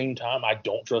at the same time, I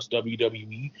don't trust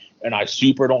WWE, and I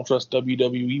super don't trust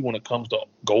WWE when it comes to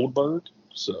Goldberg,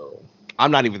 so... I'm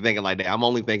not even thinking like that. I'm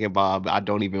only thinking Bob. I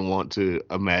don't even want to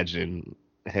imagine.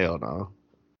 Hell no.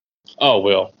 Oh,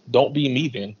 well, don't be me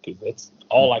then, because that's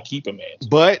all I keep him as.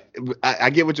 But I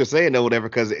get what you're saying, though, whatever,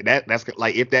 because that's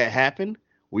like, if that happened,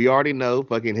 we already know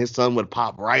fucking his son would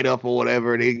pop right up or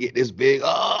whatever, and he'd get this big,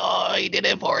 oh, he did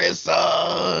it for his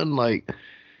son. Like,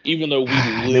 even though we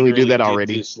literally then we do that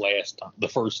already. Did this last time, the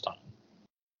first time.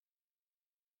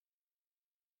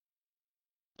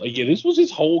 Like, yeah, this was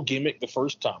his whole gimmick the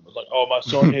first time. It was like, oh, my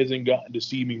son hasn't gotten to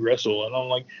see me wrestle. And I'm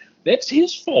like, that's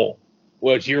his fault.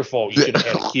 Well, it's your fault. You should have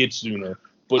had a kid sooner.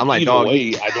 But I'm like, either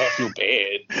way, I don't feel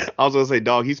bad. I was going to say,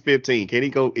 dog, he's 15. Can he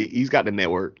go? He's got the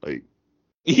network. Like,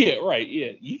 yeah, right.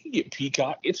 Yeah, you can get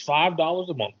Peacock. It's $5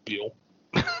 a month, Bill.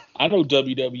 I know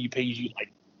WWE pays you,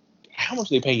 like, how much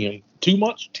they pay him? Too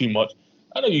much? Too much.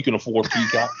 I know you can afford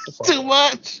Peacock. Too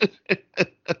much?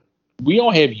 We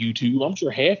all have YouTube. I'm sure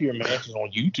half your matches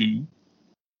on YouTube.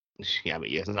 Yeah,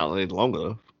 but yes, it's not long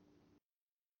enough.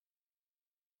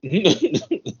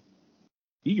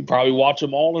 You could probably watch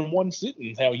them all in one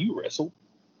sitting, how you wrestle.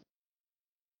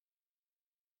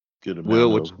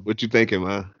 Will, what you thinking,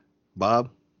 man? Bob?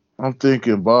 I'm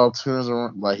thinking Bob turns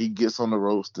around, like he gets on the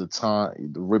ropes,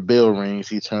 the bell rings,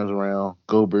 he turns around,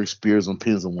 Goldberg spears him,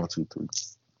 pins him 1, 2, 3.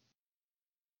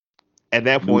 At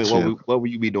that point, what will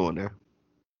you be doing there?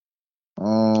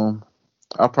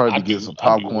 I'll probably get some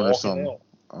popcorn or something. Out.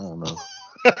 I don't know.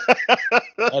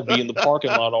 I'd be in the parking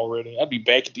lot already. I'd be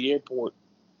back at the airport.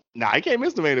 Nah, I can't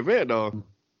miss the main event, though.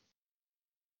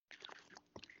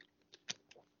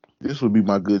 This would be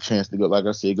my good chance to go, like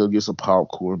I said, go get some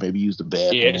popcorn, maybe use the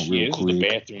bathroom real quick. This is the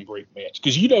bathroom break match.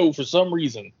 Because, for some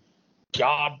reason,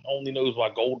 God only knows why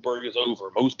Goldberg is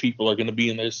over. Most people are going to be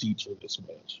in their seats for this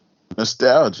match.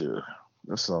 Nostalgia.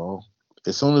 That's all.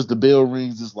 As soon as the bell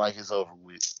rings, it's like it's over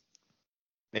with.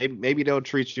 Maybe they'll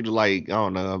treat you to, like, I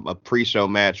don't know, a pre-show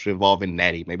match involving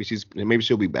Natty. Maybe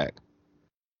she'll be back.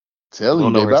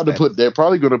 Telling you, they're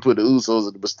probably going to put the Usos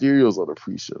and the Mysterios on the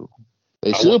pre-show.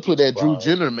 They should put that Drew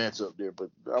Jenner match up there, but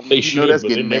they should. That's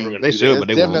getting main. They should, but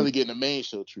they definitely won't. Getting a main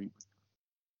show treatment.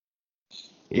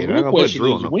 Yeah, the real question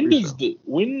is,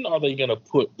 when are they going to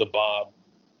put the Bob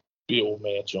Bill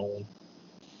match on?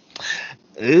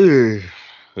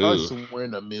 Probably somewhere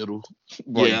in the middle.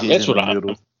 Yeah, that's what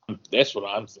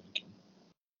I'm thinking.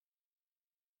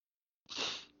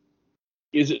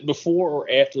 Is it before or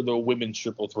after the women's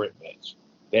triple threat match?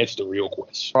 That's the real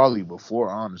question. Probably before,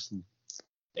 honestly.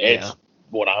 That's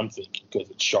what I'm thinking because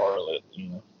it's Charlotte,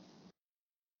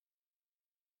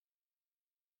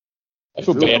 I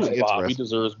feel bad for Bob. He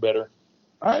deserves better.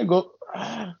 I ain't go.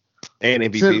 And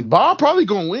MVP. Bob probably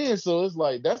gonna win, so it's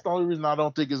like that's the only reason I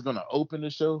don't think it's gonna open the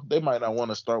show. They might not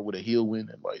want to start with a heel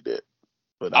winning like that.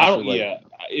 But I don't.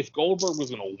 if Goldberg was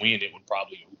going to win, it would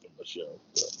probably open the show.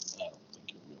 But I don't think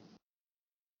it will.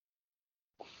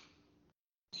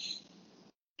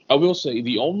 I will say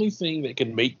the only thing that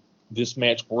can make this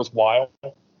match worthwhile,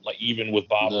 like even with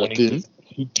Bob winning,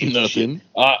 Nothing.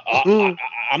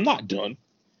 I'm not done.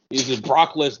 Is if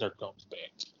Brock Lesnar comes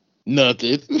back.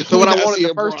 Nothing. So what I wanted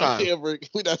the first time. We're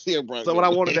not seeing Brock. So what I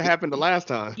wanted to happen the last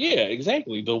time. Yeah,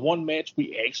 exactly. The one match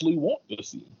we actually want to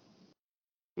see.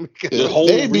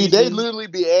 They literally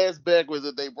be ass backwards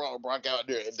if they brought Brock out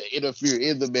there and they interfere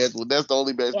in the match. Well, that's the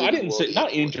only match. No, I didn't say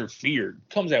not interfered.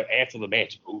 Comes out after the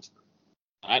match is over.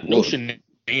 No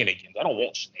shenanigans. I don't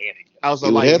want shenanigans. I was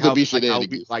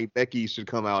like Becky should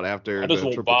come out after. I just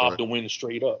want Bob to win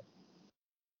straight up.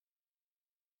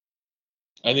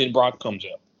 And then Brock comes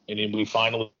out. And then we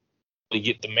finally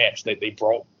get the match that they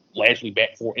brought Lashley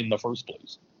back for in the first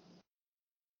place.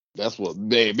 That's what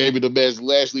maybe the match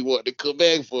Lashley wanted to come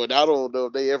back for. And I don't know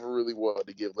if they ever really wanted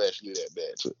to give Lashley that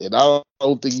match. And I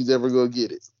don't think he's ever going to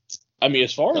get it. I mean,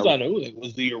 as far as I know, it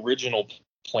was the original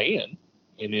plan.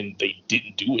 And then they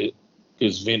didn't do it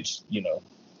because Vince,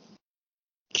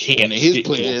 can't his stick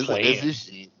plan. to a plan. His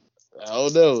shit. I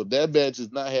don't know. That match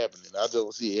is not happening. I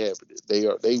don't see it happening.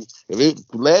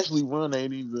 Lashley run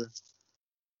ain't even.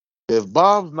 If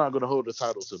Bob's not gonna hold the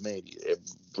title to Mania, if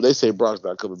they say Brock's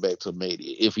not coming back to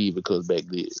Mania, if he even comes back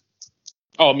then.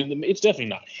 Oh, I mean, it's definitely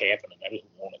not happening. I didn't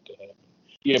want it to happen.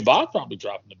 Yeah, Bob's probably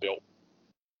dropping the belt.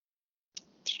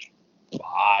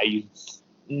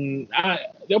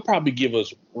 They'll probably give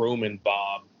us Roman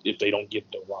Bob if they don't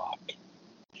get The Rock.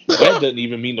 That doesn't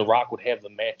even mean The Rock would have the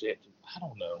match. I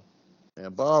don't know.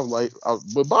 And Bob,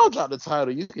 when Bob dropped the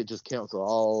title, you could just cancel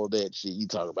all that shit you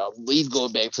talk about. He's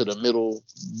going back to the middle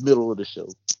of the show.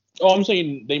 Oh, I'm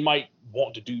saying they might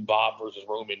want to do Bob versus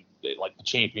Roman, like the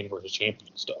champion versus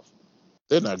champion stuff.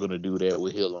 They're not going to do that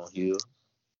with heel on heel.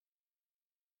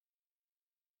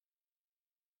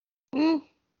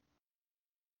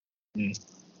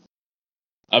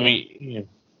 I mean,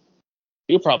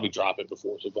 he'll probably drop it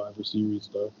before Survivor Series,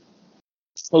 though.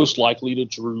 Most likely to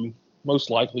Drew.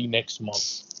 Most likely next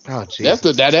month. Oh, geez.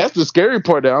 That's the scary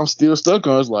part that I'm still stuck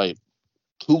on. It's like,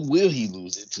 who will he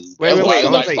lose it to?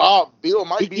 Wait. Bob, Bill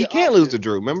might be. He can't lose to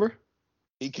Drew. Remember?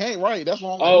 He can't. Right. That's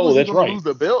why. That's right. Lose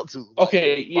the belt to.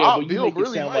 Okay. Yeah. Bob, but you Bill make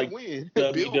really it sound might like win.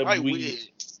 WWE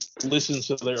listens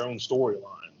to their own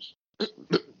storylines.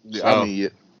 I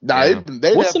mean,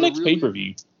 they what's the next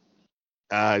pay-per-view?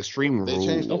 Extreme Rules.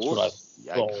 Changed the That's what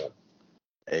I thought.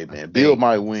 Hey man, Bill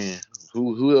might win.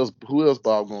 Who else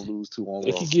Bob gonna lose to on Raw?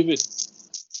 They could give it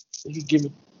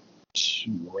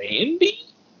to Randy?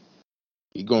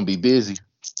 He gonna be busy.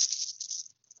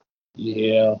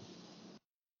 Yeah.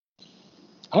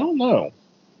 I don't know.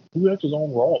 Who else is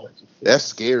on Raw? That's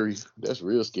scary. That's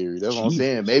real scary. That's what I'm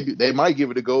saying. Maybe they might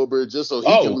give it to Goldberg just so he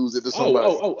can lose it to somebody.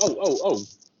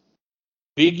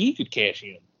 Big E could cash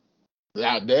in.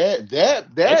 Now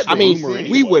that I mean,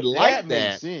 we would like that.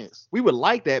 Makes sense. We would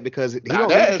like that because he don't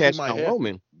cash in on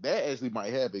Roman. That actually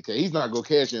might happen because he's not gonna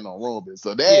cash in on Roman.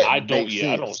 So that I don't see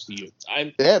it.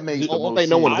 That makes sense.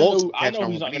 No one wants. I know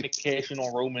he's not going to cash in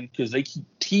on Roman because they keep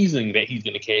teasing that he's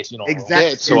going to cash in on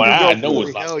Roman. So I know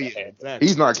it's not going to happen. Exactly.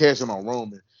 He's not cashing on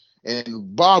Roman.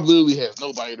 And Bob literally has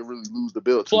nobody to really lose the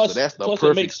belt to. So that's the perfect.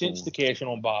 Plus, it makes sense to cash in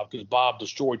on Bob because Bob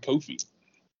destroyed Kofi.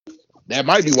 That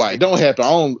might be why it don't happen.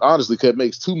 Honestly, because it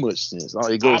makes too much sense.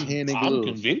 It goes hand in glove. I'm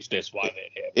convinced that's why that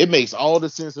happened. It makes all the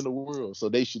sense in the world, so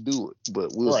they should do it.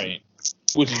 But we'll see.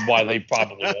 Which is why they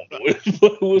probably won't do it.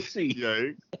 But we'll see.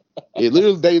 Yeah. They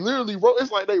literally wrote.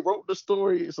 It's like they wrote the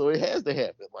story, so it has to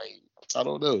happen. Like, I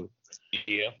don't know.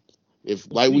 Yeah. If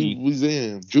we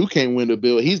saying Drew can't win the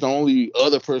belt, he's the only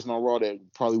other person on Raw that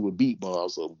probably would beat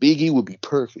Bob. So Big E would be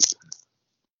perfect.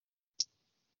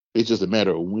 It's just a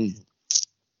matter of when.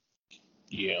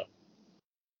 Yeah.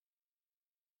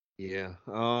 Yeah.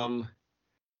 Our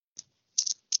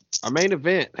main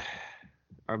event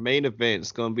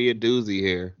is gonna be a doozy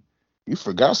here. You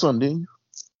forgot something, didn't you?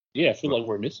 Yeah, I feel like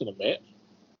we're missing a match.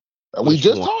 We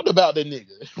just talked about that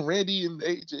nigga, Randy and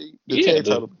AJ.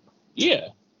 Yeah.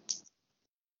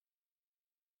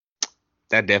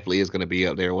 That definitely is gonna be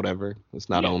up there. Whatever. It's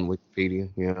not on Wikipedia.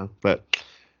 Yeah, but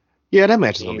yeah, that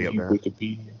match is gonna be up there.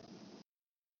 Wikipedia.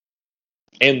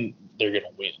 And they're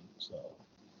gonna win. So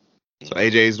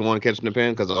AJ's the one catching the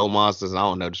pin because Omos says, I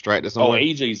don't know, distracted somewhere. Oh,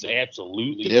 AJ's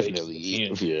absolutely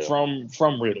definitely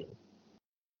from Riddle.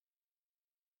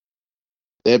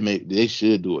 They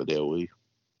should do it that way.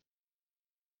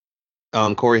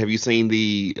 Corey, have you seen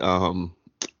the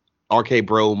RK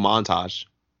Bro montage?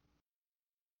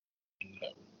 No.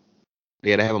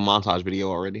 Yeah, they have a montage video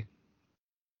already.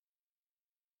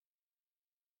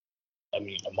 I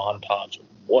mean, a montage of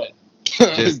what?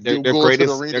 Just their Going to the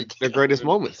greatest, arena, their greatest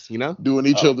moments, you know? doing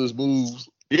each Oh. other's moves.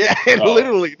 Yeah, Oh.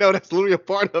 literally. No, that's literally a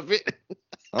part of it.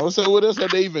 I would say, what else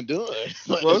have they even done?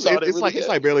 Like, Well, that's all they it's really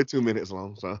like barely 2 minutes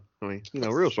long. So I mean,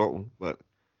 real short one, but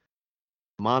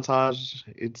montage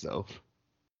itself.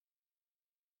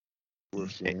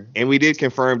 And we did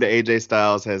confirm that AJ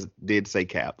Styles did say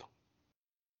cap.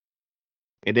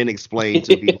 And then explain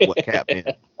to people what cap meant.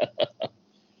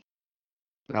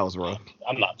 That was rough.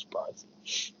 I'm not surprised.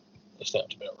 That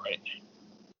sounds about right.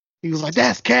 He was like,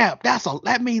 "That's cap.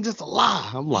 That means it's a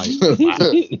lie." I'm like,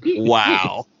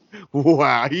 wow.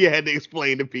 Wow. He had to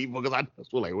explain to people because I was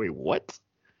like, wait, what?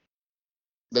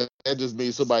 That just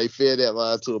means somebody fed that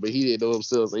line to him, but he didn't know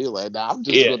himself. So he was like, "Nah, I'm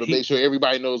just going to make sure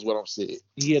everybody knows what I'm saying."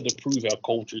 He had to prove how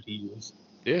cultured he was.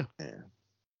 Yeah.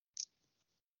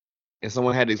 And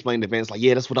someone had to explain to Vince, like,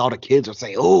 yeah, that's what all the kids are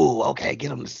saying. Oh, okay, get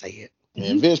them to say it.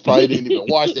 And Vince probably didn't even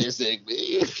watch that segment.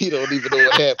 He don't even know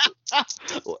what happened.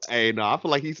 Well, hey, no, I feel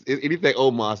like he's anything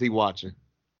Omos, he watching.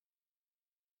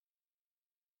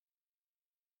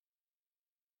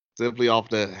 Simply off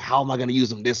the, how am I going to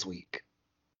use him this week?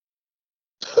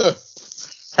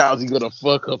 How's he going to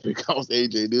fuck up and cost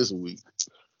AJ this week?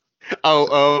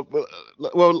 Oh,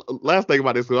 well, last thing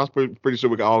about this, because I was pretty sure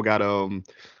we all got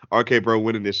RK Bro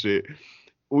winning this shit.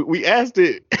 We asked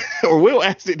it, or Will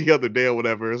asked it the other day or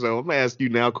whatever. So I'm gonna ask you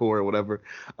now, Corey, or whatever.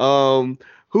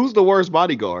 Who's the worst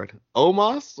bodyguard,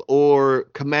 Omos or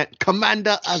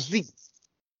Commander Aziz?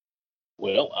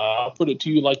 Well, I'll put it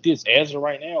to you like this: as of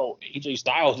right now, AJ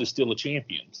Styles is still a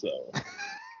champion. So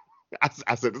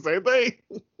I said the same thing.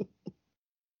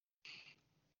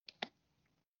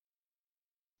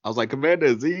 I was like, Commander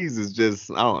Aziz is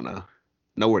just, I don't know,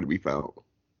 nowhere to be found.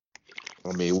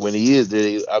 I mean, when he is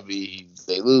there,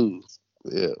 they lose.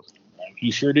 Yeah.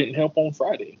 he sure didn't help on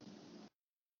Friday.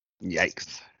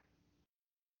 Yikes.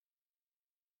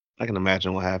 I can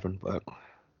imagine what happened, but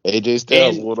AJ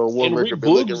Styles with a one record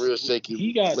been looking real shaky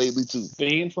he got lately too.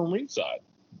 Banned from ringside.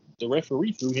 The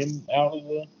referee threw him out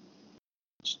of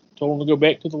told him to go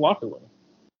back to the locker room.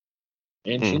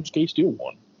 And Shinsuke still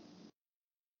won.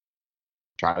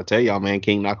 Try to tell y'all, man,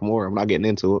 King Nakamura. I'm not getting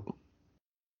into it.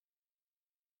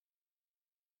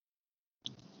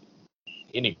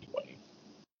 Anyway.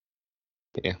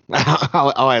 Yeah.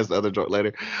 I'll ask the other joke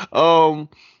later.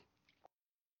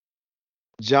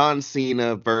 John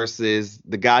Cena versus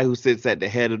the guy who sits at the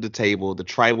head of the table, the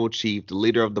tribal chief, the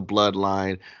leader of the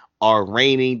bloodline, our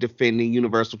reigning, defending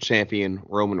Universal Champion,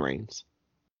 Roman Reigns.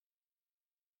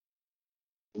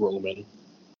 Roman.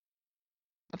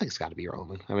 I think it's got to be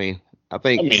Roman. I mean,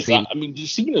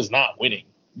 Cena's not winning.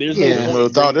 There's no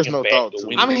thought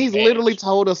to I mean, he's literally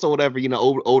told us or whatever,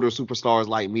 older superstars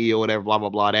like me or whatever, blah, blah,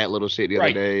 blah, that little shit the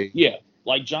other day. Yeah.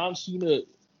 Like John Cena,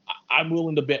 I'm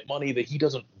willing to bet money that he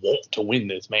doesn't want to win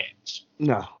this match.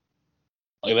 No.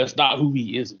 Like, that's not who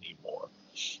he is anymore.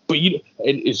 But, and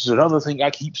it's another thing I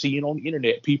keep seeing on the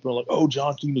internet. People are like, oh,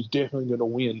 John Cena's definitely going to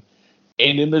win.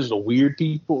 And then there's the weird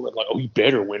people that are like, oh, he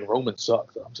better win. Roman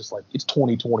sucks. I'm just like, it's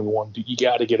 2021. Dude, you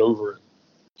got to get over it.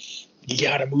 You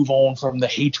got to move on from the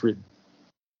hatred.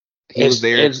 As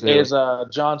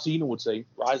John Cena would say,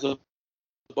 rise up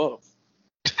above.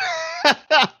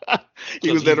 He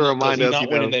was there to remind us,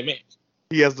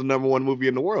 he has the #1 movie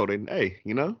in the world, and hey,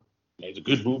 it's a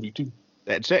good movie too.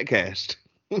 That check cashed.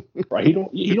 Right? He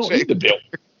don't need the belt.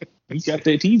 He's got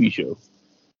that TV show.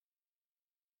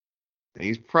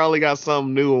 He's probably got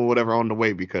something new or whatever on the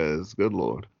way because, good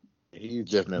lord, he's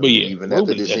definitely even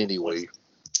after this anyway.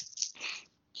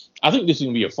 I think this is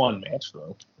gonna be a fun match,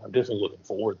 though. I'm definitely looking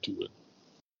forward to it.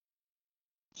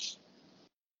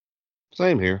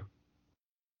 Same here.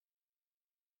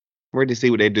 I'm ready to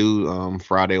see what they do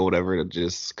Friday or whatever.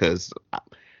 Just because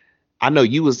I know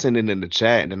you was sending in the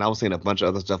chat, and then I was seeing a bunch of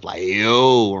other stuff like,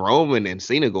 yo, Roman and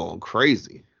Cena going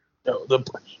crazy.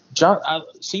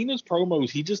 Cena's promos,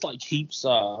 he just keeps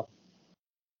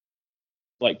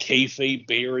kayfabe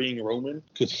burying Roman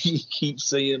because he keeps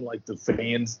saying the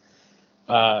fans.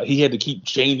 He had to keep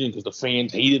changing because the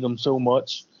fans hated him so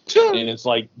much. And it's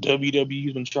like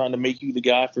WWE's been trying to make you the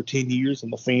guy for 10 years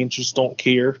and the fans just don't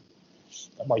care.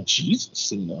 I'm like, Jesus,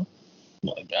 Cena.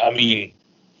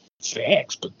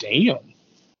 Facts, but damn.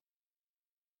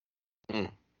 And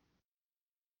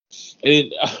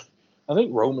I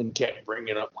think Roman kept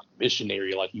bringing up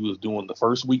missionary like he was doing the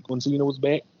first week when Cena was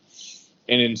back.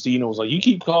 And then Cena was like, you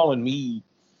keep calling me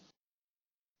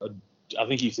I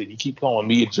think he said, you keep calling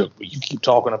me a joke, but you keep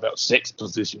talking about sex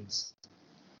positions.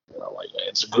 And I'm like,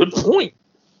 that's a good point.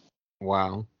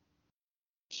 Wow.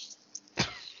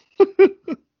 I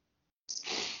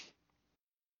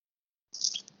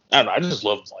don't know, I just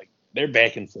love Their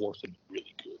back and forth is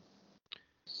really good.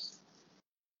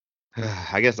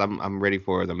 I guess I'm ready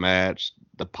for the match.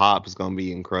 The pop is gonna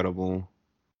be incredible.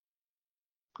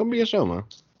 It's gonna be a show, man.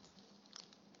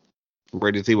 I'm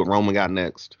ready to see what Roman got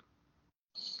next.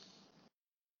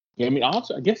 Yeah, I mean,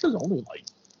 honestly, I guess there's only like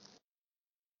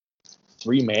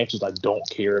 3 matches I don't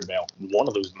care about. One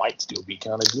of those might still be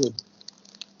kind of good.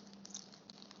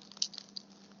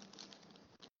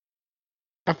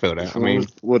 I feel that. I mean,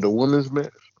 what the women's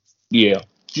match? Yeah,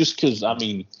 just because, I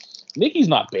mean, Nikki's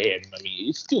not bad. I mean,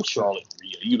 it's still Charlotte and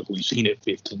Rhea. You've only seen it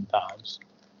 15 times.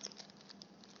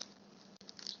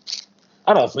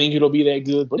 I don't think it'll be that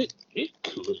good, but it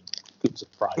could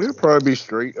surprise me. It'll probably be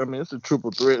straight. I mean, it's a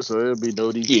triple threat, so it'll be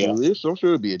no DQ. Yeah. I'm sure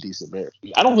it'll be a decent match.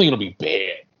 I don't think it'll be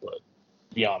bad, but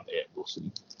beyond that, we'll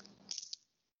see.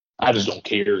 I just don't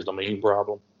care is the main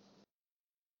problem.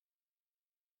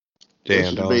 They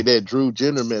should make that Drew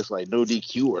Jenner match like no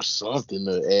DQ or something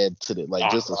to add to it.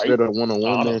 Like just a straight up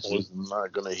one-on-one match is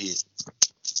not gonna hit.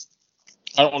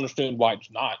 I don't understand why it's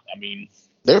not. I mean,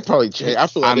 they're probably change. I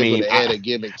feel like they're gonna add a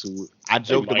gimmick to it. I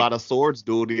joked about a swords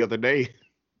duel the other day.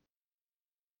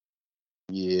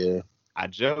 Yeah, I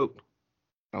joked.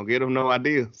 Don't give them no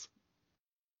ideas.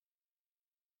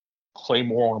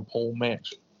 Claymore on a pole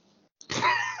match.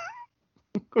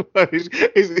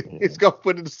 he's gonna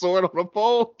put the sword on a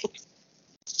pole.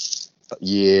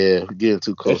 Yeah, getting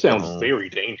too close. That sounds very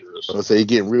dangerous. I say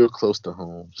getting real close to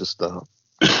home. Just stop.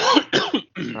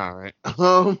 All right.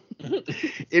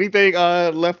 Anything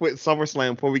left with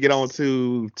SummerSlam before we get on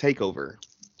to Takeover?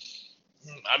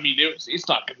 I mean, it's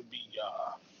not going to be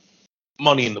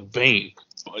Money in the Bank,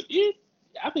 but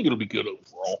I think it'll be good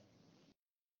overall.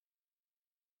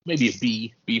 Maybe a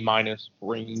B minus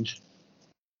range.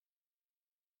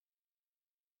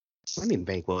 Money in the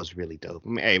Bank was really dope. I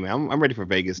mean, hey man, I'm ready for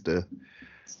Vegas to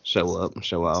show up and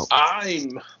show out.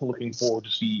 I'm looking forward to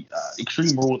see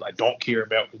Extreme Rules. I don't care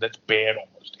about because that's bad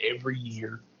almost every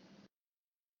year.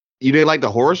 You didn't like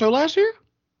the horror show last year?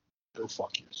 Go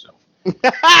fuck yourself.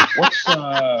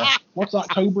 What's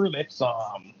October? That's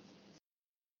Hell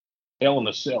in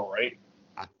a Cell, right?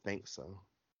 I think so.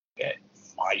 That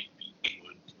might be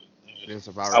good.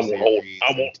 I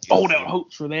won't hold out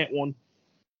hopes for that one.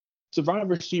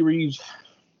 Survivor Series,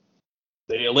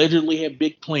 they allegedly have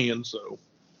big plans, so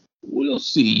we'll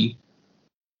see.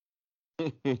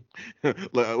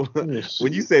 Look,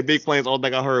 when you said big plans, all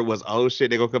thing I heard was, oh shit,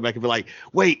 they're gonna come back and be like,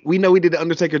 wait, we know we did the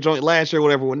Undertaker joint last year or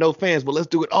whatever with no fans, but let's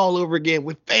do it all over again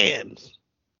with fans.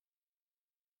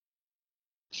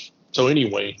 So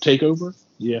anyway, Takeover?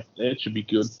 Yeah, that should be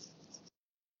good.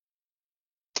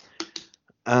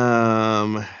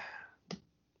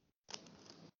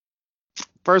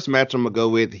 First match I'm gonna go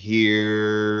with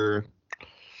here.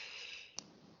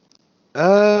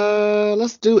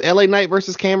 Let's do LA Knight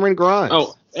versus Cameron Grimes.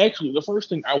 Oh, actually, the first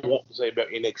thing I want to say about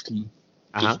NXT,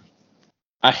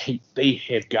 I hate they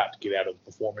have got to get out of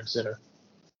the Performance Center.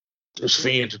 Those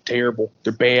fans are terrible.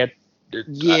 They're bad. They're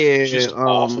just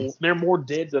awful. They're more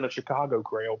dead than a Chicago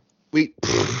crowd. And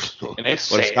that's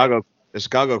sad. The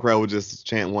Chicago crowd would just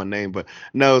chant one name, but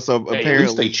no. So apparently, at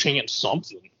least they chant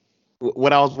something.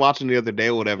 What I was watching the other day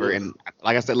or whatever, and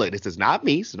like I said, look, this is not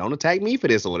me, so don't attack me for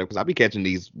this or whatever, because I'll be catching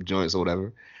these joints or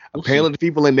whatever. Apparently, the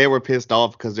people in there were pissed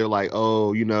off because they're like,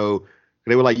 oh,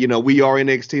 they were like, we are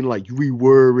NXT, and like, we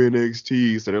were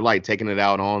NXT, so they're like taking it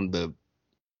out on the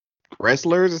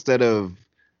wrestlers instead of.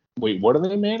 Wait, what are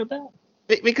they mad about?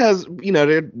 Because,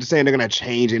 they're saying they're going to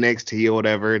change NXT or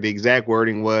whatever. The exact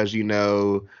wording was,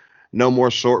 no more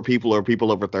short people or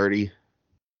people over 30.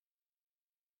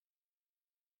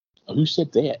 Who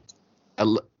said that?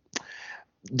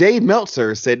 Dave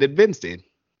Meltzer said that Vince did.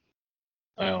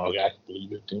 Oh, I can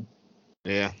believe it, too.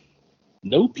 Yeah.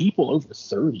 No people over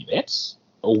 30. That's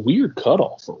a weird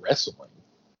cutoff for wrestling.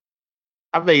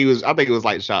 I think it was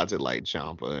like shots at like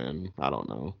Ciampa, and I don't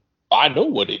know. I know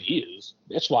what it is.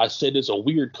 That's why I said it's a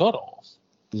weird cutoff.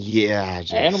 Yeah.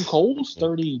 Adam Cole's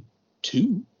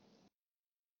 32.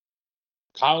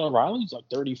 Kyle O'Reilly's like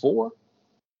 34.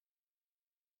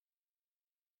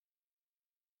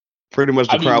 Pretty much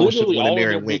the crowd should have went in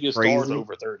there and went crazy.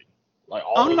 Over 30. Like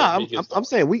I'm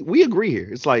saying we agree here.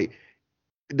 It's like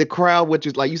the crowd, which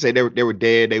is like you say, they were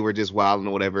dead, they were just wilding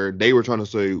or whatever. They were trying to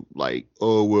say like,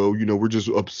 oh well, we're just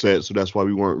upset, so that's why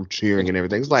we weren't cheering and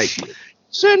everything. It's like,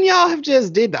 shouldn't y'all have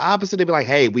just did the opposite? They'd be like,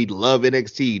 hey, we love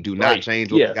NXT. Do not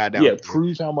change what we got down. Yeah,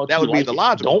 prove how much that would be the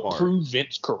logical part. Don't prove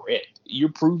Vince correct. You're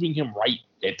proving him right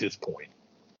at this point.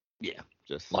 Yeah.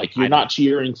 Just like you're not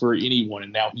cheering for anyone,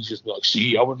 and now he's just like,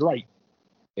 see, I was right.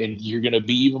 And you're going to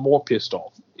be even more pissed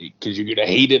off because you're going to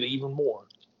hate it even more.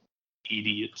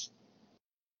 Idiots.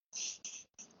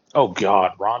 Oh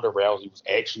God, Ronda Rousey was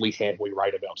actually halfway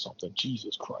right about something.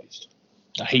 Jesus Christ,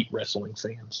 I hate wrestling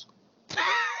fans.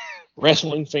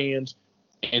 Wrestling fans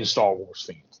and Star Wars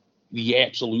fans, the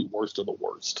absolute worst of the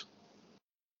worst.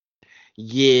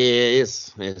 Yeah,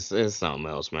 it's something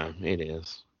else, man. It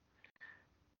is.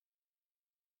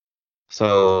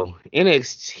 So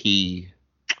NXT.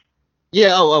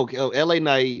 Yeah, okay. LA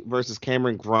Knight versus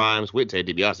Cameron Grimes with Ted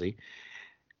DiBiase.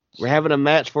 We're having a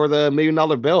match for the $1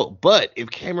 million belt. But if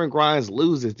Cameron Grimes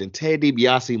loses, then Ted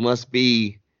DiBiase must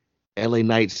be LA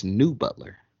Knight's new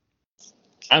butler.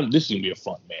 This is gonna be a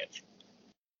fun match.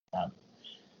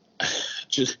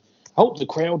 Just hope the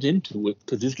crowd's into it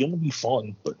because it's gonna be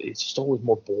fun, but it's just always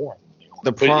more boring.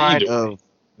 The pride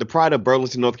of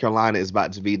Burlington, North Carolina, is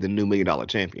about to be the new $1 million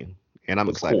champion, and I'm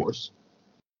excited. Of course.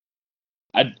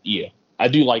 I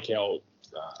do like how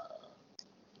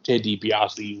Ted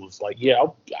DiBiase was like, yeah,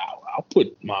 I'll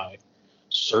put my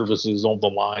services on the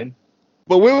line.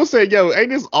 But we will say, yo,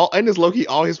 ain't this low key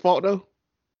all his fault though?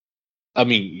 I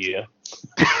mean, yeah,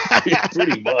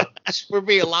 pretty much. We're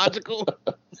being logical.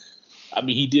 I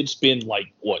mean, he did spend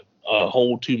like what a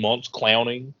whole 2 months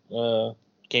clowning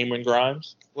Cameron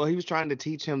Grimes. Well, he was trying to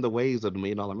teach him the ways of the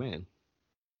 $1 million man.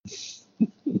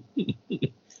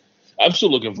 I'm still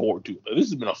looking forward to it. This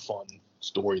has been a fun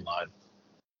storyline.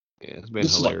 Yeah, it's been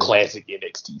this hilarious. is like classic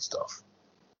NXT stuff.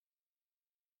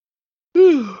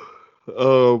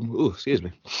 Excuse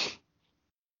me.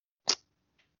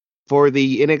 For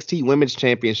the NXT Women's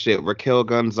Championship, Raquel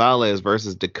Gonzalez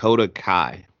versus Dakota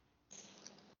Kai.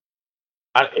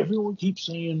 Everyone keeps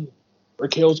saying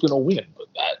Raquel's gonna win, but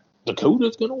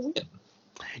Dakota's gonna win.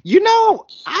 You know,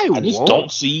 I just don't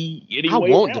see any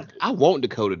way around it. I want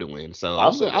Dakota to win, so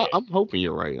I'm hoping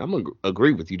you're right. I'm gonna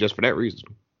agree with you just for that reason.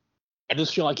 I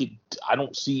just feel like I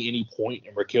don't see any point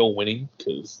in Raquel winning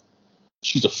because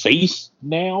she's a face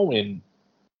now and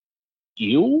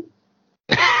ill.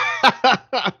 And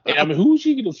I mean, who's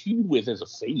she gonna feud with as a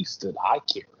face that I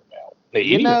care about?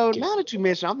 Now that you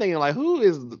mention, I'm thinking like, who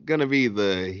is gonna be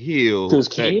the heel? Because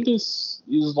Candice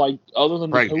is like, other than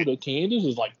Dakota, Candice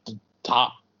is like the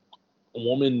top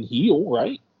woman heel,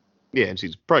 right? Yeah, and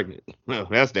she's pregnant. No,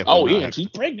 that's definitely. Oh yeah, she's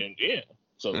pregnant. Yeah,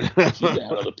 so she's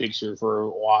out of the picture for a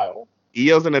while.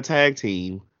 Io's in a tag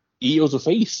team. Io's a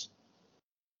face.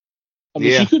 I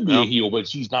mean, she could be a heel, but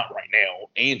she's not right now,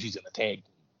 and she's in a tag team.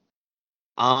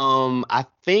 I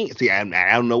think. See, I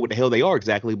don't know what the hell they are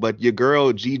exactly, but your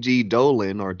girl Gigi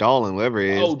Dolan or Dolan, whatever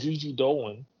it is. Oh, Gigi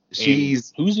Dolan.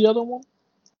 She's who's the other one?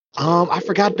 I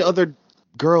forgot the other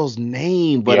girl's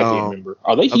name, but I can't remember.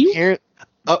 Are they heel?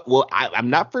 Well, I'm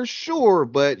not for sure,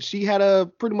 but she had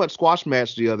a pretty much squash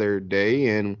match the other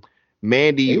day, and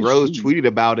Mandy Rose tweeted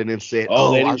about it and said,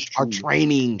 our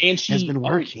training has been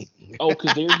working.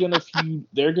 Because they're gonna feud.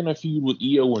 They're gonna feud with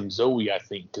Io and Zoe, I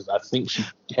think, because I think she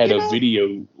had a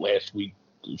video last week.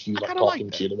 She was like talking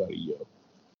shit about Io.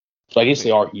 So I guess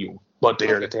they are heel, but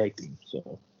they're in a tag team.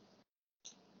 So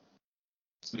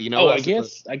I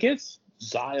guess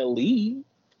Xia Li.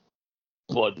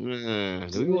 But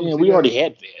we already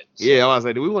had that. So. Yeah, I was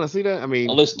like, do we want to see that? I mean,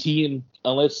 unless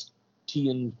unless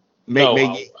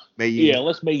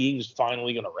Mei Ying's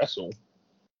finally gonna wrestle.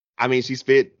 I mean, she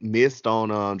spit mist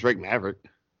on Drake Maverick.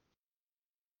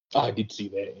 I did see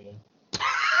that. Yeah.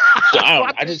 So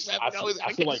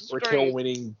I feel like Raquel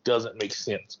winning doesn't make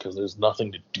sense because there's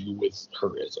nothing to do with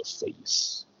her as a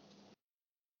face.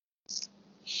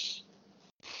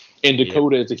 And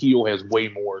Dakota as a heel has way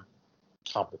more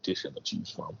competition to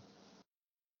choose from.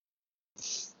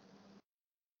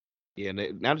 Yeah,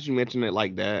 now that you mention it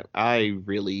like that, I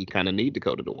really kind of need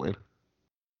Dakota to win.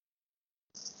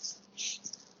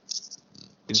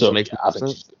 So I think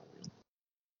she's gonna win.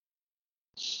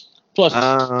 Plus,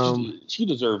 she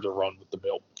deserves a run with the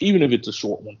belt, even if it's a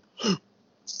short one.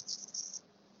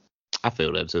 I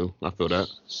feel that too. I feel that.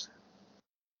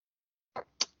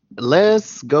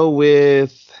 Let's go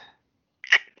with.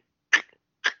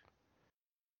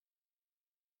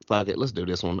 Fuck it, let's do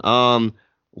this one.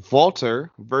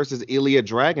 Walter versus Ilya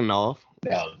Dragunov.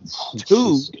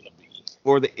 2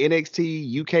 for the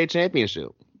NXT UK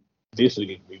Championship. This is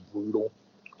gonna be brutal.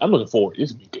 I'm looking forward.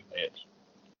 This is gonna be a good match.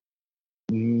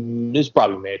 This is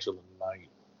probably match of the night.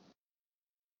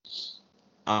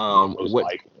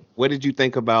 What did you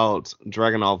think about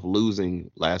Dragunov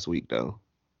losing last week, though,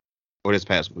 or this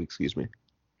past week? Excuse me.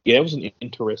 Yeah, it was an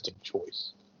interesting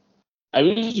choice. I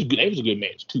mean, it was a good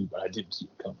match too, but I didn't see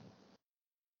it coming.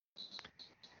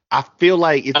 I feel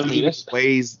like it's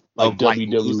ways of like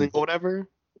losing or whatever,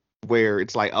 where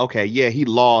it's like, okay, yeah, he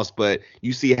lost, but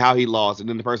you see how he lost, and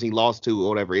then the person he lost to or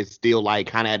whatever, it's still like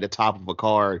kind of at the top of a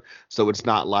card, so it's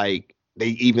not like they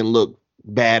even look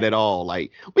bad at all.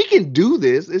 Like, we can do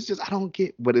this. It's just I don't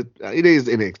get, but it is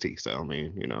NXT. So I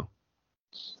mean,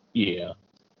 Yeah.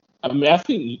 I mean, I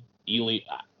think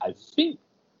I think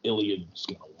Iliad's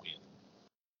gonna win.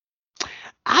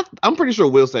 I'm pretty sure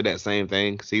Will said that same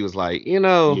thing because he was like, Yeah,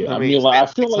 I mean, like, I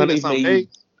feel like they something made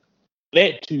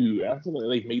that too. I feel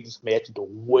like they made this match into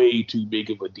way too big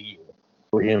of a deal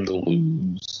for him to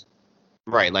lose.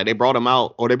 Right, like they brought him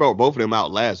out, or they brought both of them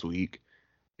out last week,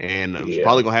 and it's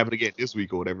probably gonna happen again this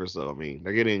week or whatever. So I mean,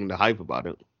 they're getting the hype about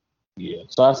it. Yeah,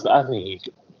 so I think he's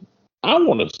gonna win. I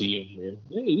want to see him win.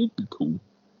 Hey, it'd be cool.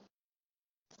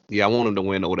 Yeah, I want him to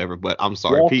win or whatever, but I'm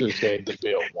sorry. Walter's had the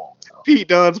belt long enough. Pete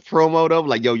Dunne's promo though,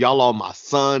 like, yo, y'all all my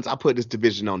sons. I put this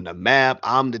division on the map.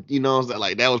 I'm the,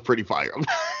 like that was pretty fire. I'm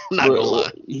not gonna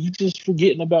lie. He's just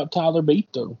forgetting about Tyler Bate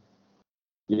though.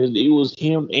 It was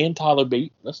him and Tyler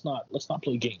Bate. Let's not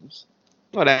play games.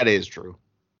 Well, that is true.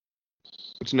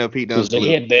 But Pete Dunne.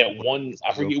 They had that one.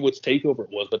 I forget which takeover it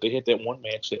was, but they had that one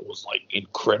match that was like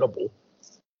incredible.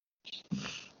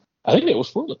 I think it was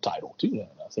for the title too. Now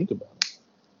that I think about it.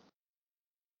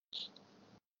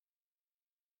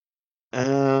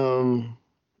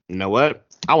 You know what?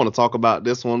 I want to talk about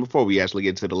this one before we actually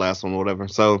get to the last one or whatever.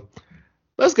 So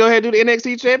let's go ahead and do the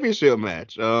NXT Championship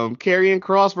match. Karrion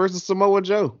Kross versus Samoa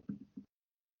Joe.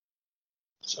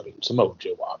 Samoa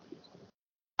Joe, obviously.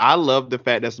 I love the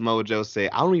fact that Samoa Joe said,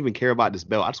 I don't even care about this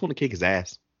belt. I just want to kick his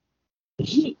ass.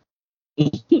 That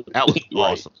was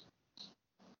awesome.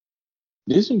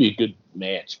 This would be a good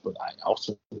match, but I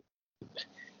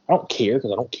don't care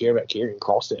because I don't care about Karrion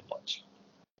Kross that much.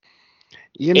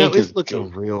 It's looking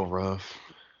real rough.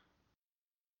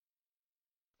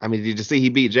 I mean, did you see he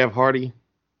beat Jeff Hardy?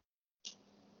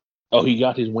 Oh, he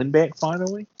got his win back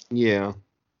finally? Yeah.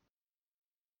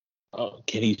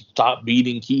 Can he stop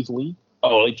beating Keith Lee?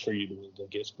 Oh, they traded wins, I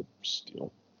guess, but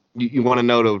still. You want to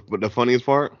know the funniest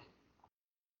part?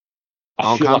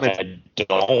 I feel like I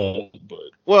don't, but...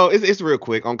 Well, it's real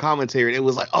quick. On commentary, it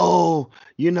was like, a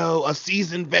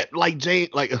seasoned vet like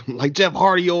Jeff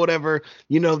Hardy or whatever,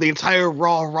 the entire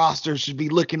Raw roster should be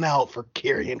looking out for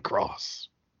Karrion Kross.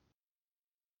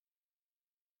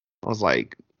 I was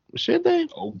like, should they?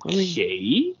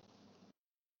 Okay.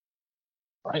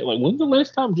 Right, like, when's the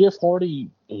last time Jeff Hardy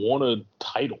won a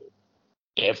title?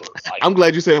 Ever. Like, I'm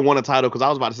glad you said won a title because I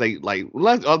was about to say, like, I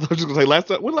was just gonna say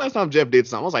when the last time Jeff did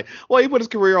something? I was like, well, he put his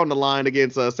career on the line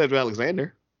against Cedric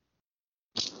Alexander.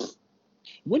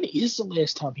 When is the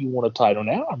last time he won a title?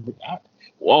 Now,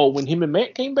 when him and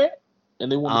Matt came back and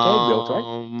they won the tag belts,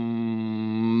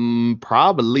 right?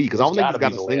 Probably because I don't think he's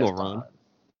got a single run.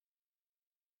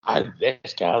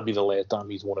 That's gotta be the last time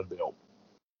he's won a belt.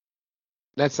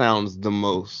 That sounds the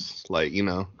most like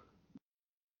Because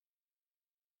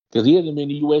he hasn't been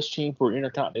the U.S. champ or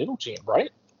Intercontinental champ,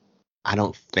 right? I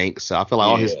don't think so. I feel like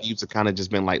all his feuds have kind of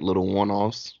just been like little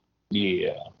one-offs.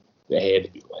 Yeah, that had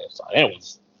to be the last time. That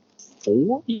was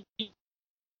 4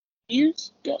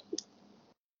 years ago.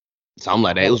 Something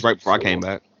like that. It was right before I came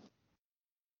back.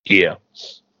 Yeah.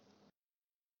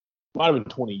 Might have been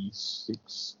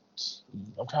 26.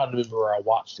 I'm trying to remember where I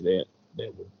watched it at.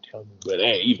 That would tell me. But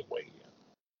either way,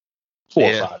 4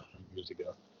 or 5 years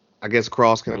ago. I guess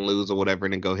Kross can lose or whatever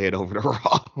and then go head over to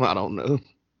Raw. I don't know.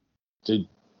 To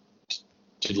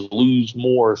lose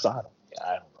more side.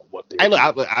 I don't know what they. Hey, look,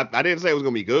 I didn't say it was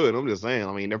gonna be good. I'm just saying.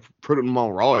 I mean, they're putting them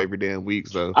on Raw every damn week.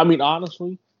 So I mean,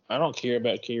 honestly, I don't care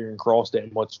about Karrion Kross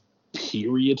that much.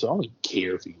 Period. So I don't even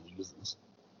care if he loses.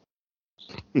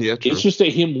 Yeah, true. It's just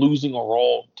that him losing a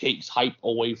Raw takes hype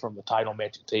away from the title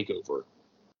match at Takeover.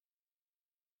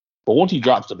 But once he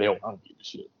drops the belt, I don't give a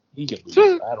shit. He can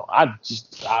lose.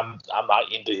 I'm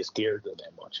not into his character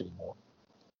that much anymore.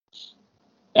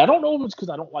 I don't know if it's because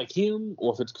I don't like him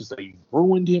or if it's because they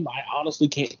ruined him. I honestly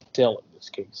can't tell in this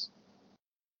case.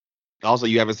 Also,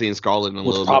 you haven't seen Scarlett in a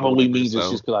little bit. Which probably means it's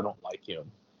just because I don't like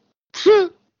him.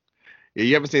 Yeah,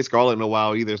 you haven't seen Scarlett in a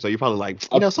while either, so you're probably like,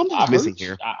 something's missing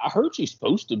here. I heard she's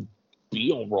supposed to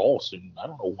be on Raw soon. I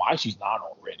don't know why she's not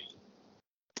already.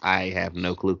 I have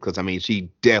no clue because I mean, she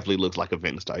definitely looks like a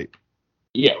Vince type.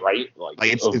 Yeah, right. Like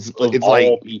it's all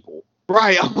like people.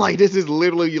 Right. I'm like, this is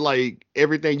literally like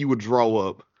everything you would draw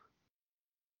up.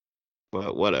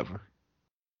 But whatever.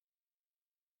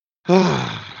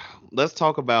 Let's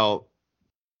talk about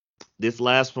this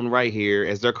last one right here,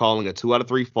 as they're calling a 2 out of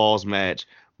 3 falls match.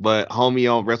 But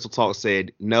homie on Wrestle Talk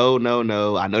said, no.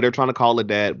 I know they're trying to call it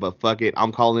that, but fuck it.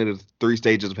 I'm calling it a 3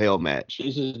 stages of hell match.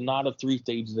 This is not a 3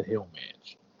 stages of hell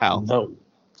match. How? No.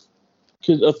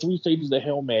 Because a 3 stages of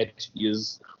hell match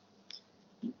is,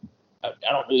 I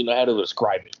don't really know how to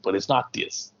describe it, but it's not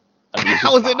this. I mean,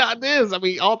 How is it not this? I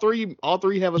mean, all three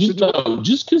have a situation. No,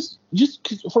 just because,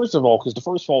 first of all, because the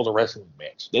first fall is a wrestling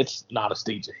match. That's not a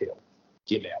stage of hell.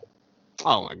 Get out.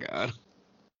 Oh my god.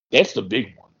 That's the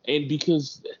big one. And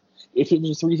because if it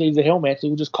was a 3 Stages of Hell match, they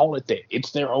would just call it that.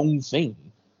 It's their own thing.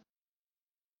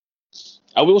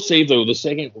 I will say, though, the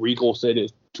second Regal said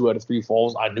it's 2 out of 3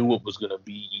 falls, I knew it was going to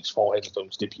be each fall has its own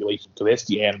stipulation. So that's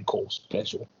the Adam Cole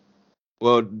special.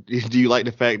 Well, do you like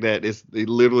the fact that it's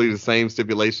literally the same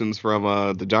stipulations from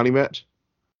the Johnny match?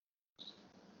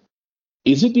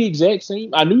 Is it the exact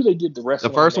same? I knew they did the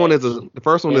wrestling. The first one is a knew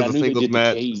they singles did the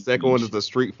match. The cage. second one is a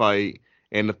street fight,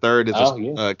 and the third is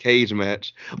Oh, a cage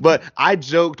match. But I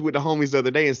joked with the homies the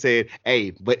other day and said, "Hey,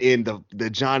 but in the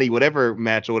Johnny whatever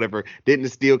match or whatever, didn't the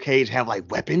steel cage have like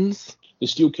weapons?" The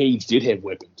steel cage did have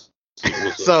weapons.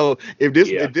 So if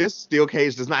this steel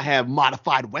cage does not have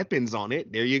modified weapons on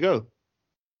it, there you go.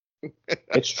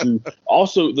 That's true.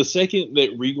 Also, the second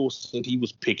that Regal said he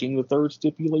was picking the third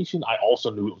stipulation, I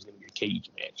also knew it was going to be a cage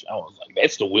match. I was like,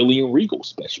 that's the William Regal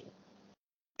special.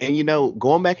 And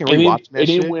going back and rewatching that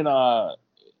shit. And then when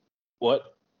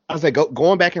what? I was like,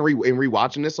 going back and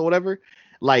rewatching this or whatever,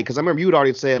 like, because I remember you had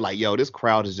already said like, yo, this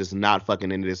crowd is just not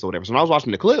fucking into this or whatever. So when I was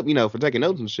watching the clip, for taking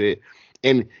notes and shit,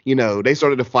 and they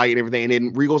started to fight and everything, and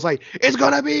then Regal's like, it's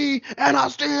gonna be a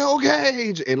steel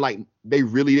cage, and like they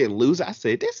really didn't lose. I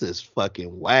said, this is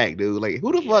fucking whack, dude. Like,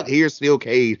 who the fuck hears steel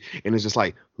cage and it's just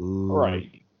like, ooh.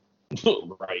 Right.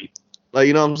 Right. Like,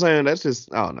 you know what I'm saying? That's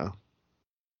just, I don't know.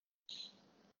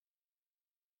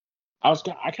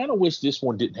 I kind of wish this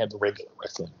one didn't have the regular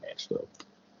wrestling match though.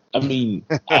 I mean,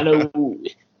 I know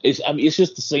it's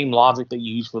just the same logic they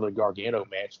use for the Gargano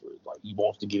match, where like he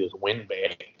wants to get his win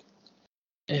back.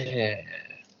 That's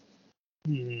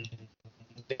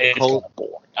kind of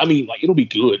boring. I mean, like, it'll be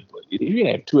good, but if you're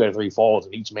gonna have 2 out of 3 falls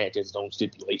and each match has its own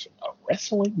stipulation, a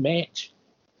wrestling match.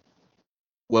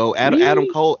 Well, Adam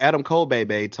Cole,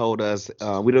 baby, told us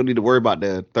we don't need to worry about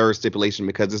the third stipulation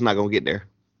because it's not gonna get there.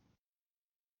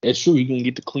 That's true. You're gonna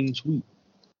get the clean sweep.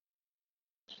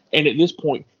 And at this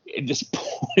point,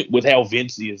 with how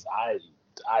Vince is, I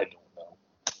don't know.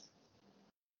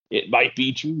 It might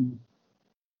be true.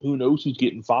 Who knows who's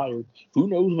getting fired? Who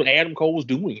knows what Adam Cole's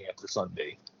doing after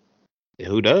Sunday? Yeah,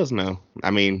 who does know? I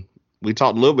mean, we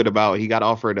talked a little bit about he got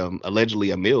offered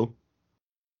allegedly a meal.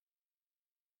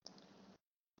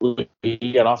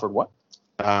 He got offered what?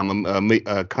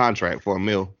 A contract for a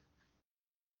meal.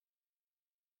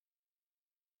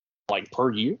 Like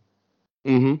per year?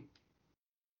 Mm-hmm.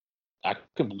 I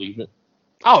can believe it.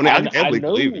 Oh, no, I definitely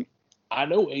believe it. I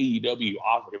know AEW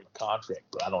offered him a contract,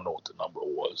 but I don't know what the number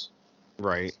was.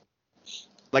 Right.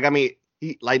 Like, I mean,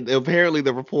 apparently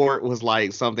the report was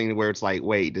like something where it's like,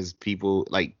 wait, does people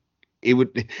like it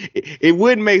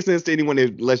wouldn't make sense to anyone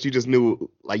unless you just knew,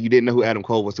 like, you didn't know who Adam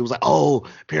Cole was. It was like, oh,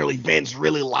 apparently Vince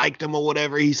really liked him or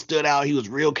whatever. He stood out. He was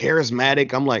real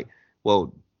charismatic. I'm like,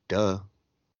 well, duh.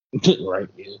 Right.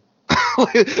 Yeah.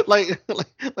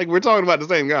 like we're talking about the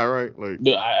same guy, right?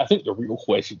 Like, I think the real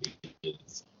question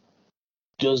is,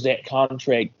 does that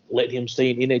contract let him stay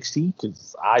in NXT?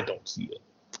 Because I don't see it.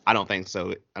 I don't think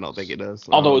so. I don't think it does.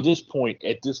 Although at this point,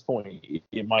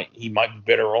 he might be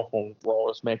better off on Raw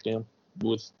or SmackDown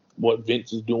with what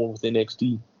Vince is doing with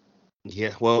NXT.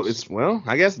 Yeah,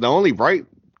 I guess the only right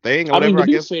thing. Or I mean, whatever, to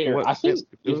be I guess, fair, I think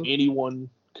if anyone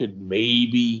could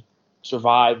maybe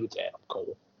survive, it's Adam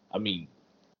Cole. I mean,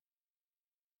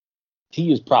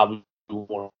 he is probably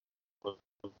one of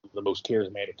the most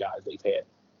charismatic guys they've had,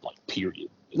 like, period.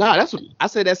 Nah, I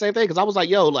said that same thing because I was like,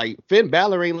 yo, like, Finn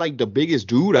Balor ain't like the biggest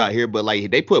dude out here, but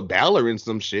like they put Balor in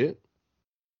some shit.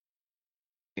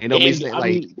 And they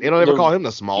don't ever call him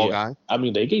the small guy. I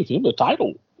mean, they gave him the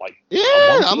title. Like, yeah,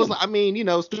 I was like, I mean,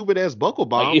 stupid ass buckle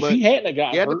bomb. Like, if he hadn't got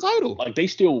hurt, he had the title. Like, they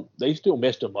still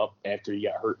messed him up after he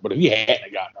got hurt. But if he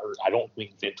hadn't gotten hurt, I don't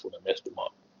think Vince would have messed him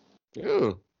up.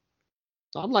 Yeah.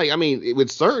 So I'm like, I mean,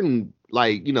 with certain,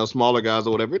 like, smaller guys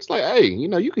or whatever, it's like, hey,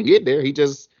 you can get there. He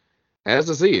just has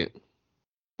to see it.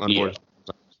 Unfortunately.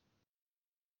 Yeah.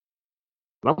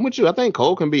 But I'm with you. I think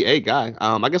Cole can be a guy.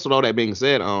 I guess with all that being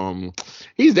said,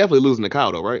 he's definitely losing to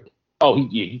Kyle, though, right? Oh,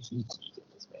 he's in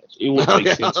this match. It wouldn't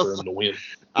make sense for him to win.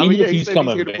 Even if he's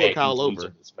coming back, he's Kyle over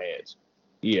in this match.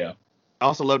 Yeah. I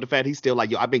also love the fact he's still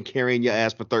like, yo, I've been carrying your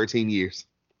ass for 13 years.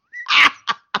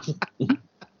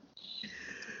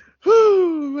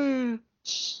 Oh, man.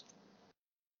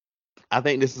 I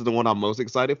think this is the one I'm most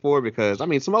excited for because, I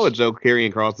mean, Samoa Joe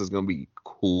carrying Cross is going to be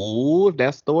cool, if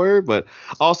that's the word. But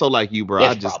also, like you, bro,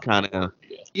 I just kind of,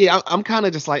 I'm kind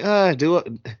of just like, do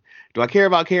I care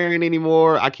about carrying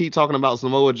anymore? I keep talking about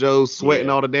Samoa Joe sweating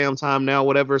all the damn time now,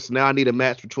 whatever. So now I need a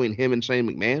match between him and Shane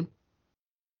McMahon.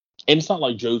 And it's not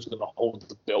like Joe's going to hold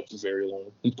the belt for very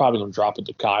long. He's probably going to drop it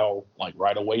to Kyle like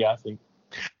right away, I think.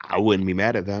 I wouldn't be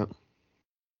mad at that.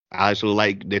 I actually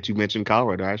like that you mentioned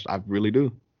Colorado. I really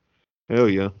do. Hell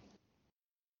yeah.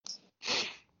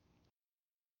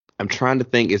 I'm trying to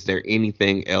think, is there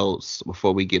anything else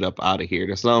before we get up out of here?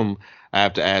 There's some I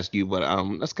have to ask you, but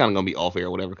that's kind of gonna be off air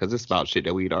or whatever, because it's about shit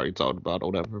that we'd already talked about or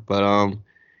whatever. But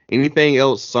anything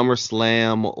else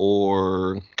SummerSlam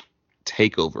or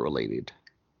Takeover related?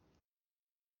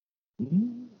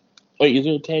 Wait, is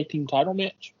there a tag team title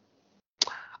match?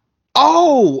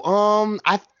 Oh,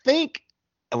 I think.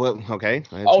 Well, okay.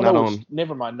 It's not on.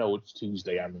 Never mind. No, it's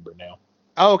Tuesday. I remember now.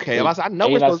 Okay, I know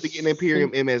we're supposed to be getting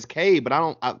Imperium MSK, but I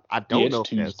don't know. It's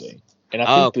Tuesday, and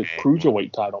I think the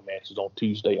Cruiserweight title match is on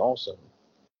Tuesday also.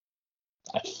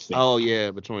 I think. Oh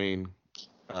yeah, between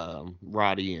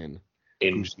Roddy and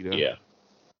Kushida. Yeah,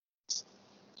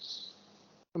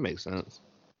 that makes sense.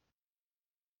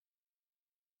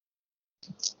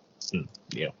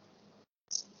 Yeah.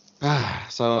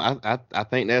 So I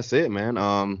think that's it, man.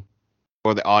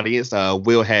 For the audience,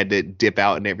 Will had to dip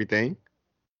out and everything.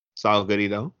 It's all goody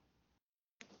though.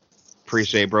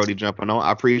 Appreciate Brody jumping on.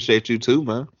 I appreciate you too,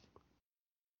 man.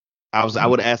 I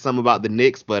would ask something about the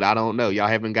Knicks, but I don't know. Y'all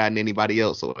haven't gotten anybody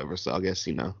else or whatever, so I guess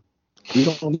we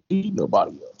don't need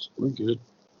nobody else. We're good.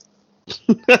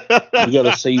 We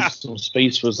gotta save some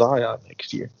space for Zion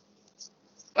next year.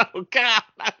 Oh God,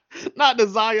 not the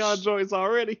Zion joints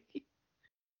already.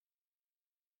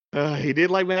 He did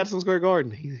like Madison Square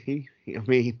Garden. I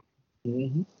mean.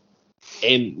 Mm-hmm.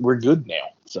 And we're good now,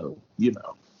 so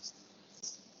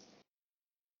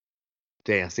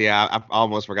Damn, see, I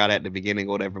almost forgot at the beginning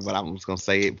or whatever, but I'm just gonna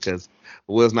say it because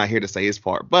Will's not here to say his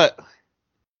part. But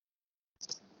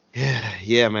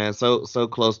yeah, man, so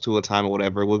close to a time or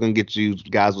whatever. We're gonna get you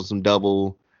guys with some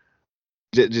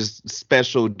just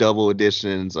special double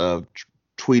editions of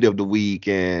Tweet of the Week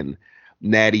and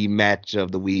Natty Match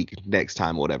of the Week next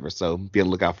time or whatever. So be on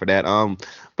the lookout for that.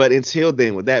 But until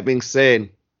then, with that being said,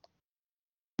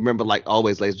 remember, like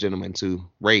always, ladies and gentlemen, to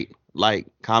rate, like,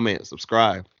 comment,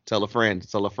 subscribe, tell a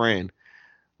friend.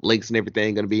 Links and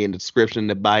everything going to be in the description,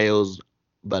 the bios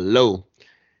below.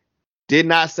 Did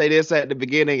not say this at the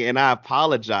beginning, and I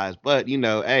apologize. But,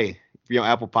 hey, if you're on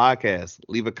Apple Podcasts,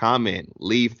 leave a comment.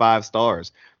 Leave 5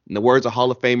 stars. In the words of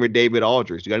Hall of Famer David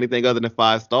Aldridge, you got anything other than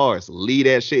 5 stars, leave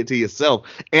that shit to yourself.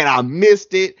 And I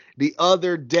missed it the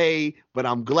other day, but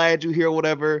I'm glad you hear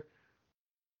whatever.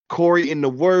 Corey, in the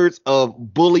words of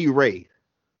Bully Ray.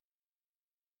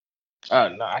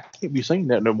 No, I can't be saying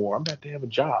that no more. I'm about to have a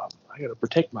job. I got to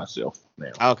protect myself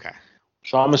now. Okay.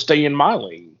 So I'm going to stay in my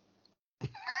lane.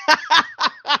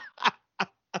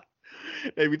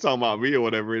 They be talking about me or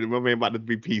whatever. My man about to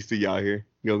be PC out here.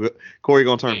 Corey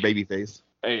going to turn babyface.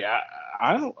 Hey,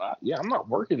 I'm not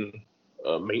working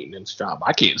a maintenance job.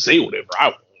 I can't say whatever I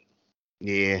want.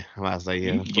 Yeah, I'm about to say,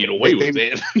 yeah. You can get away with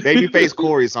that. Babyface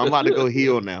Corey, so I'm about to go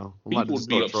heel now. People would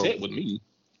be upset with me.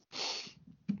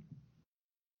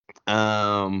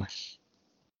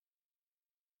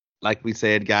 Like we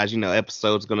said, guys,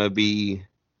 episode's going to be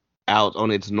out on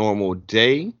its normal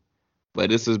day, but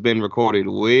this has been recorded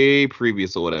way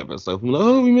previous or whatever. So,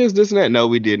 we missed this and that. No,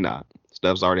 we did not.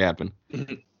 Stuff's already happened.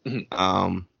 I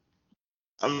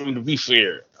mean, to be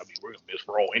fair, we're gonna miss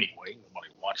Raw anyway. Nobody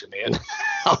watching that.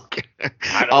 Okay.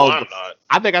 I'm not.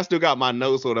 I think I still got my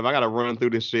notes sort of. I gotta run through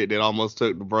this shit that almost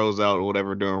took the bros out or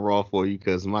whatever during Raw for you,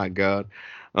 because my God.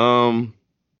 I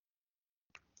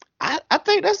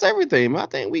think that's everything. I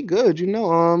think we good.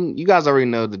 You guys already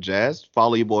know the jazz.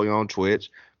 Follow your boy on Twitch.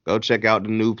 Go check out the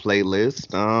new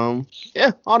playlist.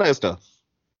 Yeah, all that stuff.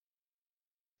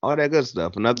 All that good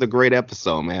stuff. Another great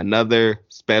episode, man. Another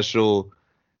special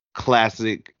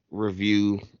classic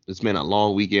review. It's been a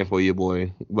long weekend for you,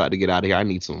 boy. About to get out of here. I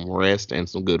need some rest and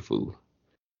some good food.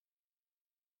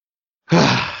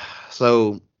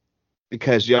 So,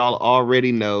 because y'all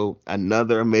already know,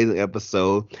 another amazing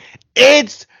episode.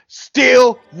 It's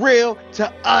still real to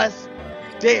us.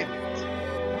 Damn it.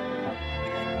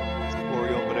 It's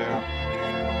Corey over there.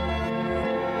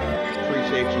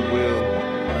 Appreciate you, Will.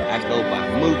 I go by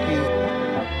Mookie.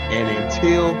 And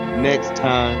until next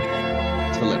time,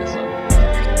 to let us